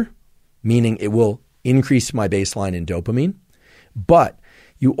later, meaning it will increase my baseline in dopamine. But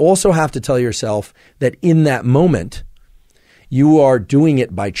you also have to tell yourself that in that moment, you are doing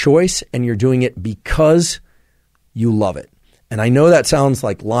it by choice and you're doing it because you love it. And I know that sounds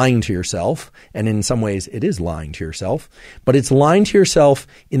like lying to yourself, and in some ways it is lying to yourself, but it's lying to yourself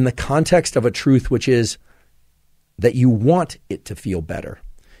in the context of a truth, which is that you want it to feel better.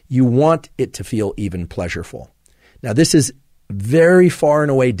 You want it to feel even pleasurable. Now, this is very far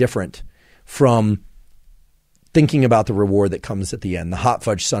and away different from thinking about the reward that comes at the end, the hot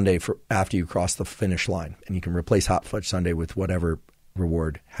fudge sundae for after you cross the finish line. And you can replace hot fudge sundae with whatever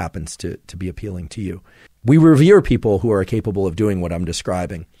reward happens to be appealing to you. We revere people who are capable of doing what I'm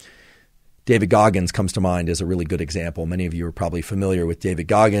describing. David Goggins comes to mind as a really good example. Many of you are probably familiar with David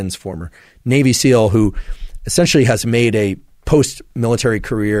Goggins, former Navy SEAL, who essentially has made a post-military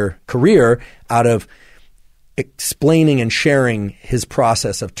career out of explaining and sharing his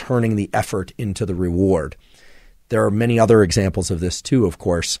process of turning the effort into the reward. There are many other examples of this too, of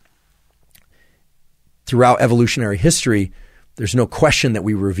course. Throughout evolutionary history, there's no question that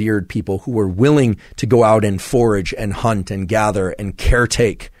we revered people who were willing to go out and forage and hunt and gather and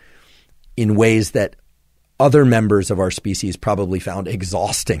caretake in ways that other members of our species probably found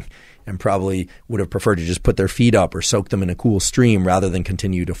exhausting and probably would have preferred to just put their feet up or soak them in a cool stream rather than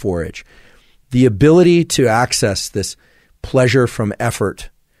continue to forage. The ability to access this pleasure from effort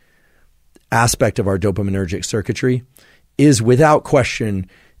aspect of our dopaminergic circuitry is without question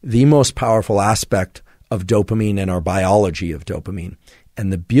the most powerful aspect of dopamine and our biology of dopamine.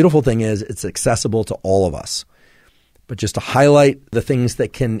 And the beautiful thing is it's accessible to all of us. But just to highlight the things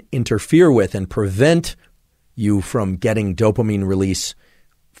that can interfere with and prevent you from getting dopamine release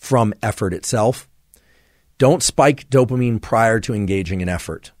from effort itself, don't spike dopamine prior to engaging in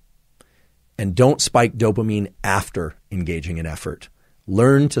effort. And don't spike dopamine after engaging in effort.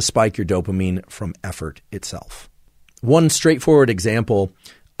 Learn to spike your dopamine from effort itself. One straightforward example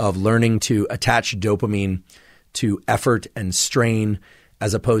of learning to attach dopamine to effort and strain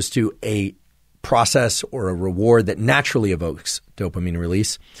as opposed to a process or a reward that naturally evokes dopamine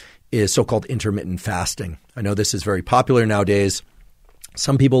release is so-called intermittent fasting. I know this is very popular nowadays.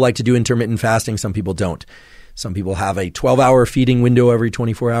 Some people like to do intermittent fasting, some people don't. Some people have a 12-hour feeding window every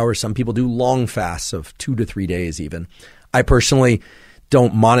 24 hours. Some people do long fasts of 2 to 3 days even. I personally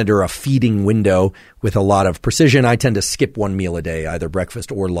don't monitor a feeding window with a lot of precision. I tend to skip one meal a day, either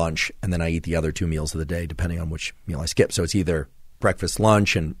breakfast or lunch, and then I eat the other 2 meals of the day, depending on which meal I skip. So it's either breakfast,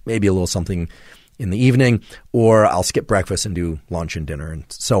 lunch, and maybe a little something in the evening, or I'll skip breakfast and do lunch and dinner and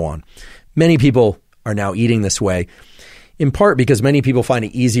so on. Many people are now eating this way, in part because many people find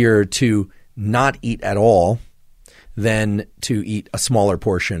it easier to not eat at all than to eat a smaller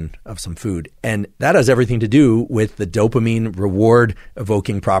portion of some food. And that has everything to do with the dopamine reward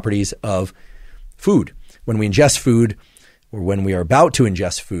evoking properties of food. When we ingest food, or when we are about to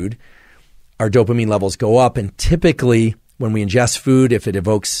ingest food, our dopamine levels go up. And typically when we ingest food, if it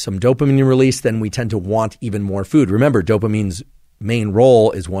evokes some dopamine release, then we tend to want even more food. Remember, dopamine's main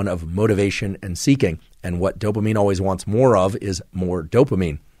role is one of motivation and seeking. And what dopamine always wants more of is more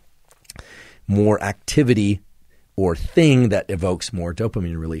dopamine. More activity or thing that evokes more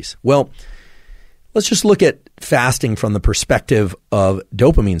dopamine release? Well, let's just look at fasting from the perspective of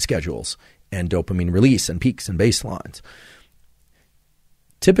dopamine schedules and dopamine release and peaks and baselines.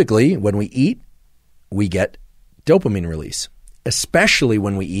 Typically, when we eat, we get dopamine release, especially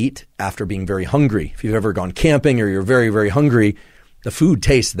when we eat after being very hungry. If you've ever gone camping or you're very, very hungry, the food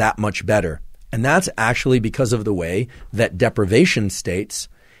tastes that much better. And that's actually because of the way that deprivation states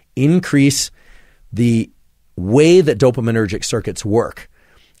increase the way that dopaminergic circuits work.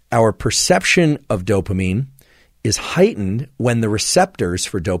 Our perception of dopamine is heightened when the receptors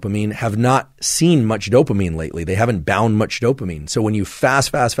for dopamine have not seen much dopamine lately. They haven't bound much dopamine. So when you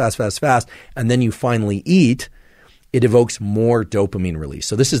fast, and then you finally eat, it evokes more dopamine release.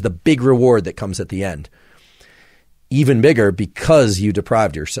 So this is the big reward that comes at the end. Even bigger because you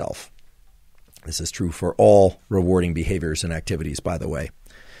deprived yourself. This is true for all rewarding behaviors and activities, by the way.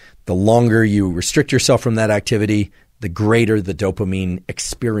 The longer you restrict yourself from that activity, the greater the dopamine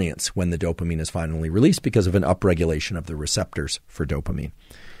experience when the dopamine is finally released because of an upregulation of the receptors for dopamine.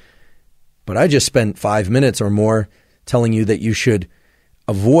 But I just spent 5 minutes or more telling you that you should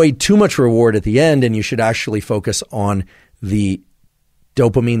avoid too much reward at the end, and you should actually focus on the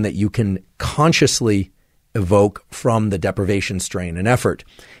dopamine that you can consciously evoke from the deprivation strain and effort.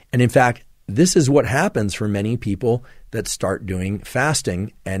 And in fact, this is what happens for many people that start doing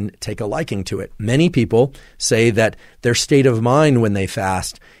fasting and take a liking to it. Many people say that their state of mind when they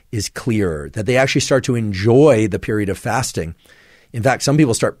fast is clearer, that they actually start to enjoy the period of fasting. In fact, some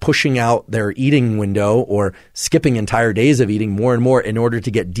people start pushing out their eating window or skipping entire days of eating more and more in order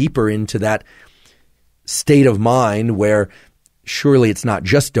to get deeper into that state of mind where surely it's not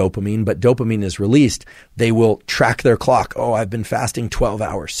just dopamine, but dopamine is released. They will track their clock. Oh, I've been fasting 12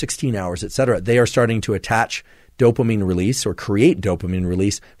 hours, 16 hours, etc. They are starting to attach dopamine release or create dopamine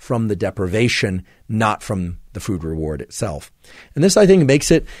release from the deprivation, not from the food reward itself. And this, I think,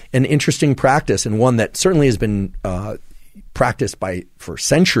 makes it an interesting practice, and one that certainly has been practiced for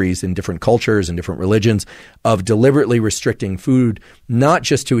centuries in different cultures and different religions, of deliberately restricting food, not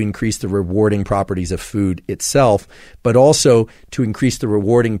just to increase the rewarding properties of food itself, but also to increase the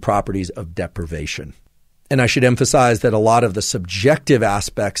rewarding properties of deprivation. And I should emphasize that a lot of the subjective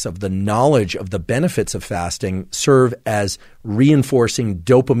aspects of the knowledge of the benefits of fasting serve as reinforcing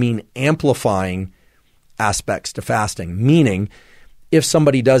dopamine amplifying aspects to fasting. Meaning, if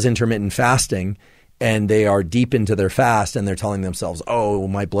somebody does intermittent fasting and they are deep into their fast and they're telling themselves, oh,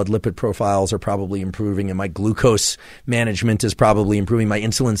 my blood lipid profiles are probably improving and my glucose management is probably improving, my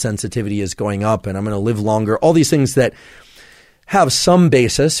insulin sensitivity is going up and I'm going to live longer, all these things that have some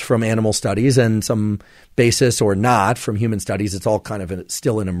basis from animal studies and some basis or not from human studies. It's all kind of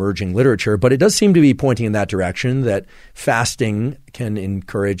still an emerging literature, but it does seem to be pointing in that direction, that fasting can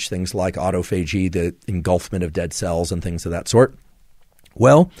encourage things like autophagy, the engulfment of dead cells and things of that sort.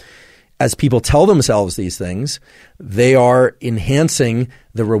 Well, as people tell themselves these things, they are enhancing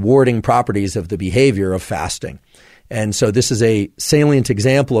the rewarding properties of the behavior of fasting. And so this is a salient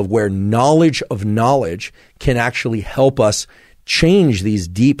example of where knowledge of knowledge can actually help us change these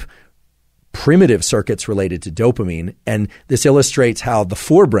deep primitive circuits related to dopamine. And this illustrates how the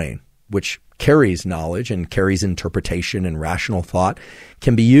forebrain, which carries knowledge and carries interpretation and rational thought,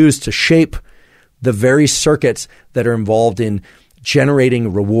 can be used to shape the very circuits that are involved in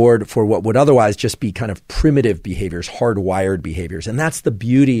generating reward for what would otherwise just be kind of primitive behaviors, hardwired behaviors. And that's the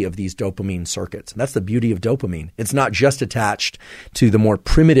beauty of these dopamine circuits. And that's the beauty of dopamine. It's not just attached to the more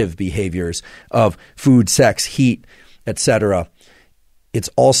primitive behaviors of food, sex, heat, etc. It's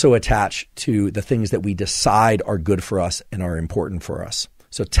also attached to the things that we decide are good for us and are important for us.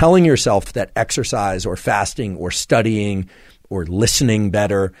 So telling yourself that exercise or fasting or studying or listening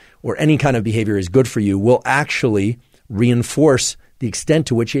better or any kind of behavior is good for you will actually reinforce the extent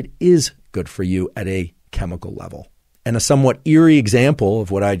to which it is good for you at a chemical level. And a somewhat eerie example of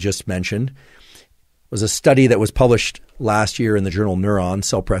what I just mentioned was a study that was published last year in the journal Neurons,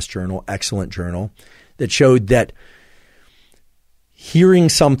 Cell Press Journal, excellent journal, that showed that hearing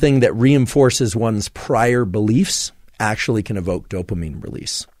something that reinforces one's prior beliefs actually can evoke dopamine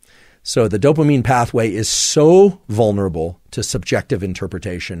release. So the dopamine pathway is so vulnerable to subjective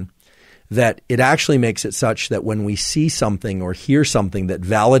interpretation that it actually makes it such that when we see something or hear something that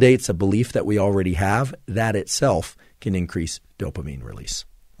validates a belief that we already have, that itself can increase dopamine release.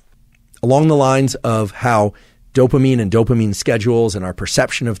 Along the lines of how dopamine and dopamine schedules and our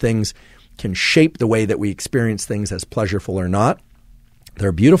perception of things can shape the way that we experience things as pleasureful or not, there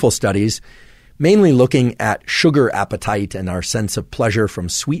are beautiful studies mainly looking at sugar appetite and our sense of pleasure from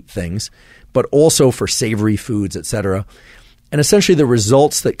sweet things, but also for savory foods, etc. And essentially the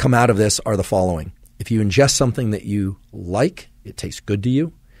results that come out of this are the following. If you ingest something that you like, it tastes good to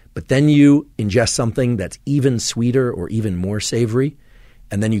you, but then you ingest something that's even sweeter or even more savory,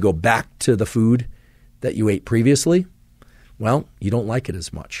 and then you go back to the food that you ate previously, well, you don't like it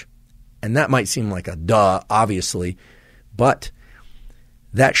as much. And that might seem like a duh, obviously, but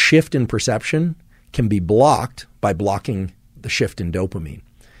that shift in perception can be blocked by blocking the shift in dopamine.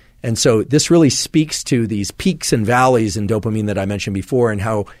 And so this really speaks to these peaks and valleys in dopamine that I mentioned before, and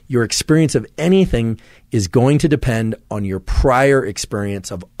how your experience of anything is going to depend on your prior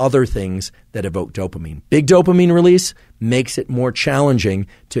experience of other things that evoke dopamine. Big dopamine release makes it more challenging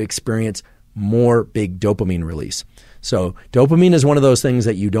to experience more big dopamine release. So dopamine is one of those things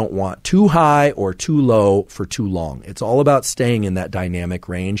that you don't want too high or too low for too long. It's all about staying in that dynamic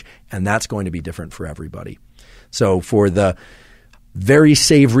range, and that's going to be different for everybody. So for the very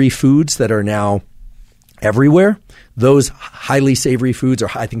savory foods that are now everywhere, those highly savory foods, or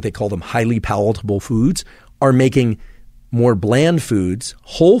I think they call them highly palatable foods, are making more bland foods,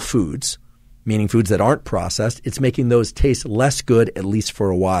 whole foods, meaning foods that aren't processed. It's making those taste less good, at least for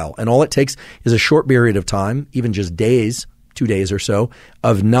a while. And all it takes is a short period of time, even just days, 2 days or so,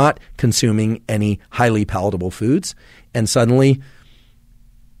 of not consuming any highly palatable foods. And suddenly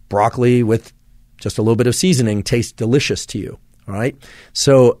broccoli with just a little bit of seasoning tastes delicious to you. All right.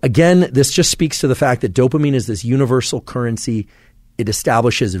 So again, this just speaks to the fact that dopamine is this universal currency. It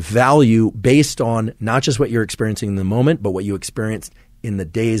establishes value based on not just what you're experiencing in the moment, but what you experienced in the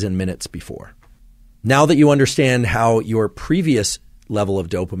days and minutes before. Now that you understand how your previous level of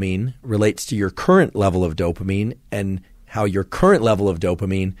dopamine relates to your current level of dopamine, and how your current level of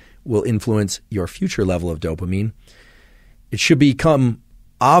dopamine will influence your future level of dopamine, it should become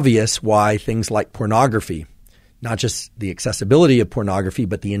obvious why things like pornography, not just the accessibility of pornography,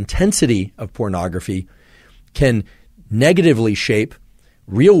 but the intensity of pornography, can negatively shape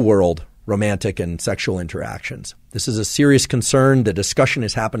real-world romantic and sexual interactions. This is a serious concern. The discussion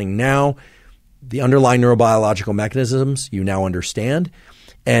is happening now. The underlying neurobiological mechanisms you now understand.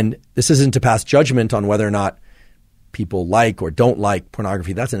 And this isn't to pass judgment on whether or not people like or don't like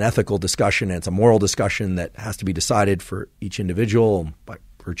pornography. That's an ethical discussion, and it's a moral discussion that has to be decided for each individual by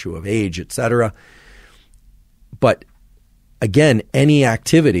virtue of age, etc. But again, any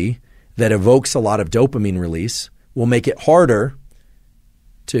activity that evokes a lot of dopamine release will make it harder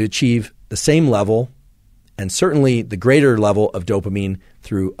to achieve the same level, and certainly the greater level of dopamine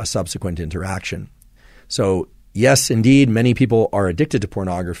through a subsequent interaction. So yes, indeed, many people are addicted to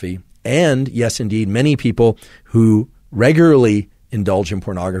pornography. And yes, indeed, many people who regularly indulge in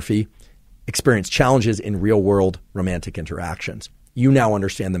pornography experience challenges in real-world romantic interactions. You now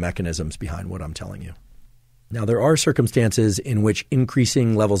understand the mechanisms behind what I'm telling you. Now, there are circumstances in which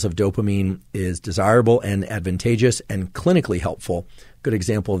increasing levels of dopamine is desirable and advantageous and clinically helpful. A good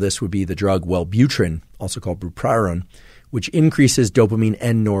example of this would be the drug Wellbutrin, also called bupropion, which increases dopamine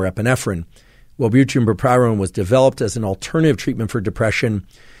and norepinephrine. Wellbutrin bupropion was developed as an alternative treatment for depression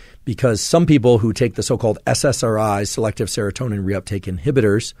because some people who take the so-called SSRIs, selective serotonin reuptake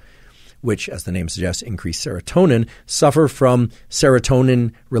inhibitors, which, as the name suggests, increase serotonin, suffer from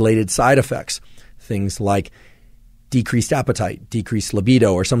serotonin-related side effects. Things like decreased appetite, decreased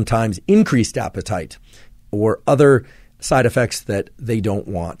libido, or sometimes increased appetite, or other side effects that they don't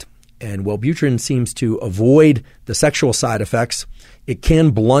want. And Wellbutrin seems to avoid the sexual side effects. It can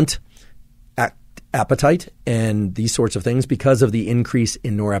blunt appetite and these sorts of things because of the increase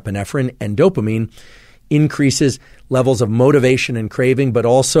in norepinephrine, and dopamine increases levels of motivation and craving, but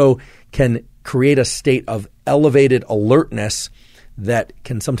also can create a state of elevated alertness that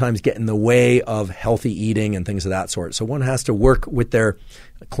can sometimes get in the way of healthy eating and things of that sort. So one has to work with their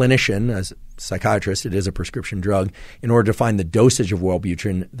clinician, as a psychiatrist, it is a prescription drug, in order to find the dosage of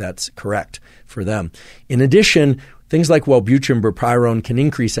Wellbutrin that's correct for them. In addition, things like Wellbutrin bupropion can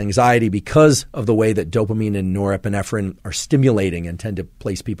increase anxiety because of the way that dopamine and norepinephrine are stimulating and tend to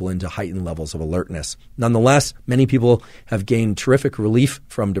place people into heightened levels of alertness. Nonetheless, many people have gained terrific relief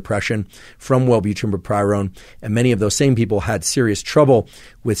from depression from Wellbutrin bupropion, and many of those same people had serious trouble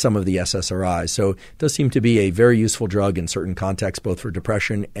with some of the SSRIs. So it does seem to be a very useful drug in certain contexts, both for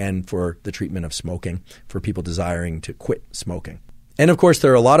depression and for the treatment of smoking, for people desiring to quit smoking. And of course,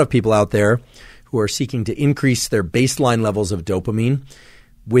 there are a lot of people out there who are seeking to increase their baseline levels of dopamine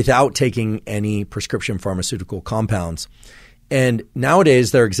without taking any prescription pharmaceutical compounds. And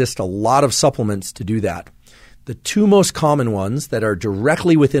nowadays, there exist a lot of supplements to do that. The two most common ones that are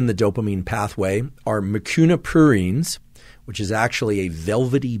directly within the dopamine pathway are mucuna which is actually a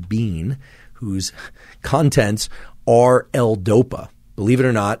velvety bean whose contents are L-dopa. Believe it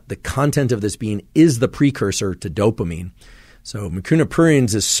or not, the content of this bean is the precursor to dopamine. So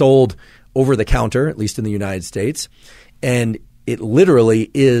mucuna is sold over the counter, at least in the United States, and it literally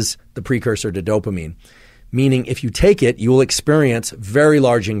is the precursor to dopamine. Meaning if you take it, you will experience very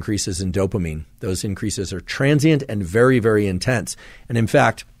large increases in dopamine. Those increases are transient and very, very intense. And in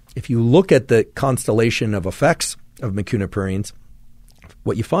fact, if you look at the constellation of effects of mecunopurines,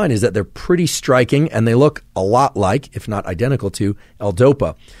 what you find is that they're pretty striking and they look a lot like, if not identical to,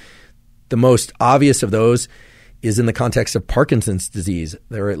 L-Dopa. The most obvious of those is in the context of Parkinson's disease.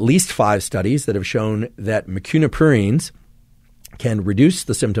 There are at least 5 studies that have shown that mecunopurines can reduce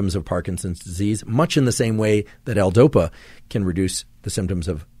the symptoms of Parkinson's disease much in the same way that L-Dopa can reduce the symptoms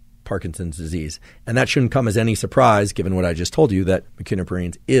of Parkinson's disease. And that shouldn't come as any surprise, given what I just told you, that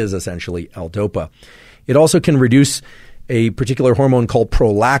mecunopurines is essentially L-Dopa. It also can reduce a particular hormone called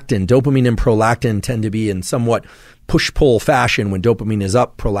prolactin. Dopamine and prolactin tend to be in somewhat push-pull fashion. When dopamine is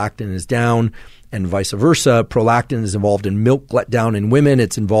up, prolactin is down, and vice versa. Prolactin is involved in milk letdown in women.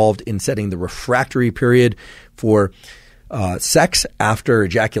 It's involved in setting the refractory period for sex after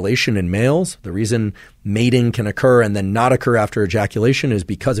ejaculation in males. The reason mating can occur and then not occur after ejaculation is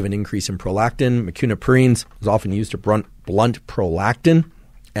because of an increase in prolactin. Mecunopurines is often used to blunt prolactin,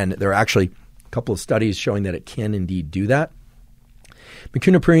 and there are actually a couple of studies showing that it can indeed do that.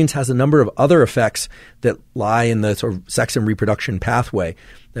 Mecunopurines has a number of other effects that lie in the sort of sex and reproduction pathway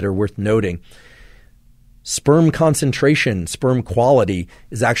that are worth noting. Sperm concentration, sperm quality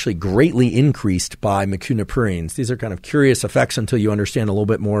is actually greatly increased by mecunopurines. These are kind of curious effects until you understand a little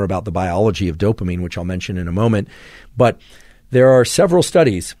bit more about the biology of dopamine, which I'll mention in a moment. But there are several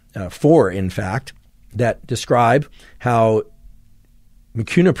studies, 4 in fact, that describe how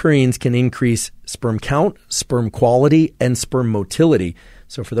mecunopurines can increase sperm count, sperm quality, and sperm motility.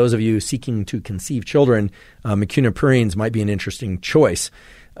 So for those of you seeking to conceive children, mecunopurines might be an interesting choice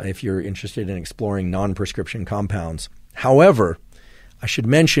if you're interested in exploring non-prescription compounds. However, I should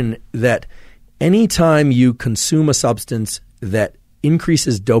mention that anytime you consume a substance that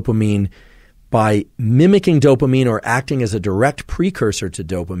increases dopamine by mimicking dopamine or acting as a direct precursor to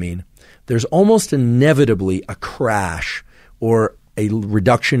dopamine, there's almost inevitably a crash or a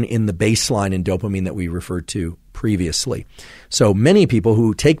reduction in the baseline in dopamine that we referred to previously. So many people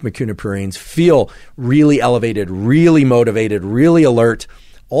who take mecunopurines feel really elevated, really motivated, really alert,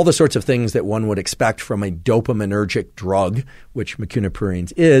 all the sorts of things that one would expect from a dopaminergic drug, which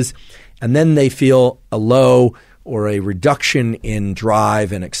mecunopurines is, and then they feel a low or a reduction in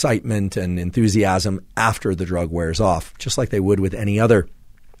drive and excitement and enthusiasm after the drug wears off, just like they would with any other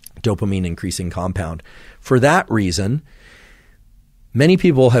dopamine-increasing compound. For that reason, many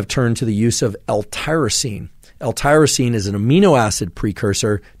people have turned to the use of L-tyrosine. L-tyrosine is an amino acid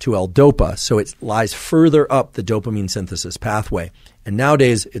precursor to L-Dopa, so it lies further up the dopamine synthesis pathway. And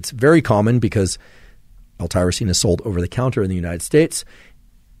nowadays, it's very common because L-tyrosine is sold over the counter in the United States,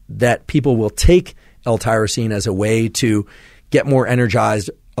 that people will take L-tyrosine as a way to get more energized,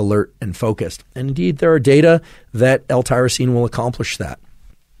 alert, and focused. And indeed, there are data that L-tyrosine will accomplish that.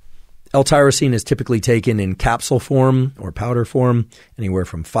 L-tyrosine is typically taken in capsule form or powder form, anywhere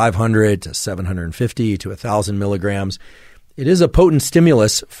from 500 to 750 to 1,000 milligrams. It is a potent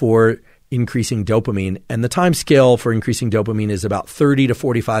stimulus for increasing dopamine, and the time scale for increasing dopamine is about 30 to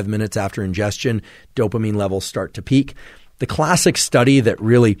 45 minutes after ingestion. Dopamine levels start to peak. The classic study that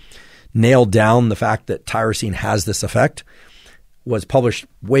really nailed down the fact that tyrosine has this effect was published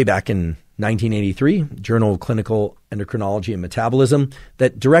way back in 1983, Journal of Clinical Endocrinology and Metabolism,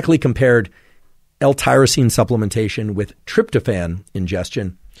 that directly compared L-tyrosine supplementation with tryptophan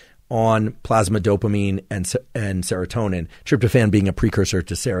ingestion on plasma dopamine and serotonin, tryptophan being a precursor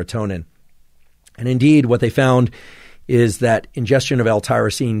to serotonin. And indeed, what they found is that ingestion of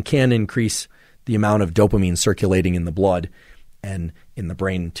L-tyrosine can increase the amount of dopamine circulating in the blood and in the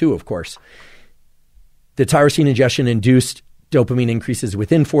brain too, of course. The tyrosine ingestion induced dopamine increases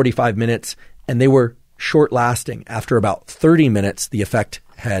within 45 minutes, and they were short-lasting. After about 30 minutes, the effect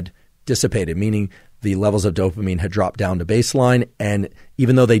had dissipated, meaning the levels of dopamine had dropped down to baseline. And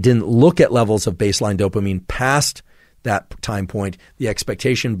even though they didn't look at levels of baseline dopamine past that time point, the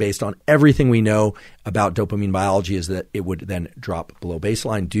expectation based on everything we know about dopamine biology is that it would then drop below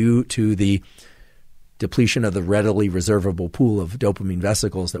baseline due to the depletion of the readily reservable pool of dopamine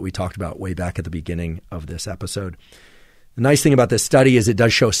vesicles that we talked about way back at the beginning of this episode. The nice thing about this study is it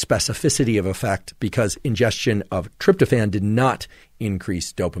does show specificity of effect because ingestion of tryptophan did not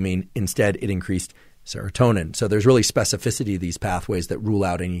increase dopamine. Instead, it increased serotonin. So there's really specificity of these pathways that rule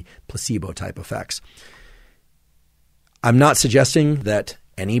out any placebo-type effects. I'm not suggesting that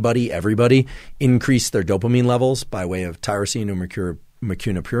everybody increase their dopamine levels by way of tyrosine or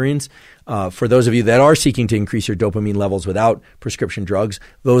mecunopurines. For those of you that are seeking to increase your dopamine levels without prescription drugs,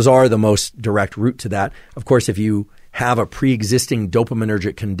 those are the most direct route to that. Of course, if you have a pre-existing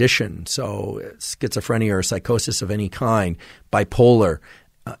dopaminergic condition, so schizophrenia or psychosis of any kind, bipolar,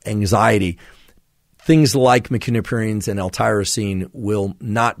 anxiety, things like mecunopurines and L-tyrosine will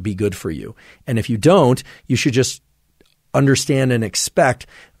not be good for you. And if you don't, you should just understand and expect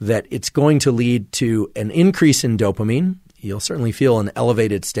that it's going to lead to an increase in dopamine. You'll certainly feel an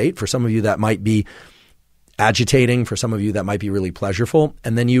elevated state. For some of you, that might be agitating. For some of you, that might be really pleasurable.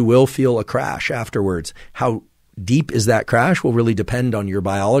 And then you will feel a crash afterwards. How deep is that crash will really depend on your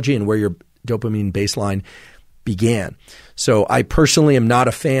biology and where your dopamine baseline began. So I personally am not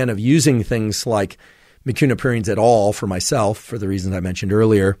a fan of using things like mecunopurines at all for myself for the reasons I mentioned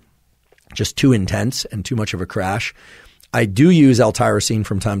earlier, just too intense and too much of a crash. I do use L-tyrosine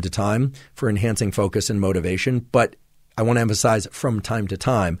from time to time for enhancing focus and motivation, but I want to emphasize from time to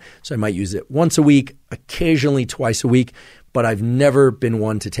time. So I might use it once a week, occasionally twice a week, but I've never been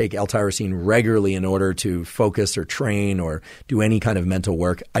one to take L-tyrosine regularly in order to focus or train or do any kind of mental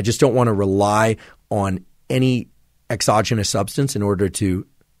work. I just don't want to rely on any exogenous substance in order to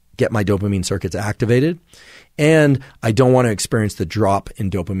get my dopamine circuits activated. And I don't want to experience the drop in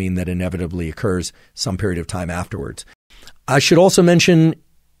dopamine that inevitably occurs some period of time afterwards. I should also mention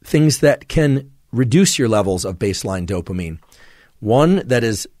things that can reduce your levels of baseline dopamine. One that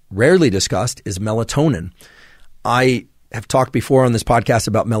is rarely discussed is melatonin. I have talked before on this podcast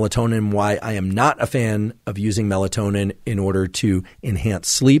about melatonin, why I am not a fan of using melatonin in order to enhance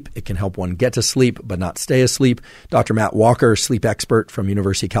sleep. It can help one get to sleep, but not stay asleep. Dr. Matt Walker, sleep expert from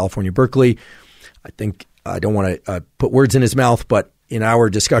University of California, Berkeley. I don't want to put words in his mouth, but in our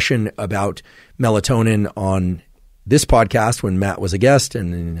discussion about melatonin on this podcast, when Matt was a guest,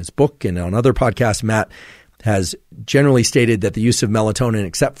 and in his book and on other podcasts, Matt has generally stated that the use of melatonin,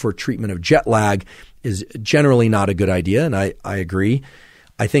 except for treatment of jet lag, is generally not a good idea, and I agree.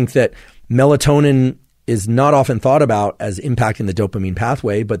 I think that melatonin is not often thought about as impacting the dopamine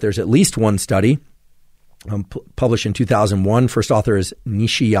pathway, but there's at least one study published in 2001. First author is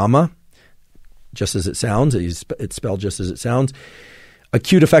Nishiyama, just as it sounds. It's spelled just as it sounds.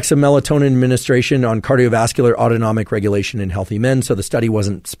 Acute effects of melatonin administration on cardiovascular autonomic regulation in healthy men. So the study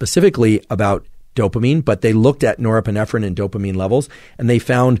wasn't specifically about dopamine, but they looked at norepinephrine and dopamine levels, and they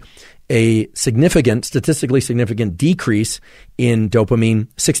found a statistically significant decrease in dopamine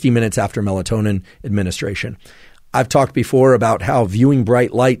 60 minutes after melatonin administration. I've talked before about how viewing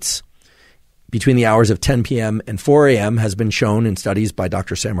bright lights between the hours of 10 p.m. and 4 a.m. has been shown in studies by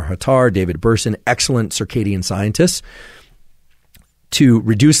Dr. Samar Hattar, David Burson, excellent circadian scientists, to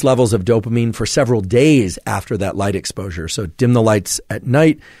reduce levels of dopamine for several days after that light exposure. So dim the lights at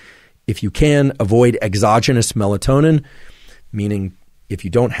night. If you can, avoid exogenous melatonin, meaning if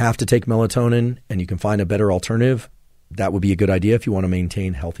you don't have to take melatonin and you can find a better alternative, that would be a good idea if you want to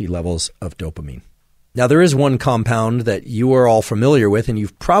maintain healthy levels of dopamine. Now, there is one compound that you are all familiar with, and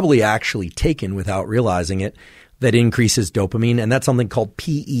you've probably actually taken without realizing it, that increases dopamine, and that's something called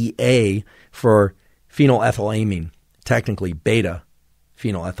PEA for phenylethylamine, technically beta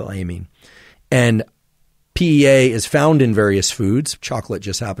phenylethylamine. And PEA is found in various foods. Chocolate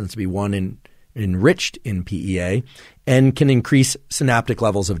just happens to be one enriched in PEA, and can increase synaptic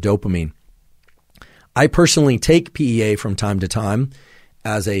levels of dopamine. I personally take PEA from time to time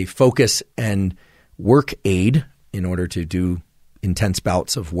as a focus and work aid in order to do intense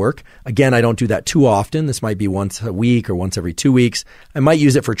bouts of work. Again, I don't do that too often. This might be once a week or once every 2 weeks. I might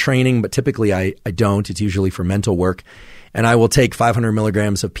use it for training, but typically I don't. It's usually for mental work. And I will take 500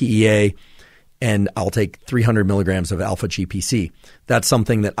 milligrams of PEA, and I'll take 300 milligrams of alpha GPC. That's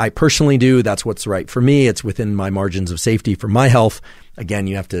something that I personally do. That's what's right for me. It's within my margins of safety for my health. Again,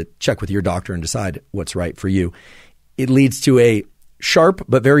 you have to check with your doctor and decide what's right for you. It leads to a sharp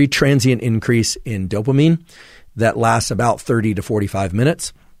but very transient increase in dopamine that lasts about 30 to 45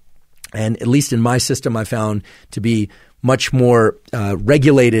 minutes. And at least in my system, I found to be much more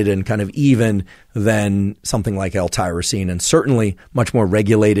regulated and kind of even than something like L-tyrosine, and certainly much more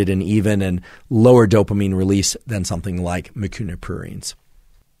regulated and even and lower dopamine release than something like mecunopurines.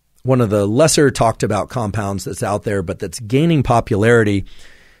 One of the lesser talked about compounds that's out there, but that's gaining popularity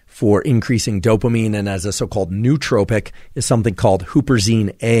for increasing dopamine and as a so-called nootropic, is something called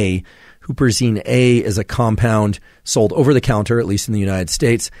Huperzine A. Huperzine A is a compound sold over the counter, at least in the United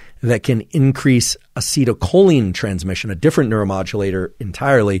States, that can increase acetylcholine transmission, a different neuromodulator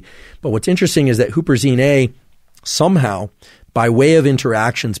entirely. But what's interesting is that Huperzine A somehow, by way of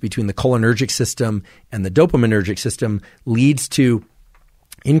interactions between the cholinergic system and the dopaminergic system, leads to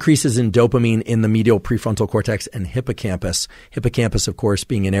increases in dopamine in the medial prefrontal cortex and hippocampus. Hippocampus, of course,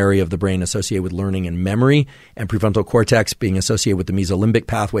 being an area of the brain associated with learning and memory, and prefrontal cortex being associated with the mesolimbic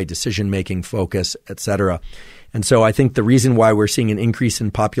pathway, decision-making, focus, etc. And so I think the reason why we're seeing an increase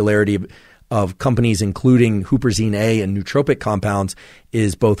in popularity of companies including huperzine A and nootropic compounds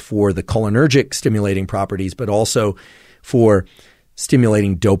is both for the cholinergic stimulating properties, but also for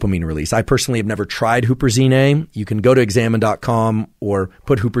stimulating dopamine release. I personally have never tried huperzine A. You can go to examine.com or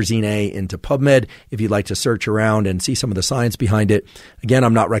put huperzine A into PubMed if you'd like to search around and see some of the science behind it. Again,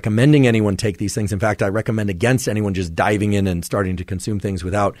 I'm not recommending anyone take these things. In fact, I recommend against anyone just diving in and starting to consume things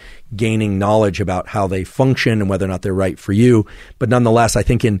without gaining knowledge about how they function and whether or not they're right for you. But nonetheless, I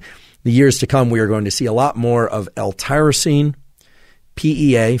think in the years to come, we are going to see a lot more of L-tyrosine,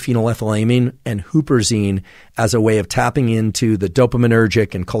 PEA, phenylethylamine, and huperzine as a way of tapping into the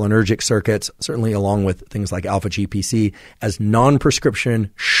dopaminergic and cholinergic circuits, certainly along with things like alpha-GPC, as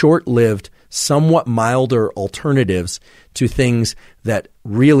non-prescription, short-lived, somewhat milder alternatives to things that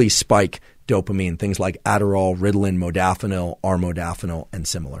really spike dopamine, things like Adderall, Ritalin, modafinil, armodafinil, and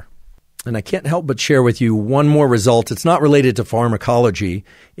similar. And I can't help but share with you one more result. It's not related to pharmacology.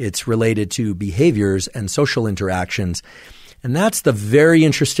 It's related to behaviors and social interactions. And that's the very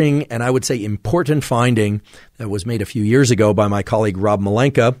interesting and I would say important finding that was made a few years ago by my colleague Rob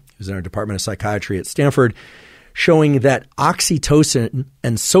Malenka, who's in our Department of Psychiatry at Stanford, showing that oxytocin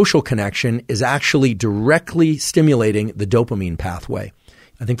and social connection is actually directly stimulating the dopamine pathway.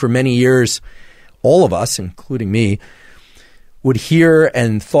 I think for many years, all of us, including me, would hear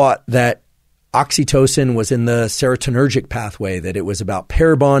and thought that oxytocin was in the serotonergic pathway, that it was about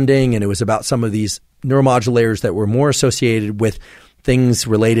pair bonding and it was about some of these neuromodulators that were more associated with things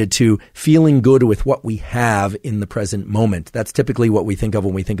related to feeling good with what we have in the present moment. That's typically what we think of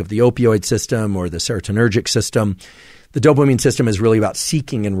when we think of the opioid system or the serotonergic system. The dopamine system is really about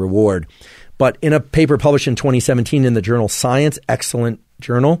seeking and reward. But in a paper published in 2017 in the journal Science, excellent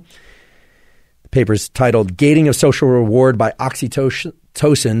journal, the paper is titled Gating of Social Reward by Oxytocin,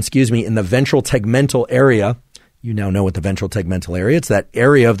 in the ventral tegmental area. You now know what the ventral tegmental area, it's that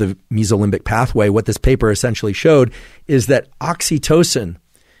area of the mesolimbic pathway. What this paper essentially showed is that oxytocin,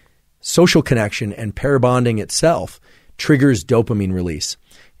 social connection, and pair bonding itself triggers dopamine release.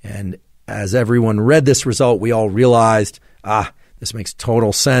 And as everyone read this result, we all realized, this makes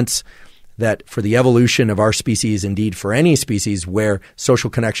total sense, that for the evolution of our species, indeed for any species where social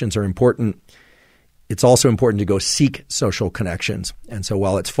connections are important, it's also important to go seek social connections. And so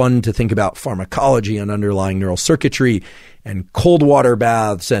while it's fun to think about pharmacology and underlying neural circuitry and cold water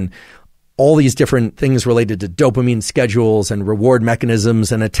baths and all these different things related to dopamine schedules and reward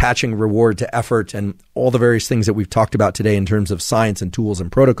mechanisms and attaching reward to effort and all the various things that we've talked about today in terms of science and tools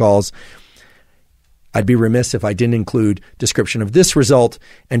and protocols, I'd be remiss if I didn't include description of this result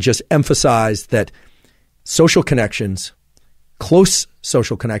and just emphasize that social connections, close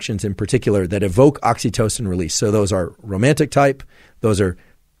social connections in particular, that evoke oxytocin release. So those are romantic type, those are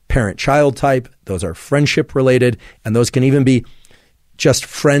parent-child type, those are friendship related, and those can even be just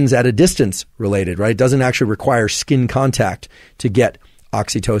friends at a distance related, right? It doesn't actually require skin contact to get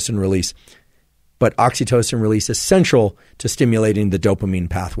oxytocin release. But oxytocin release is central to stimulating the dopamine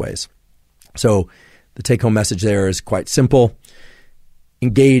pathways. So the take-home message there is quite simple.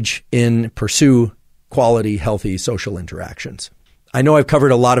 Engage in, pursue quality, healthy social interactions. I know I've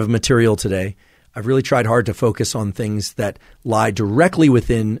covered a lot of material today. I've really tried hard to focus on things that lie directly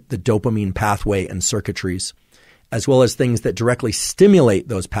within the dopamine pathway and circuitries, as well as things that directly stimulate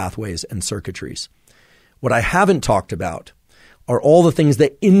those pathways and circuitries. What I haven't talked about are all the things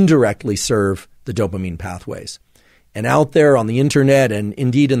that indirectly serve the dopamine pathways. And out there on the internet and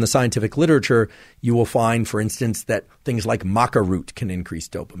indeed in the scientific literature, you will find, for instance, that things like maca root can increase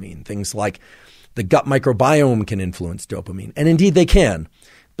dopamine. Things like the gut microbiome can influence dopamine. And indeed they can,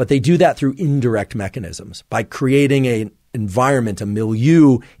 but they do that through indirect mechanisms by creating an environment, a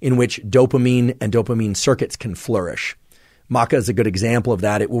milieu in which dopamine and dopamine circuits can flourish. Maca is a good example of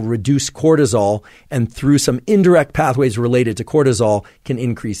that. It will reduce cortisol and through some indirect pathways related to cortisol can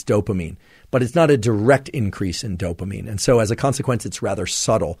increase dopamine. But it's not a direct increase in dopamine. And so as a consequence, it's rather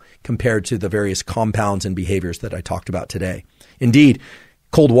subtle compared to the various compounds and behaviors that I talked about today. Indeed,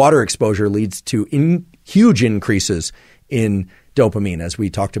 cold water exposure leads to huge increases in dopamine, as we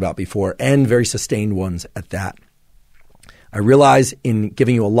talked about before, and very sustained ones at that. I realize in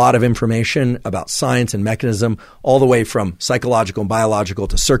giving you a lot of information about science and mechanism, all the way from psychological and biological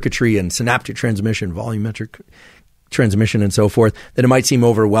to circuitry and synaptic transmission, volumetric transmission, and so forth, that it might seem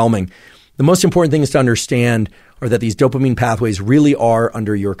overwhelming. The most important thing is to understand are that these dopamine pathways really are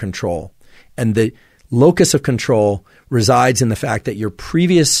under your control. And the locus of control resides in the fact that your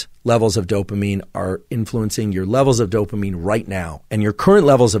previous levels of dopamine are influencing your levels of dopamine right now. And your current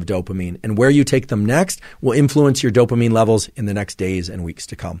levels of dopamine and where you take them next will influence your dopamine levels in the next days and weeks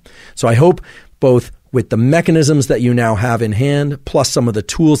to come. So I hope both with the mechanisms that you now have in hand, plus some of the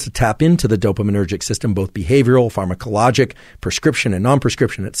tools to tap into the dopaminergic system, both behavioral, pharmacologic, prescription and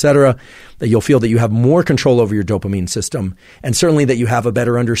non-prescription, et cetera, that you'll feel that you have more control over your dopamine system, and certainly that you have a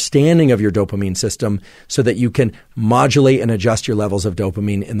better understanding of your dopamine system so that you can modulate and adjust your levels of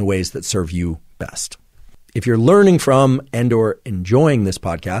dopamine in the ways that serve you best. If you're learning from and or enjoying this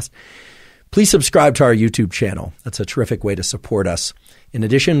podcast, please subscribe to our YouTube channel. That's a terrific way to support us. In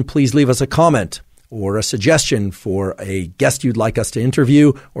addition, please leave us a comment or a suggestion for a guest you'd like us to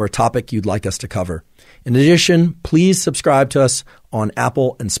interview or a topic you'd like us to cover. In addition, please subscribe to us on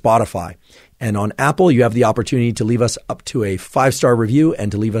Apple and Spotify. And on Apple, you have the opportunity to leave us up to a 5-star review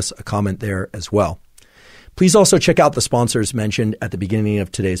and to leave us a comment there as well. Please also check out the sponsors mentioned at the beginning of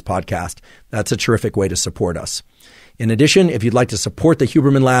today's podcast. That's a terrific way to support us. In addition, if you'd like to support the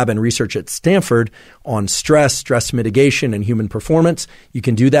Huberman Lab and research at Stanford on stress mitigation, and human performance, you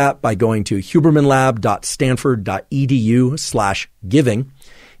can do that by going to hubermanlab.stanford.edu/giving.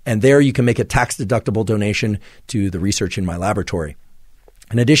 And there you can make a tax-deductible donation to the research in my laboratory.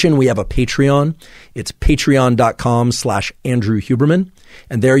 In addition, we have a Patreon. It's patreon.com/Andrew Huberman.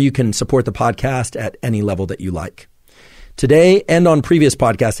 And there you can support the podcast at any level that you like. Today and on previous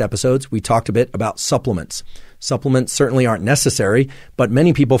podcast episodes, we talked a bit about supplements. Supplements certainly aren't necessary, but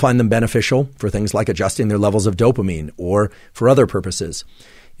many people find them beneficial for things like adjusting their levels of dopamine or for other purposes.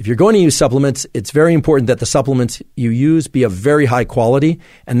 If you're going to use supplements, it's very important that the supplements you use be of very high quality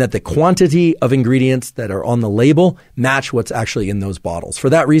and that the quantity of ingredients that are on the label match what's actually in those bottles. For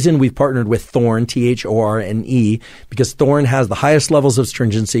that reason, we've partnered with Thorne, Thorne, because Thorne has the highest levels of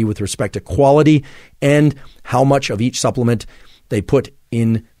stringency with respect to quality and how much of each supplement they put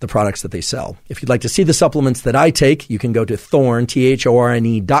in the products that they sell. If you'd like to see the supplements that I take, you can go to Thorne,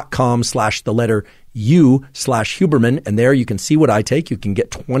 Thorne.com/U/Huberman, and there you can see what I take. You can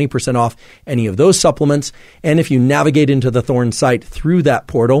get 20% off any of those supplements. And if you navigate into the Thorne site through that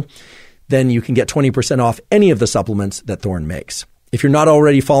portal, then you can get 20% off any of the supplements that Thorne makes. If you're not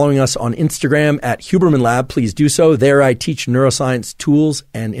already following us on Instagram at Huberman Lab, please do so. There I teach neuroscience tools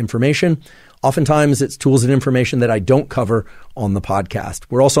and information. Oftentimes, it's tools and information that I don't cover on the podcast.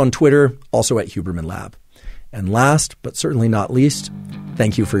 We're also on Twitter, also at Huberman Lab. And last, but certainly not least,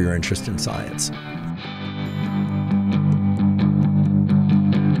 thank you for your interest in science.